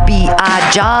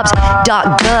FBIjobs.gov.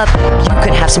 You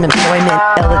can have some employment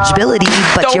eligibility,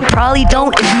 but you probably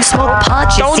don't if you smoke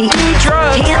pot. You see,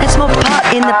 can't have smoked pot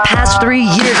in the past 3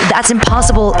 years. That's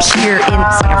impossible here in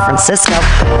San Francisco.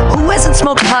 Who hasn't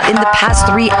smoked pot in the past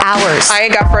 3 hours? I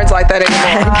ain't got friends like that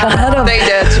anymore. They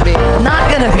dead to me. Not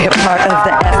gonna be a part of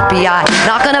the FBI.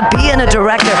 Not gonna be in a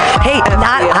director. Hey,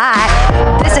 not I.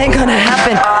 This ain't gonna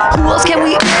happen. Who else can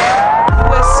we?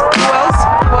 Who else?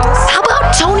 How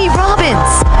about Tony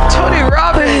Robbins? Tony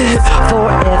Robbins for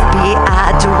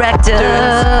FBI director.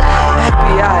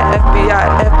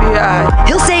 FBI.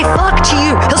 He'll say fuck to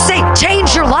you. He'll say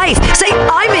change your life. Say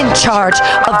I'm in charge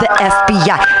of the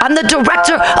FBI. I'm the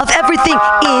director of everything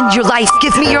in your life.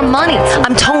 Give me your money.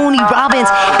 I'm Tony Robbins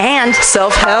and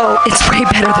self-help. It's way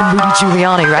better than Rudy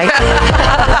Giuliani, right?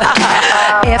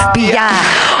 FBI.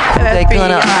 They're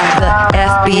gonna the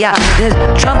FBI.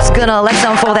 Trump's gonna elect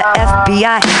someone for the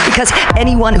FBI because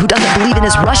anyone who doesn't believe in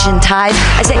his Russian ties,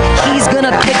 I say he's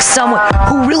gonna pick someone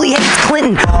who really hates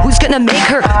Clinton, who's gonna make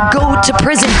her go to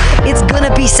prison. It's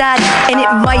gonna be sad and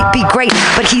it might be great,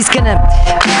 but he's gonna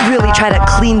really try to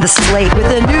clean the slate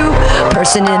with a new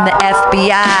person in the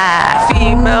FBI.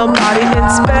 Female body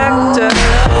inspector.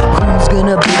 Who's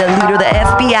gonna be the leader of the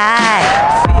FBI?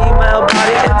 Female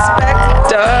body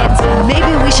inspector.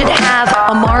 Maybe we should have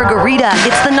a margarita.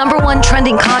 It's the #1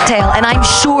 trending cocktail, and I'm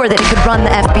sure that it could run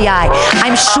the FBI.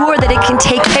 I'm sure that it can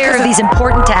take care of these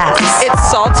important tasks.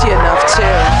 It's salty enough,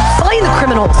 too. Find the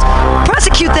criminals.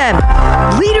 Prosecute them.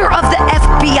 Leader of the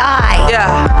FBI. Yeah.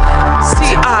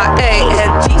 CIA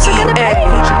and DEA.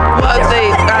 What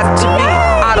they got to be,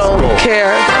 I don't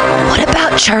care. What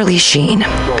about Charlie Sheen?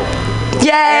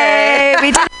 Yay!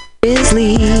 We did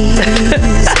Grizzlies.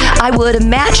 I would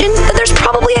imagine that there's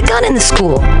probably a gun in the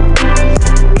school.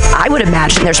 I would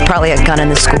imagine there's probably a gun in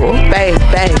the school. Bang,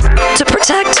 bang. To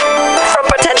protect from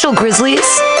potential grizzlies.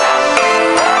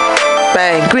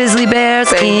 Bang. Grizzly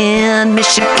bears in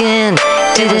Michigan.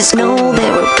 Didn't know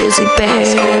there were grizzly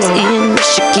bears in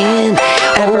Michigan.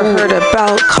 Ever heard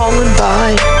about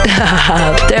Columbine?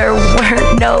 There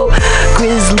weren't no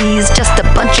grizzlies, just a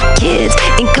bunch of kids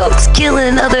in cokes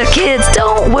killing other kids.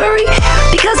 Don't worry,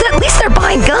 because at least they're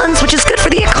buying guns, which is good for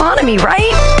the economy,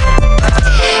 right?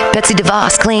 Betsy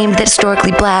DeVos claimed that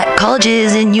historically black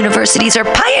colleges and universities are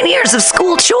pioneers of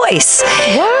school choice.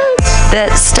 What?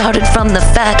 That started from the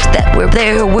fact that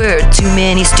there were too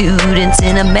many students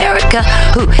in America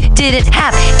who didn't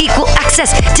have equal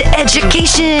access to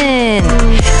education.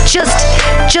 Just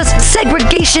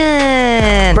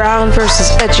segregation. Brown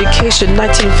versus education,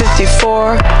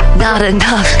 1954. Not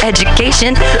enough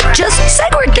education, just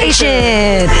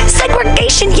segregation.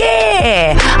 Segregation,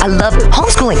 yeah. I love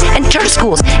homeschooling and charter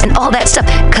schools and all that stuff,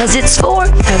 cause it's for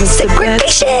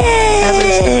segregation.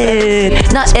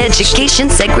 Not education,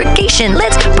 segregation.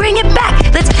 Let's bring it back.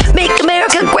 Let's make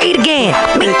America great again.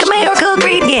 Make America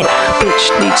great again. Bitch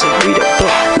needs to read a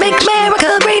book. Make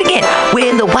America great again.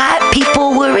 When the white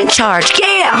people were in charge.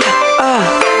 Yeah.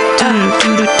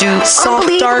 Soft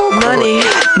dark money.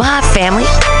 My family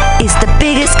is the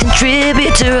biggest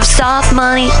contributor of soft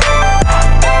money.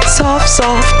 Soft.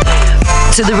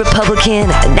 To the Republican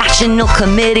National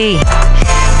Committee.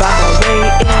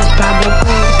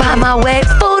 By my way,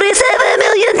 $47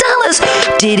 million.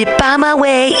 Did it by my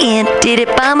way in.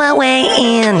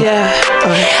 Yeah.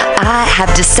 I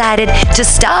have decided to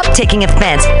stop taking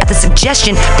offense at the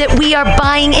suggestion that we are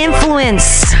buying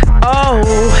influence. Oh,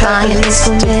 buying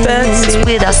influence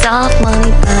with our soft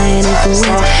money. Buying influence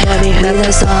with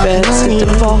our soft money.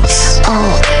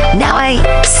 Oh, now I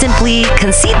simply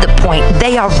concede the point.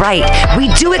 They are right. We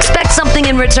do expect something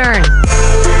in return.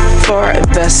 For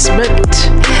investment.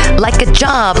 Like a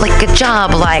job, like,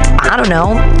 I don't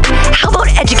know. How about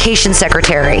education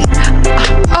secretary?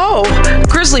 Oh,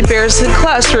 grizzly bears in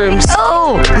classrooms.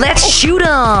 Oh, let's shoot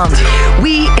them.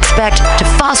 We expect to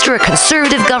foster a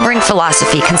conservative governing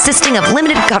philosophy consisting of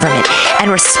limited government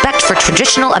and respect for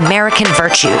traditional American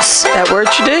virtues. That word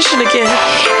tradition again.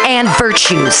 And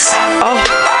virtues. Oh,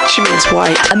 she means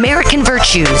white. American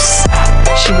virtues.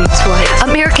 She means white.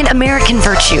 American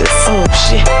virtues. Oh,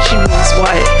 she means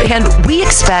white. And we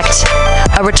expect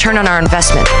a return on our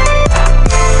investment.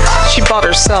 She bought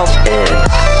herself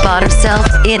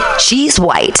in. She's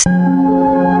white.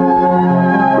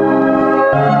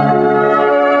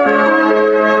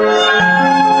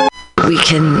 We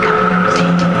can...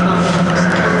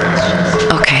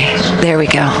 Okay, there we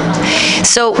go.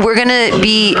 So we're gonna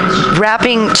be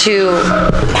rapping to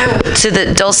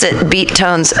the dulcet beat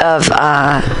tones of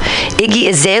Iggy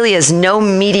Azalea's "No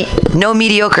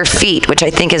Mediocre Feet," which I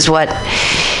think is what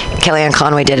Kellyanne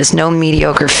Conway did. Is "No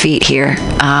Mediocre Feet" here.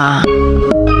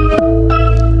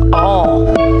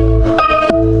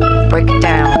 Break it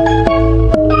down.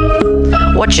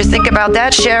 What you think about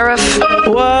that, Sheriff?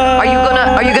 What? Are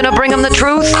you gonna bring him the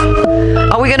truth?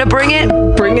 Are we gonna bring it?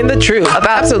 Bringing the truth.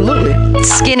 About absolutely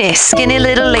skinny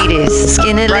little ladies,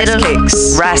 skinny rice little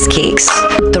cakes. Rice cakes,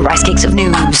 the rice cakes of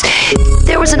news.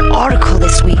 There was an article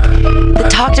this week that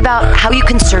talked about how you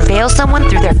can surveil someone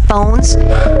through their phones,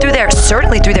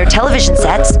 certainly through their television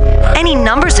sets, any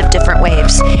numbers of different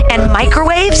waves, and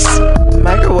microwaves.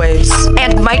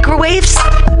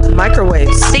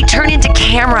 They turn into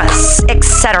cameras,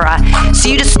 etc. So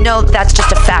you just know that's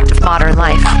just a fact of modern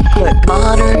life. Click.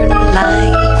 Modern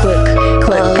life.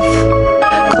 Click.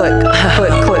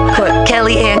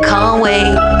 Kellyanne Conway.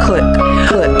 Click.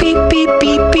 Beep, beep,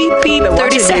 beep, beep, beep.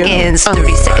 30 seconds.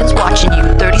 30 seconds watching you.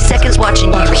 30 seconds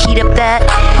watching you. Heat up that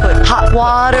hot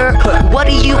water. What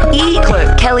do you eat?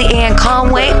 Kellyanne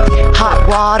Conway. Hot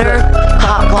water.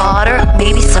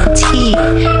 Maybe some tea.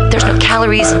 There's no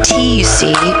calories in tea, you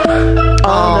see.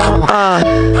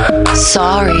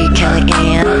 Sorry,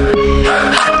 Kellyanne.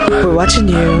 We're watching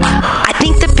you. I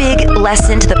think the big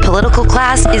lesson to the political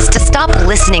class is to stop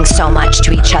listening so much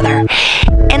to each other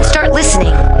and start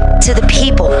listening to the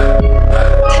people.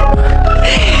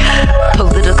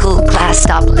 Political class,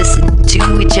 stop listening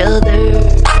to each other.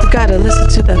 You gotta listen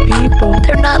to the people.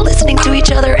 They're not listening to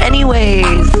each other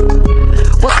anyways.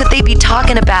 What could they be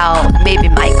talking about? Maybe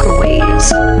microwaves.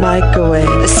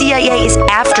 The CIA is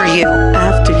after you.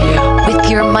 With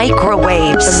your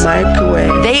microwaves.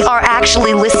 They are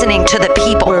actually listening to the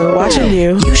people. We're watching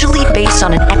you. Usually based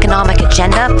on an economic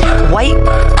agenda, white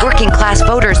working class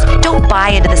voters don't buy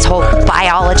into this whole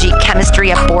biology, chemistry,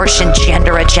 abortion,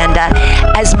 gender agenda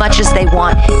as much as they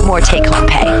want more take-home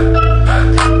pay.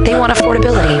 They want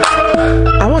affordability.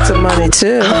 I want some money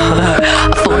too.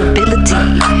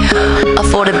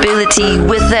 Affordability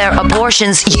with their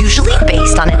abortions, usually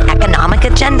based on an economic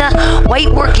agenda.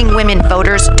 White working women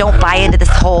voters don't buy into this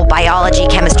whole biology,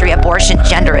 chemistry, abortion,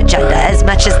 gender agenda as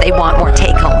much as they want more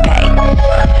take-home pay.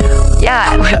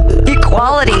 Yeah,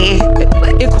 equality.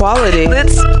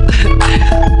 Let's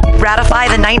ratify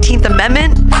the 19th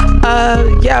Amendment.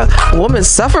 Women's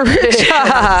suffrage.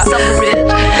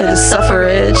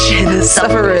 Suffrage. She's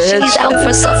out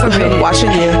for suffrage.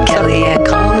 Watching you. Kellyanne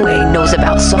Conway knows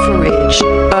about suffrage.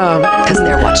 Because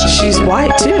they're watching. She's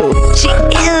white too. She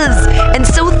is, and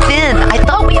so thin. I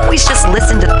thought we always just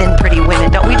listen to thin, pretty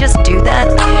women. Don't we just do that?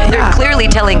 They're clearly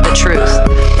telling the truth.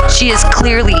 She is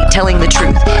clearly telling the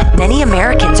truth. Many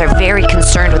Americans are very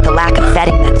concerned with the lack of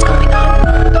vetting that's going on.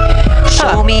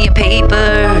 Show me your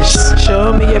papers.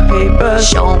 Show me your papers.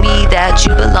 Show me that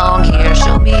you belong here.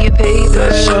 Show me your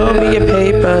papers. Show me your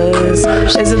papers.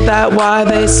 Isn't that why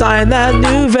they signed that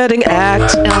new vetting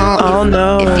act? Oh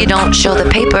no. If you don't show the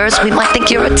papers, we might think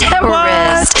you're a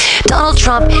terrorist. Donald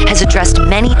Trump has addressed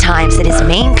many times that his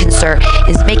main concern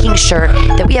is making sure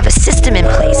that we have a system in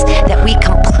place that we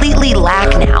completely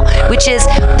lack now, which is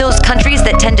those countries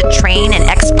that tend to train and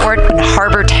export and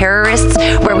harbor terrorists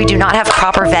where we do not have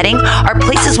proper vetting are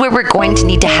places where we're going to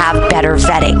need to have better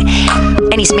vetting.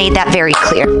 And he's made that very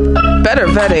clear. Better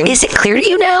vetting. Is it clear to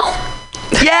you now?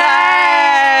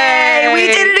 Yay! We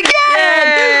did it again!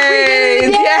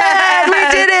 We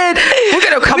did it! We're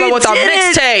gonna come up with our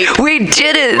mixtape. We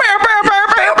did it!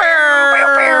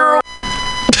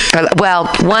 Well,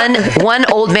 one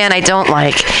old man I don't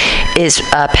like is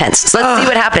Pence. Let's see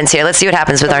what happens here. Let's see what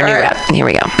happens with our new rep. Here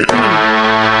we go.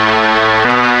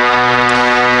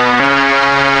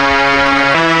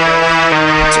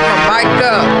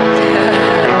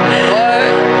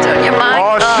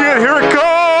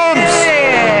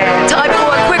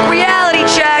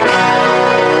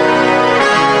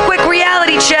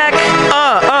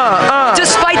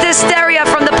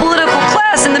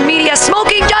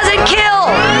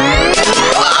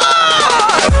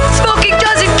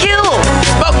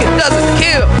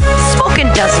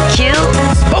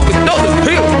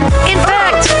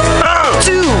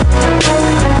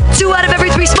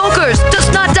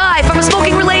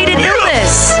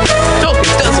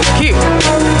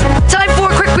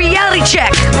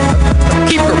 Check.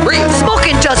 Keep it real.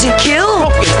 Smoking doesn't kill.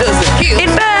 In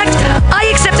fact, I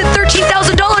accepted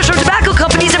 $13,000 from tobacco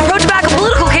companies and pro-tobacco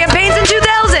political campaigns in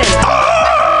 2000.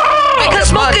 Because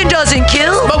smoking doesn't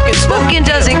kill. Smoking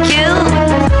doesn't kill.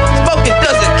 Smoking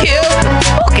doesn't kill.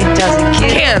 Smoking doesn't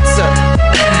kill. Cancer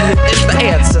is the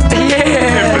answer.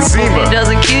 Yeah. Smoking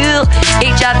doesn't kill.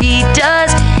 HIV does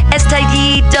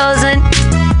STD doesn't.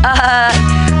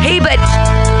 Hey, but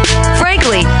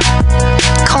frankly,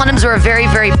 condoms are a very,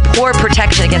 very poor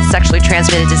protection against sexually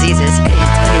transmitted diseases.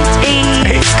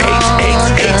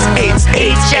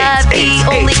 HIV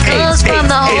only comes from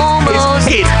the homos.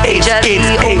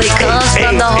 HIV only comes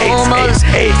from the homos.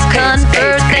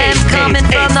 Convert them coming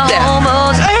from the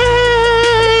homos.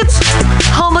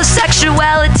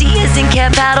 Homosexuality is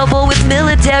incompatible with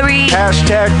military.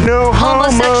 Hashtag no homo.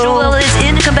 Homosexual is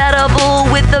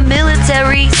incompatible with the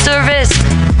military service.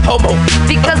 Homo.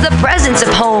 Because the presence of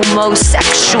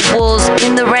homosexuals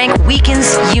in the rank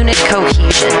weakens unit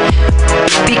cohesion.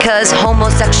 Because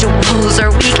homosexuals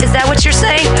are weak. Is that what you're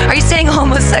saying? Are you saying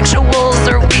homosexuals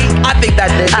are weak? I think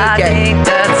that is I think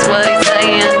that's what he's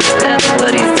saying. That's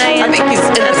what he's saying. I think he's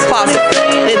in the closet.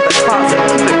 In the closet.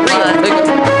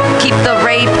 Keep the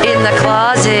rape in the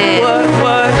closet.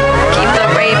 What? Keep the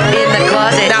rape in the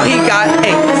closet. Now he got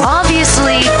AIDS.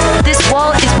 Obviously, this is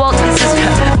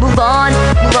Mulan.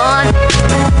 Mulan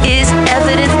is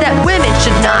evidence that women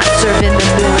should not serve in the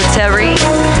military.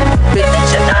 Women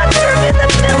should not serve in the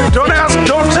military. Don't ask,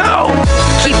 don't tell.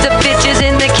 Keep the bitches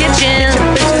in the kitchen.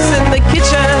 Bitches in the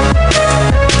kitchen.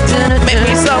 Make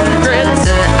me some grits.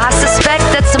 I suspect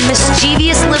that some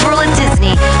mischievous liberal at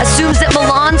Disney assumes that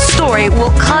Mulan's story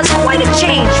will cause quite a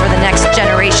change for the next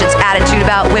generation's attitude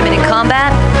about women in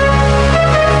combat.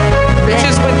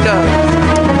 Bitches with guns.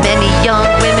 Many young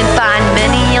women find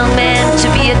many young men to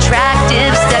be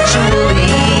attractive sexually.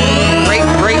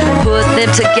 Put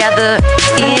them together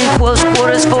in close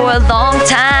quarters for a long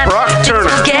time. Things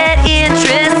will get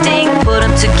interesting. Put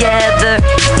them together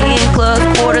in close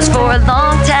quarters for a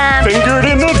long time. Fingered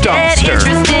in the dumpster. Get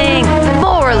interesting.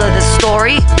 Moral of the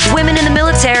story: women in the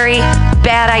military,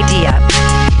 bad idea.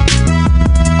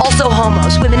 Also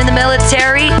homos. Women in the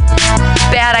military,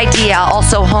 bad idea.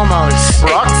 Also homos.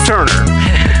 Brock Turner.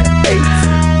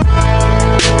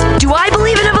 Do I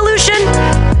believe in evolution?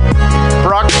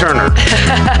 Brock Turner.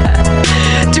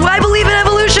 Do I believe in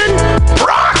evolution?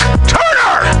 Brock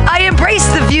Turner! I embrace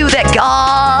the view that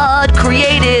God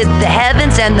created the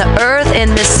heavens and the earth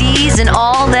and the seas and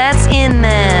all that's in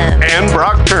them. And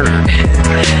Brock Turner.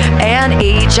 And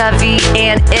HIV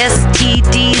and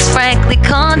STDs. Frankly,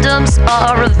 condoms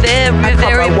are a very,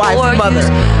 very poor use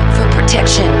for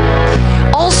protection.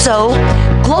 Also,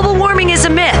 global warming is a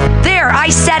myth. There, I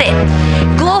said it.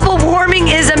 Global warming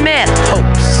is a myth.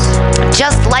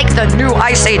 Just like the new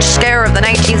Ice Age scare of the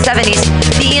 1970s,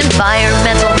 the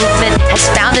environmental movement has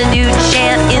found a new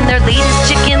chant in their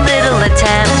latest Chicken Little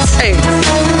attempts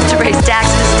to raise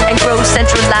taxes and grow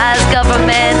centralized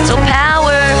governmental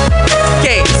power.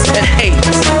 Gays and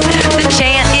AIDS. The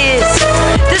chant is,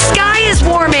 the sky is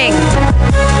warming.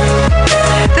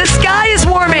 The sky is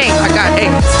warming. I got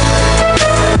AIDS.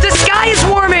 The sky is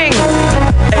warming.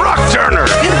 Brock Turner.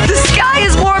 The sky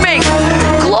is warming.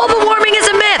 Global warming is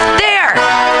a myth. There,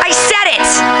 I said it.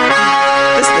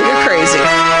 This nigga crazy.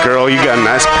 Girl, you got a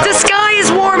nice palate. The sky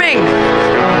is warming.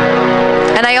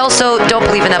 And I also don't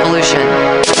believe in evolution.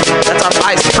 That's our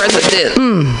vice president.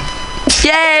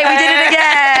 Yay, we did it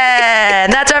again.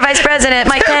 That's our vice president,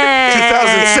 Mike Pence.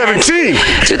 2017.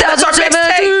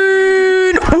 2017.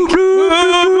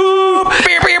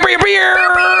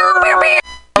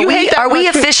 Are we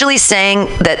officially saying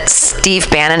that Steve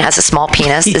Bannon has a small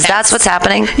penis? Yes. Is that what's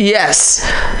happening? Yes.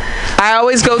 I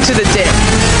always go to the dick.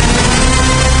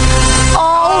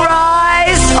 All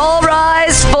rise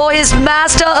for his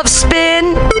master of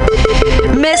spin,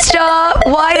 Mr.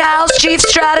 White House Chief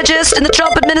Strategist in the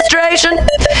Trump administration,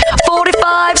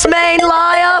 45's main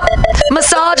liar,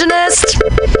 misogynist,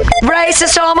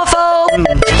 racist, homophobe,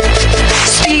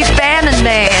 Steve Bannon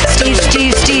man.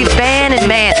 Steve Bannon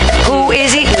man. Who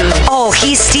is he? Oh,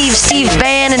 he's Steve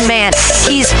Bannon man.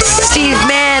 He's Steve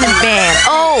Bannon man.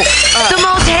 Oh, the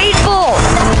most hateful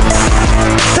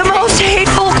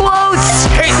quotes.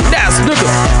 Hating ass nigga.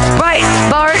 Right,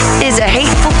 Bart is a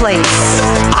hateful place.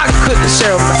 I couldn't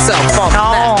share myself on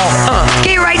that.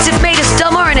 Gay rights have made us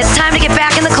dumber, and it's time to get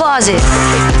back in the closet.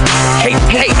 Hate.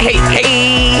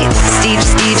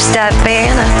 Steve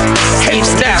Bannon.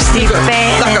 Steve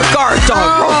Bannon. Like a guard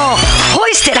dog.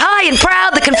 Hoisted high and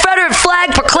proud, the Confederate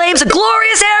flag proclaims a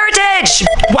glorious heritage.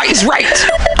 White is right.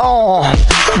 Oh,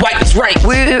 white is right.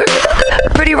 We're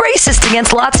pretty racist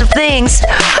against lots of things.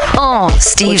 Oh,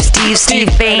 Steve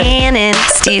Bannon.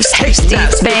 Steve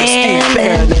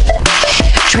Bannon.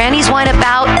 Trannies whine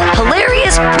about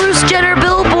hilarious Bruce Jenner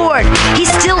billboard. He's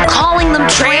still calling them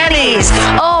trannies.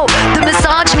 Oh, the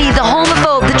misogyny, the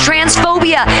homophobe, the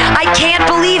transphobia. I can't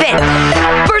believe it.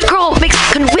 Birth control makes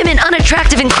women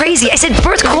unattractive and crazy. I said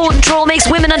birth control makes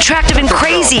women unattractive and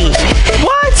crazy.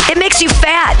 What? It makes you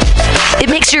fat. It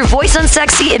makes your voice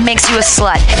unsexy. It makes you a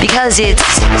slut because it's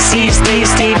Steve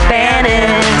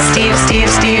Bannon. Steve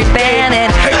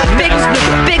Bannon.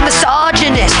 Big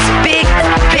misogynist. Big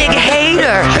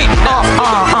hater.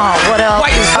 What else?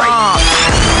 White is right.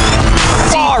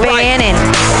 Far Bannon.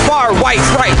 right. Far white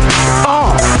right.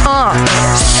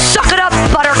 Suck it up,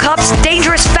 buttercups.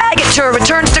 Dangerous faggot tour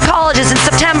returns to colleges in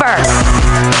September.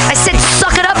 I said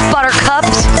suck it up,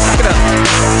 buttercups. Suck it up.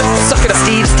 Suck it up.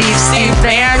 Steve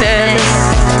Bannon.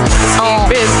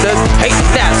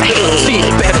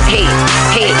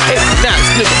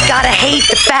 Gotta hate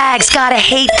the fags, gotta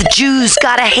hate the Jews,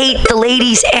 gotta hate the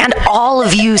ladies and all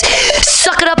of yous.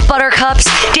 Suck it up, buttercups.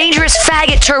 Dangerous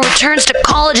faggot tour returns to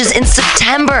colleges in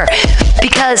September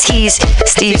because he's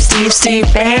Steve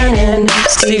Bannon.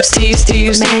 Steve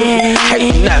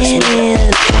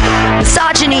Bannon.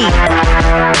 Misogyny.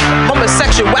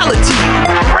 Homosexuality.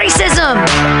 Racism.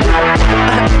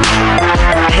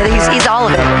 He's all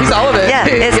of it. He's all of it. Yeah,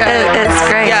 it's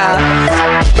great. Yeah.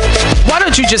 Why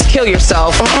don't you just kill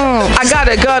yourself? I got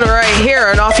a gun right here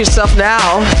and off yourself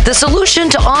now. The solution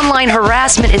to online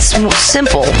harassment is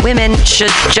simple. Women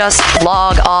should just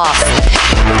log off.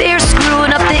 They're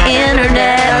screwing up the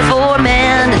internet for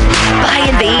men by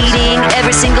invading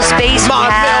every single space we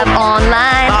have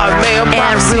online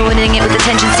and ruining it with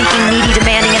attention-seeking, needy,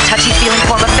 demanding, and touchy-feeling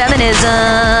form of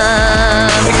feminism.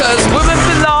 Because women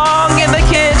belong in the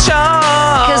kitchen.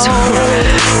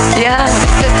 Yeah.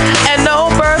 And no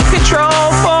birth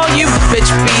control for you,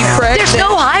 bitch, be pregnant. There's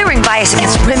no hiring bias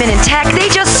against women in tech. They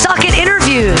just suck at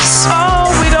interviews. Oh,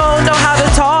 we don't know how to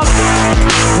talk.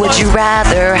 Would you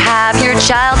rather have your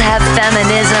child have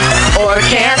feminism or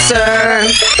cancer?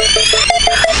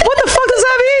 What the fuck does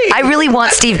that mean? I really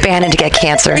want Steve Bannon to get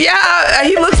cancer. Yeah,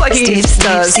 he looks like he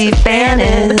does. Steve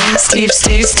Bannon. Steve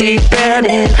Bannon. Steve Bannon.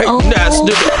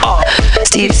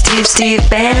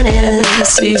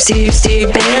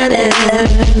 Steve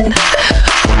Bannon.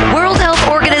 World Health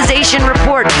Organization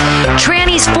report.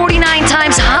 Trannies 49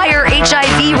 times higher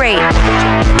HIV rate.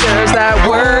 There's that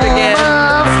word again.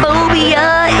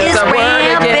 Homophobia is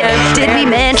rampant. Did we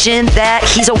mention that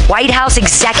he's a White House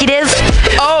executive?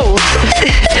 Oh.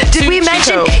 Did we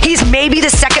mention he's maybe the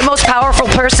second most powerful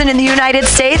person in the United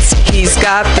States? He's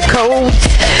got the code.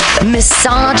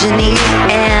 Misogyny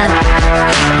and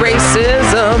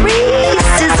racism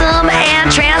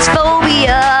and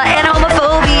transphobia and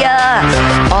homophobia.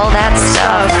 All that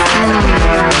stuff.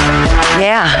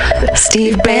 Yeah.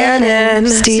 Steve Bannon.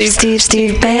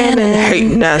 Steve Bannon.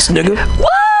 Hating ass nigga. Whoa!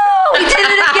 We did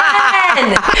it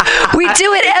again! We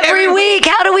do it every week.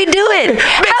 How do we do it?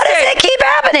 How does it keep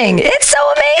happening? It's so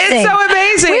amazing. It's so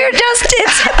amazing. We're just,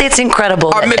 it's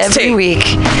incredible. Our Every week.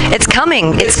 It's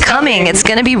coming. It's coming. It's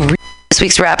going to be This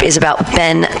week's rap is about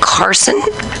Ben Carson.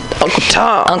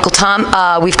 Uncle Tom.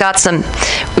 We've got some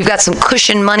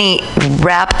Cushion Money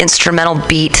rap instrumental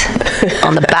beat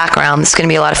on the background. It's going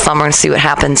to be a lot of fun. We're going to see what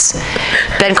happens.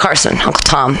 Ben Carson, Uncle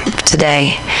Tom,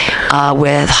 today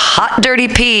with Hot Dirty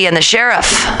P and the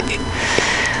Sheriff.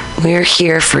 We're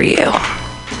here for you.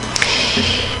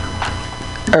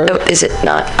 Oh, is it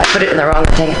not? I put it in the wrong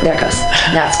one. Dang it. There it goes.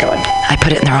 Now it's going. I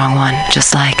put it in the wrong one.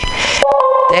 Just like.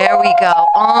 There we go.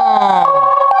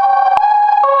 Oh.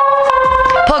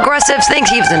 Progressives think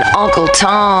he's an Uncle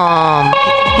Tom.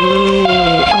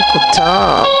 Uncle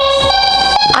Tom.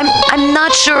 I'm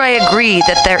not sure I agree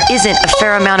that there isn't a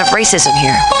fair amount of racism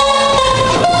here.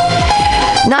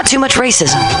 Not too much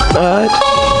racism. What?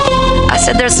 I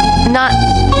said there's not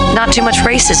too much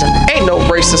racism. Ain't no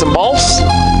racism, boss.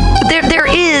 There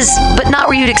is, but not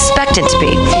where you'd expect it to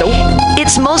be. Nope.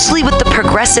 It's mostly with the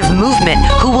progressive movement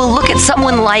who will look at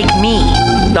someone like me.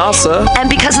 NASA. And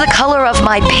because of the color of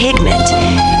my pigment,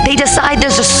 they decide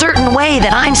there's a certain way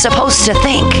that I'm supposed to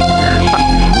think.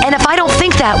 And if I don't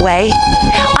think that way,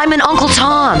 I'm an Uncle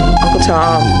Tom. Uncle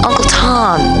Tom. Uncle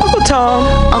Tom. Uncle Tom.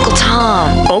 Uncle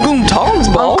Tom. Uncle Tom's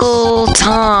boss. Uncle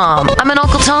Tom. I'm an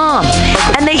Uncle Tom.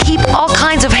 And they heap all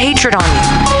kinds of hatred on you.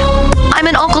 I'm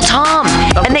an Uncle Tom.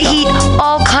 And they heap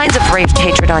all kinds of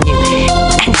hatred on you.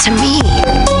 And to me,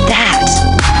 that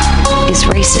is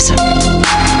racism.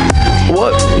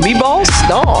 What? Me, boss?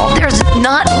 No. There's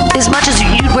not as much as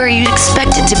where you'd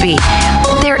expect it to be.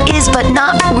 There is, but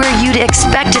not where you'd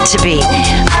expect it to be.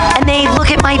 And they look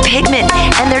at my pigment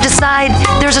and they decide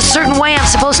there's a certain way I'm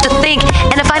supposed to think.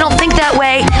 And if I don't think that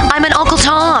way, I'm an Uncle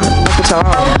Tom. Uncle Tom.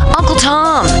 Uncle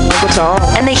Tom. Uncle Tom.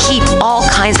 And they heap all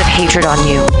kinds of hatred on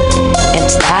you. And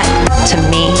that, to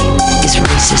me, is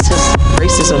racism.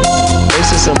 Racism.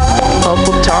 Racism.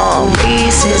 Uncle Tom.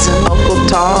 Racism. Uncle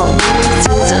Tom.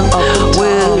 Racism. Uncle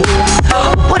Tom.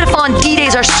 What if on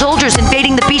D-Days our soldiers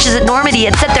invading the beaches at Normandy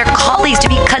had sent their colleagues to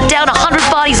be cut down 100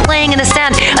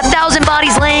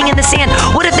 the sand?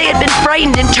 What if they had been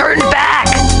frightened and turned back?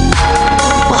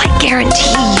 Well, I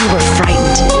guarantee you were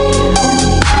frightened.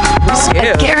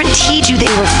 I guaranteed you they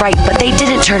were frightened, but they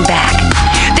didn't turn back.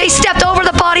 They stepped over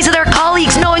the bodies of their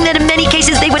colleagues, knowing that in many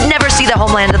cases they would never see the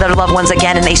homeland of their loved ones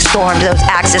again, and they stormed those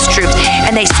Axis troops,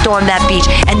 and they stormed that beach,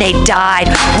 and they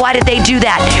died. Why did they do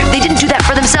that? They didn't do that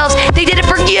for themselves. They did it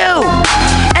for you,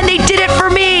 and they did it for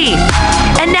me.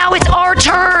 And now it's our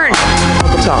turn.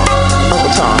 Uncle Tom. Uncle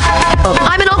Tom.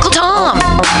 I'm an Uncle Tom.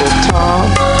 Uncle Tom.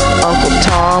 Uncle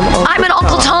Tom. I'm an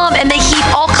Uncle Tom, and they heap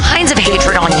all kinds of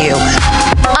hatred on you.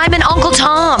 I'm an Uncle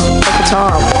Tom. Uncle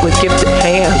Tom with gifted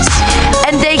hands.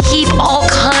 And they heap all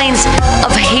kinds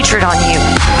of hatred on you.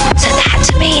 So that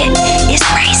to me is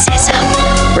racism.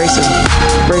 Racism.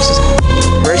 Racism.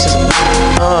 Racism.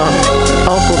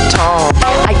 Uncle Tom.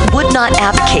 I would not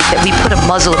advocate that we put a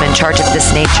Muslim in charge of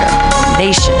this nation.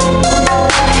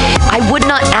 I would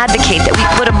not advocate that we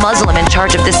put a Muslim in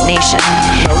charge of this nation.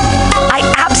 I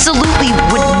absolutely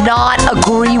would not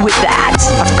agree with that.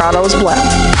 I forgot I was black.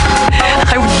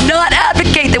 I would not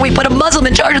advocate that we put a Muslim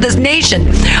in charge of this nation.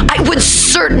 I would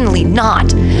certainly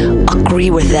not agree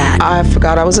with that. I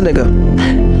forgot I was a nigga.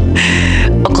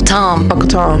 Uncle Tom. Uncle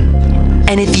Tom.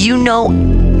 And if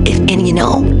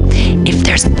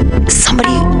there's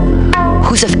somebody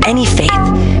who's of any faith,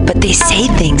 but they say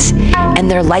things and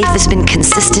their life has been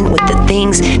consistent with the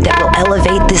things that will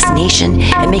elevate this nation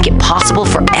and make it possible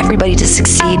for everybody to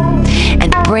succeed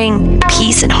and bring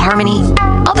peace and harmony,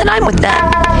 oh, then I'm with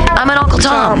them. I'm an Uncle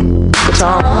Tom. Uncle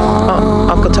Tom.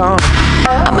 Uncle Tom.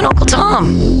 I'm an Uncle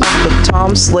Tom. Uncle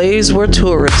Tom, slaves were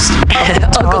tourists.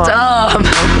 Uncle Tom.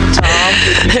 Uncle Tom.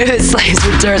 Slaves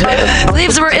were tourists.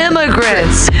 Slaves were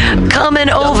immigrants coming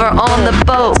over on the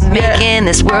boat, making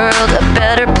this world a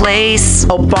better place.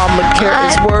 Obamacare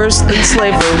is worse than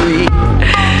slavery.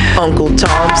 Uncle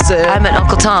Tom said. I'm an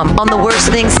Uncle Tom on the worst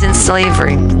thing since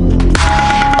slavery.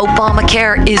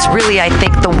 Obamacare is really, I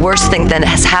think, the worst thing that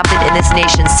has happened in this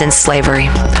nation since slavery.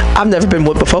 I've never been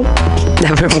whipped before.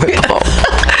 Never been whipped before.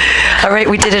 All right,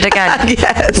 we did it again.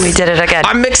 Yes. We did it again.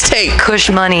 Our mixtape. Kush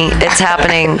money. It's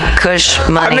happening. Kush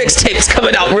money. Our mixtape's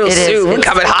coming out real soon. We're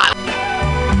coming hot.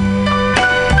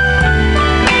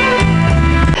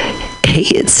 Hey,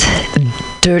 it's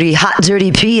hot,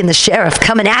 dirty P and the sheriff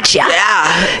coming at ya.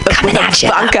 Yeah. Coming at ya.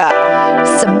 Ivanka.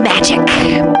 Some magic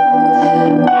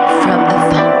from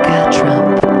Ivanka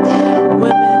Trump.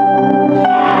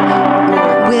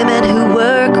 Women who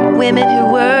work, women who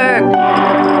work.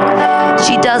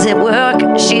 She doesn't work,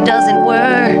 she doesn't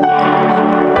work.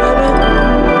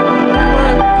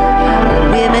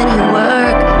 Women who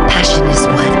work, passion is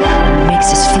what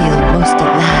makes us feel most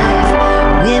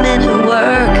alive. Women who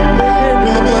work,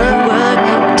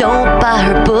 don't buy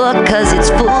her book 'cause it's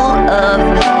full of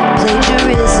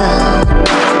plagiarism.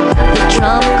 The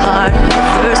Trump card, her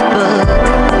first book,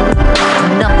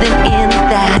 nothing in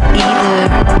that either.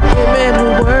 Women who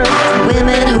work,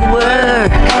 women who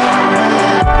work.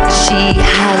 She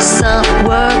has some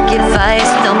work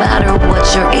advice, no matter what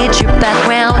your age, your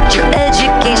background, your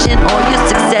education, or your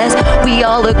success. We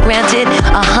all are granted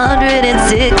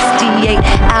 168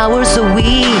 hours a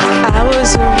week.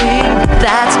 Hours a week.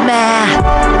 That's math.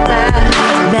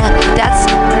 Math.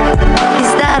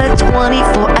 Is that a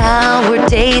 24-hour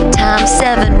day times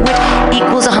 7, which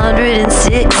equals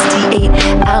 168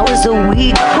 hours a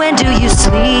week? When do you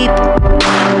sleep?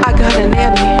 I got a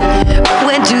nanny.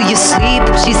 When do you sleep?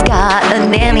 She's got a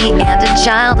nanny and a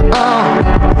child.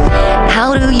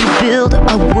 How do you build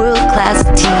a world-class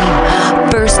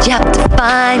team? First, you have to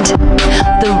find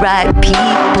the right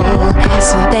people.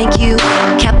 Thank you,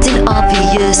 Captain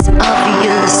Obvious.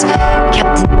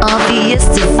 Captain Obvious,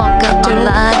 Ivanka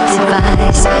online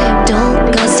device.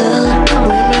 Don't gossip.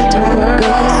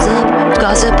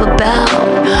 Gossip about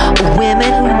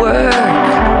women who work.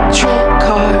 Trump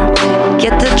card.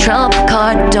 Get the Trump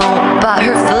card. Don't buy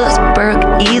her first Burke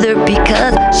either,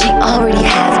 because she already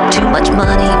has too much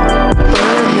money.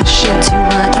 Too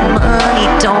much money.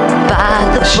 Don't buy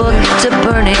the book to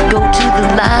burn it. Go to the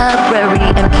library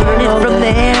and burn it from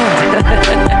there.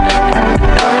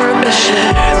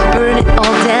 Burn it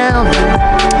all down.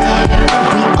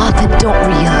 We often don't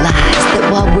realize that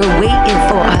while we're waiting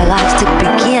for our lives to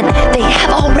begin, they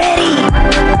have already.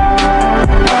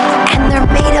 And they're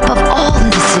made up of all the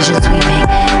decisions we make,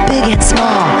 big and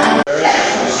small.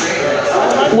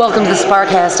 Welcome to the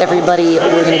Sparkcast, everybody.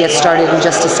 We're going to get started in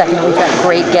just a second. We've got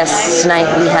great guests tonight.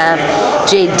 We have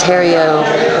Jade Terrio.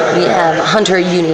 We have Hunter Uni.